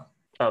for it, Will.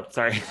 Oh,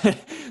 sorry.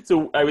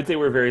 So I would say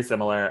we're very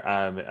similar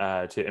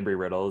to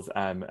Embry-Riddle's.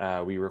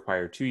 We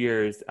require 2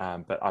 years,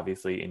 but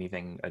obviously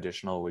anything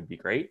additional would be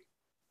great.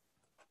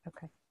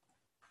 Okay.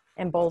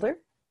 And Boulder?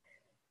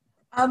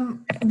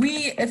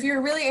 If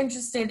you're really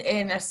interested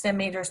in a STEM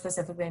major,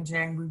 specifically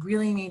engineering, we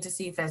really need to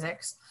see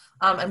physics.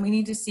 And we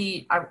need to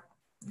see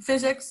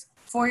physics,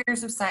 4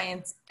 years of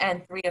science,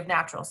 and 3 of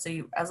natural. So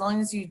as long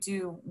as you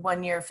do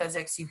 1 year of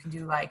physics, you can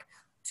do like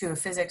 2 of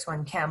physics,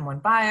 1 chem, 1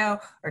 bio,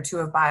 or 2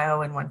 of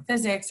bio and 1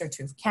 physics, or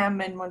 2 of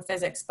chem and 1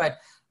 physics. But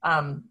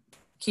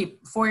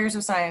keep 4 years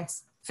of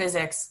science,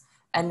 physics,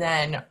 and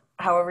then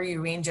however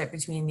you range it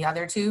between the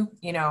other 2,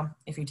 you know,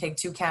 if you take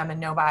 2 chem and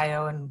no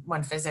bio and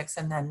 1 physics,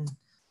 and then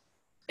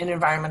in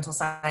environmental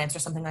science or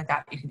something like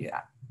that, you can do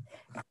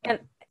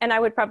that. And I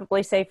would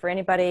probably say for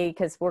anybody,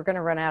 because we're going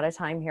to run out of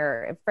time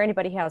here, if for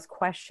anybody who has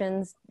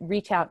questions,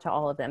 reach out to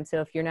all of them.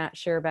 So if you're not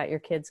sure about your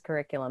kids'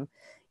 curriculum,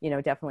 you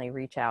know, definitely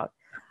reach out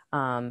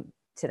to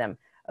them.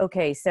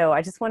 Okay, so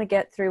I just want to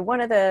get through one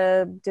of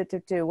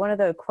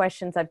the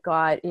questions I've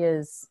got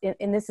is,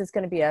 and this is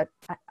going to be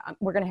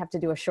we're going to have to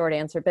do a short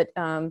answer, but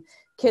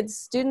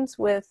students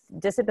with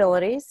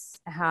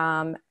disabilities,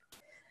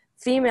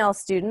 female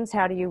students,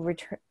 how do you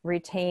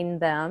retain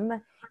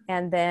them?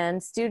 And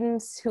then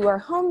students who are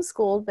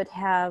homeschooled but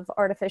have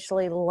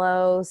artificially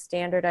low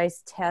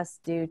standardized tests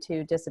due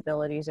to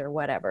disabilities or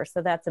whatever.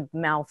 So that's a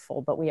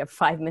mouthful, but we have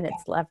 5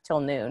 minutes left till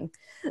noon.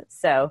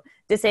 So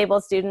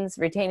disabled students,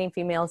 retaining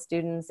female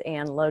students,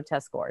 and low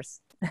test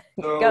scores.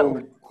 So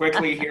Go.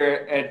 Quickly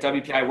here at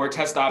WPI, we're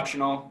test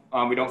optional.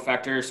 We don't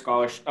factor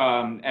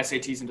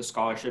SATs into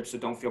scholarships, so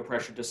don't feel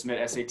pressured to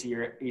submit SAT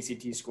or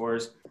ACT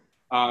scores.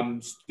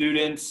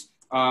 Students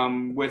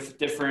with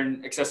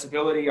different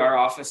accessibility, our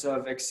Office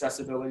of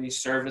Accessibility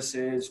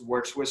Services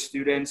works with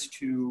students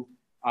to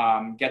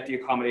get the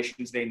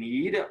accommodations they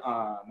need.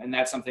 And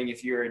that's something,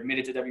 if you're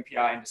admitted to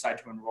WPI and decide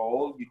to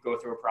enroll, you'd go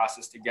through a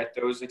process to get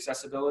those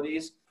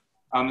accessibilities.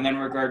 And then in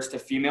regards to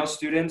female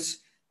students,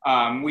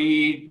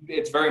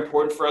 it's very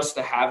important for us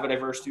to have a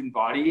diverse student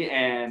body.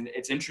 And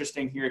it's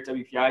interesting here at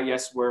WPI,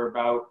 yes, we're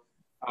about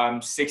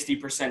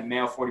 60%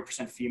 male,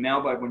 40%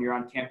 female, but when you're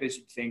on campus,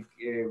 you'd think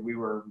we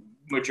were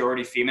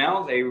majority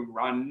female. They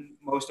run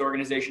most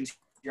organizations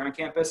here on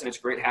campus, and it's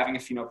great having a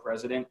female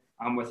president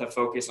with a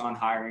focus on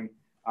hiring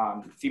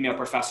female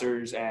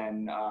professors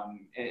and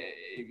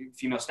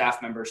female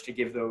staff members to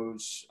give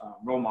those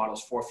role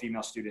models for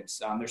female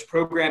students. There's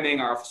programming.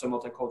 Our Office of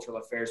Multicultural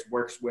Affairs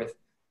works with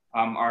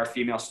our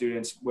female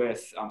students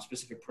with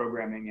specific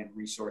programming and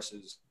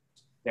resources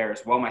there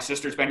as well. My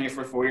sister's been here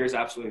for 4 years,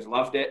 absolutely has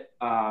loved it.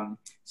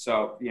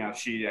 So, you know,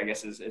 she, I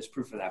guess, is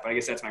proof of that. But I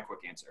guess that's my quick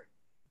answer.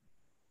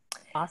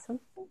 Awesome.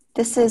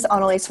 This is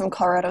Annalise from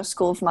Colorado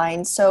School of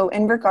Mines. So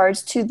in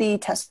regards to the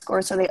test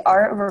scores, so they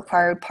are a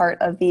required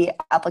part of the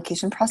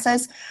application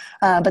process,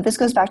 but this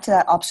goes back to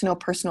that optional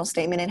personal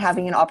statement and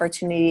having an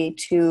opportunity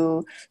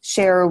to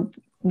share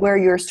where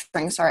your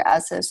strengths are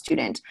as a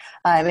student.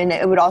 And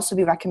it would also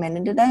be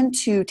recommended to them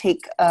to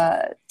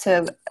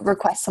to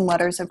request some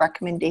letters of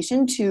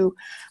recommendation to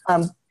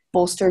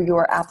bolster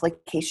your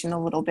application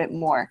a little bit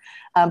more.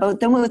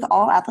 But then with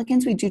all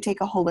applicants, we do take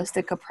a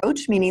holistic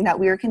approach, meaning that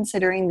we are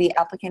considering the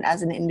applicant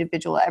as an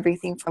individual,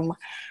 everything from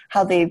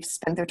how they've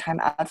spent their time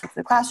out of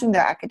the classroom,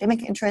 their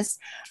academic interests.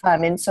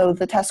 And so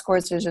the test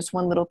scores is just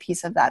one little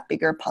piece of that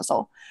bigger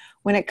puzzle.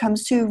 When it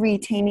comes to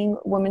retaining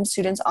women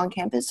students on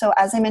campus, so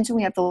as I mentioned,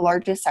 we have the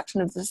largest section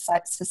of the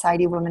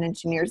Society of Women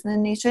Engineers in the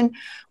nation,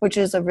 which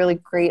is a really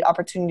great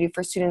opportunity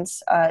for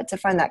students to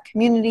find that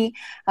community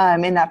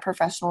and that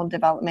professional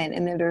development.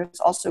 And then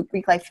there's also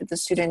Greek life if the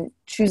student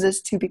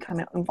chooses to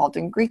become involved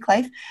in Greek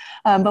life.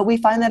 But we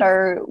find that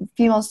our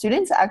female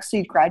students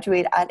actually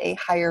graduate at a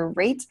higher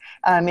rate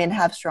and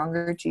have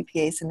stronger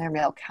GPAs than their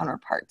male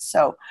counterparts.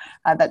 So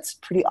that's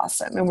pretty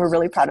awesome, and we're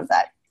really proud of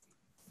that.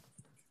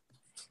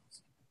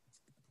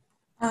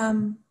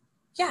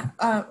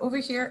 Over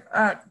here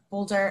at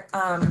Boulder,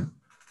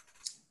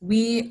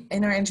 we,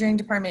 in our engineering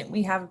department,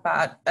 we have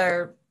about,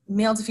 our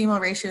male to female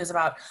ratio is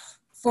about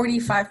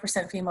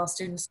 45% female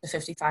students to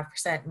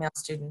 55% male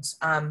students.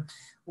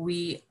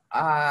 We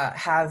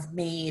have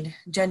made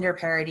gender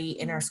parity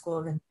in our School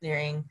of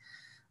Engineering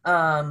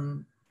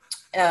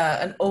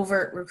an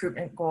overt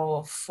recruitment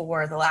goal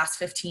for the last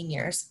 15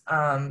 years.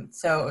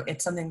 So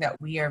it's something that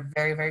we are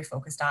very, very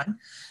focused on.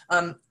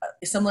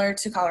 Similar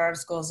to Colorado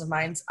Schools of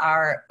Mines,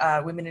 our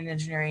Women in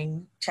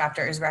Engineering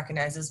chapter is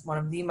recognized as one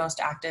of the most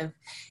active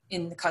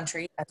in the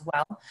country as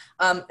well.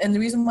 And the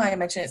reason why I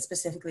mention it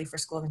specifically for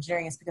School of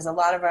Engineering is because a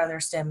lot of our other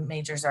STEM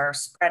majors are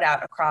spread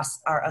out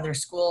across our other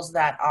schools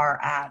that are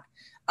at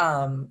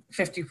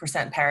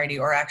 50% parity,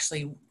 or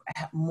actually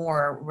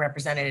more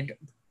represented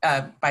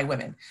by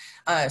women.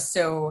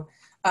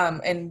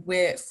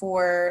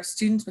 For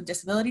students with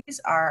disabilities,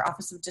 our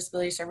Office of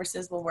Disability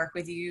Services will work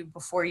with you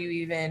before you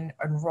even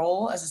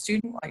enroll as a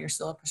student, while you're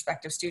still a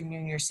prospective student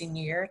in your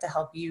senior year, to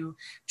help you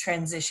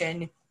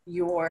transition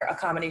your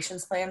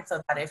accommodations plan,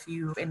 so that if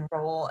you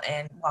enroll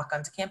and walk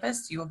onto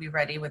campus, you will be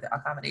ready with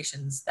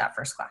accommodations that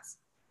first class.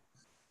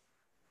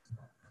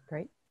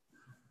 Great.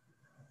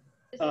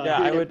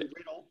 Yeah, I would.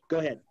 Go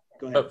ahead.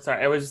 Go ahead. Oh,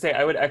 sorry. I would just say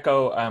I would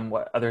echo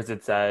what others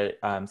had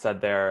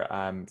said there.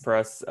 For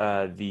us,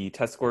 the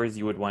test scores,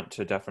 you would want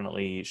to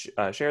definitely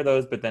share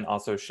those, but then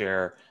also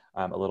share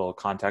a little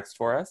context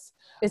for us.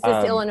 Is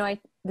this Illinois?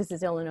 This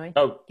is Illinois.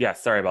 Oh, yeah.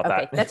 Sorry about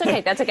that. That's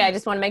okay. That's okay. I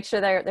just want to make sure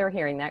they're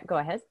hearing that. Go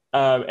ahead.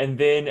 And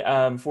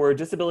then for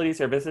disability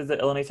services at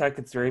Illinois Tech,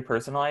 it's very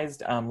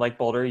personalized. Like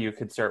Boulder, you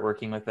could start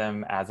working with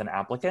them as an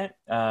applicant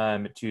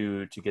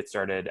to get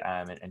started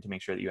and to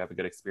make sure that you have a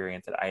good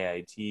experience at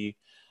IIT.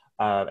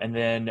 And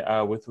then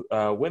with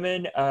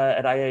women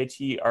at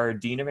IIT, our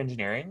Dean of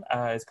Engineering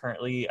is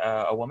currently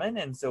a woman.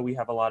 And so we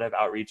have a lot of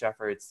outreach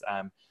efforts,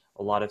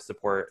 a lot of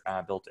support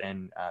built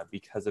in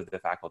because of the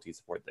faculty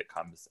support that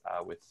comes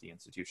with the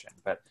institution.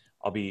 But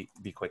I'll be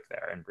quick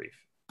there and brief.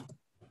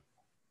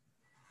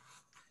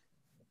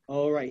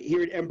 All right,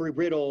 here at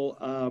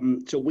Embry-Riddle,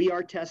 so we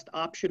are test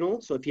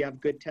optional. So if you have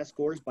good test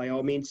scores, by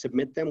all means,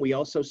 submit them. We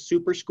also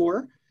super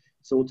score.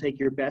 So we'll take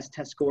your best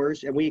test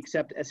scores, and we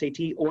accept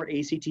SAT or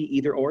ACT,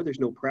 either or. There's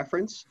no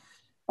preference.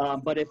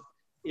 But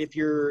if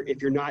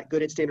you're not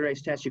good at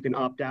standardized tests, you can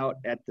opt out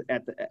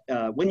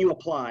when you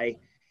apply,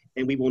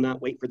 and we will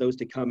not wait for those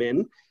to come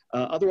in.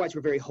 Otherwise,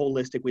 we're very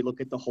holistic. We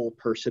look at the whole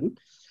person.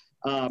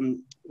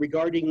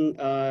 Regarding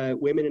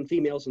women and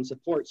females and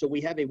support, so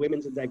we have a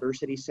Women's and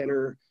Diversity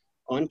Center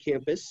on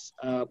campus,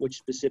 which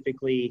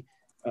specifically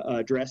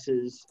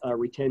addresses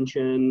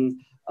retention,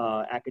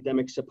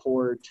 academic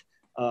support,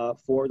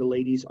 for the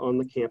ladies on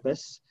the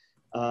campus.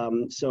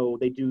 So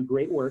they do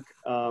great work.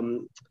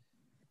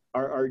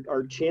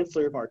 Our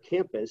chancellor of our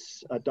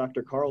campus,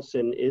 Dr.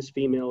 Carlson, is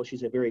female.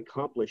 She's a very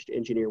accomplished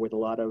engineer with a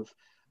lot of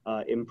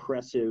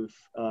impressive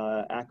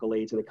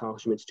accolades and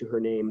accomplishments to her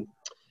name.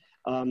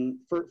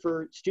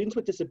 For students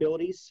with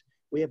disabilities,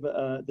 we have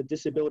the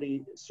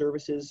Disability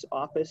Services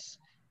Office,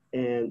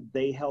 and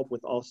they help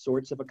with all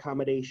sorts of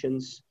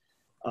accommodations.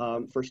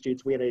 For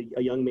students, we had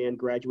a young man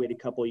graduate a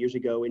couple of years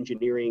ago,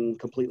 engineering,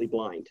 completely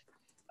blind.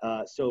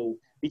 So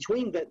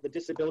between the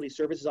Disability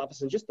Services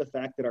Office and just the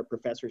fact that our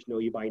professors know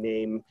you by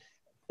name,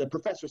 the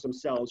professors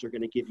themselves are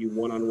going to give you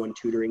one-on-one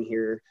tutoring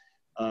here.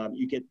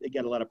 You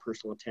get a lot of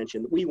personal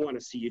attention. We want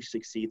to see you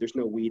succeed. There's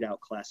no weed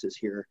out classes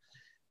here.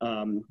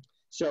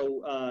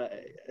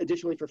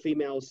 Additionally, for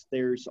females,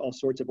 there's all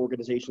sorts of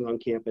organizations on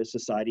campus: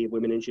 Society of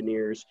Women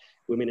Engineers,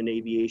 Women in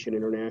Aviation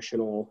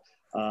International,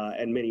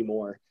 and many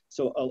more.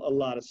 So a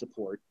lot of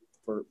support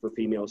for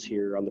females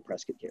here on the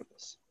Prescott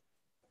campus.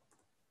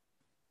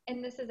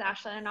 And this is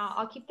Ashlyn, and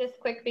I'll keep this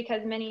quick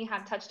because many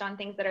have touched on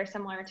things that are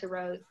similar to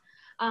Rose.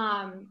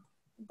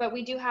 But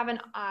we do have an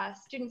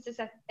student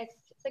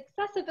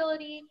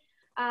accessibility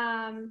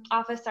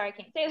office. Sorry, I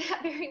can't say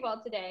that very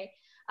well today.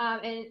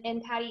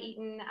 And Patty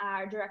Eaton,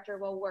 our director,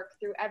 will work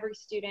through every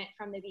student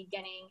from the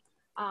beginning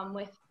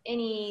with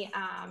any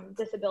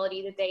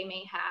disability that they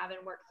may have,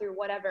 and work through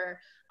whatever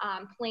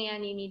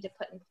plan you need to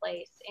put in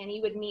place. And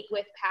you would meet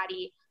with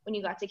Patty when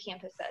you got to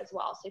campus as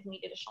well. So if you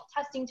need additional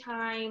testing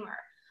time or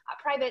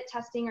private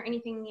testing or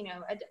anything,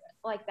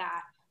 like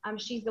that,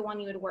 she's the one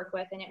you would work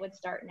with, and it would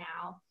start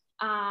now.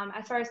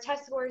 As far as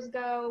test scores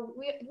go,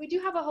 we do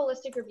have a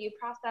holistic review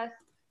process,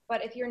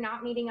 but if you're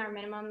not meeting our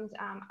minimums,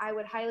 I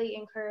would highly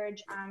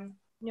encourage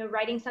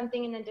writing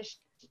something in the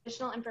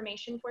additional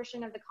information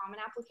portion of the common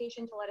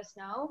application to let us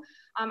know.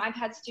 I've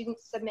had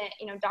students submit,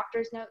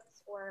 doctor's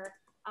notes or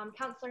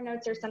counselor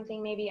notes or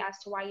something maybe as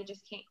to why you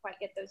just can't quite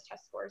get those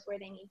test scores where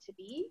they need to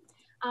be.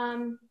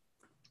 And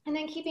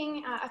then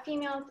keeping a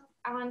female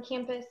on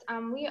campus,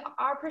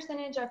 our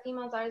percentage of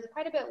females is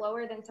quite a bit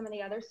lower than some of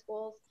the other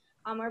schools.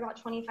 We're about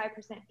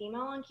 25%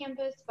 female on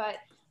campus, but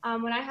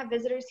when I have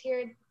visitors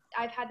here,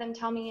 I've had them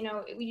tell me,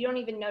 you don't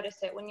even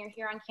notice it. When you're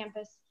here on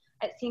campus,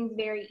 it seems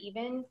very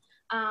even.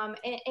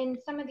 And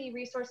some of the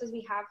resources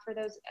we have for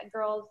those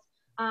girls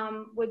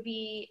would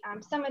be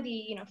some of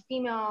the,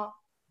 female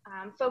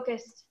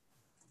focused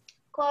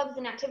clubs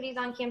and activities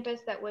on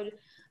campus that would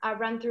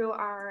run through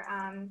our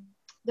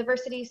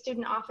diversity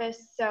student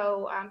office.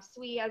 So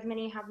SWE, as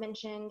many have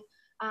mentioned,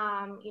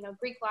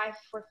 Greek life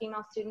for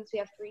female students. We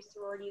have 3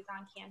 sororities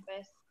on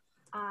campus.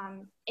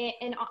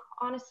 And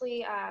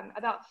honestly,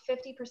 about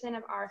 50%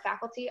 of our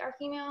faculty are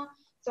female.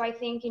 So I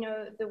think, you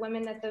know, the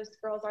women that those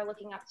girls are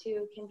looking up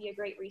to can be a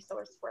great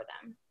resource for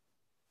them.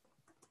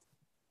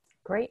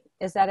 Great.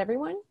 Is that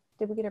everyone?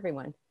 Did we get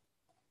everyone?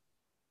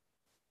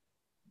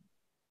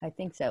 I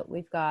think so.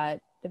 We've got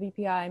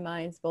WPI,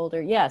 Mines,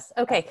 Boulder. Yes.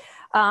 Okay.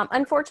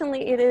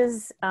 Unfortunately, it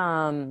is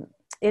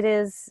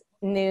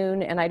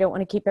noon and I don't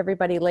want to keep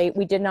everybody late.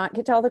 We did not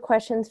get to all the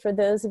questions. For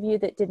those of you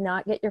that did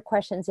not get your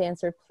questions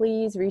answered,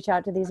 please reach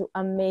out to these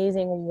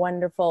amazing,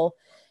 wonderful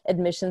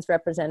admissions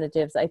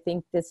representatives. I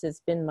think this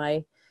has been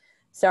my,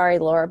 sorry,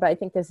 Laura, but I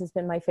think this has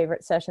been my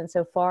favorite session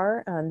so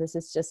far. This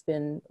has just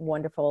been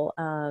wonderful.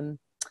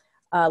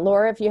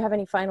 Laura, if you have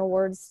any final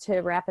words to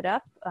wrap it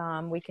up,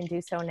 we can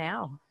do so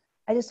now.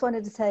 I just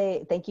wanted to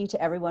say thank you to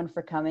everyone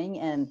for coming.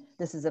 And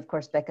this is, of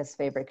course, Becca's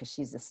favorite because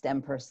she's the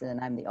STEM person and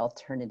I'm the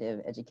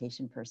alternative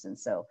education person.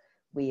 So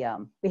we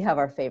have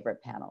our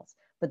favorite panels.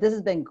 But this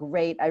has been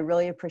great. I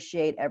really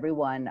appreciate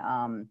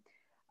everyone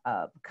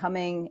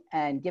coming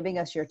and giving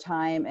us your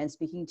time and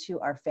speaking to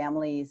our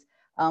families.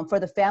 For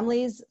the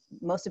families,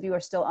 most of you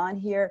are still on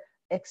here.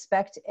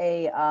 Expect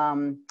a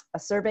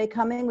survey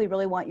coming. We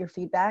really want your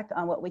feedback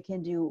on what we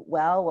can do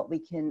well, what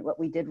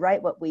we did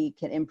right, what we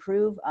can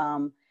improve.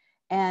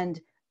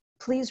 And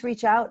please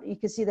reach out. You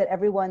can see that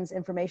everyone's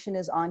information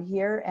is on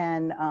here.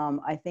 And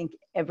I think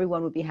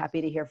everyone would be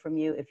happy to hear from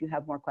you if you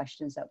have more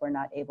questions that were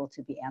not able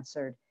to be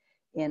answered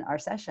in our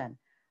session.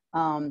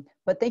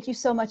 But thank you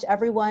so much,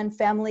 everyone,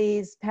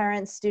 families,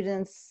 parents,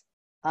 students,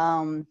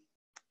 and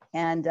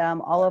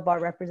all of our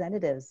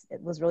representatives.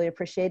 It was really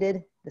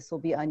appreciated. This will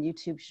be on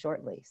YouTube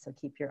shortly, so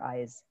keep your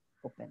eyes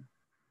open.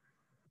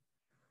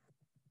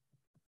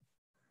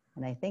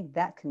 And I think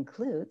that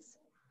concludes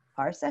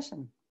our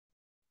session.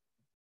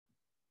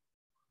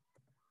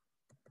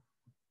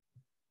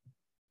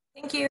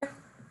 Thank you.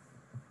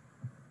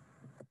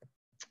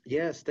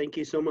 Yes, thank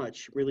you so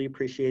much. Really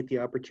appreciate the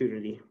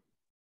opportunity.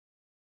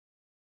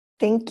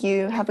 Thank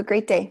you. Have a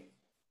great day.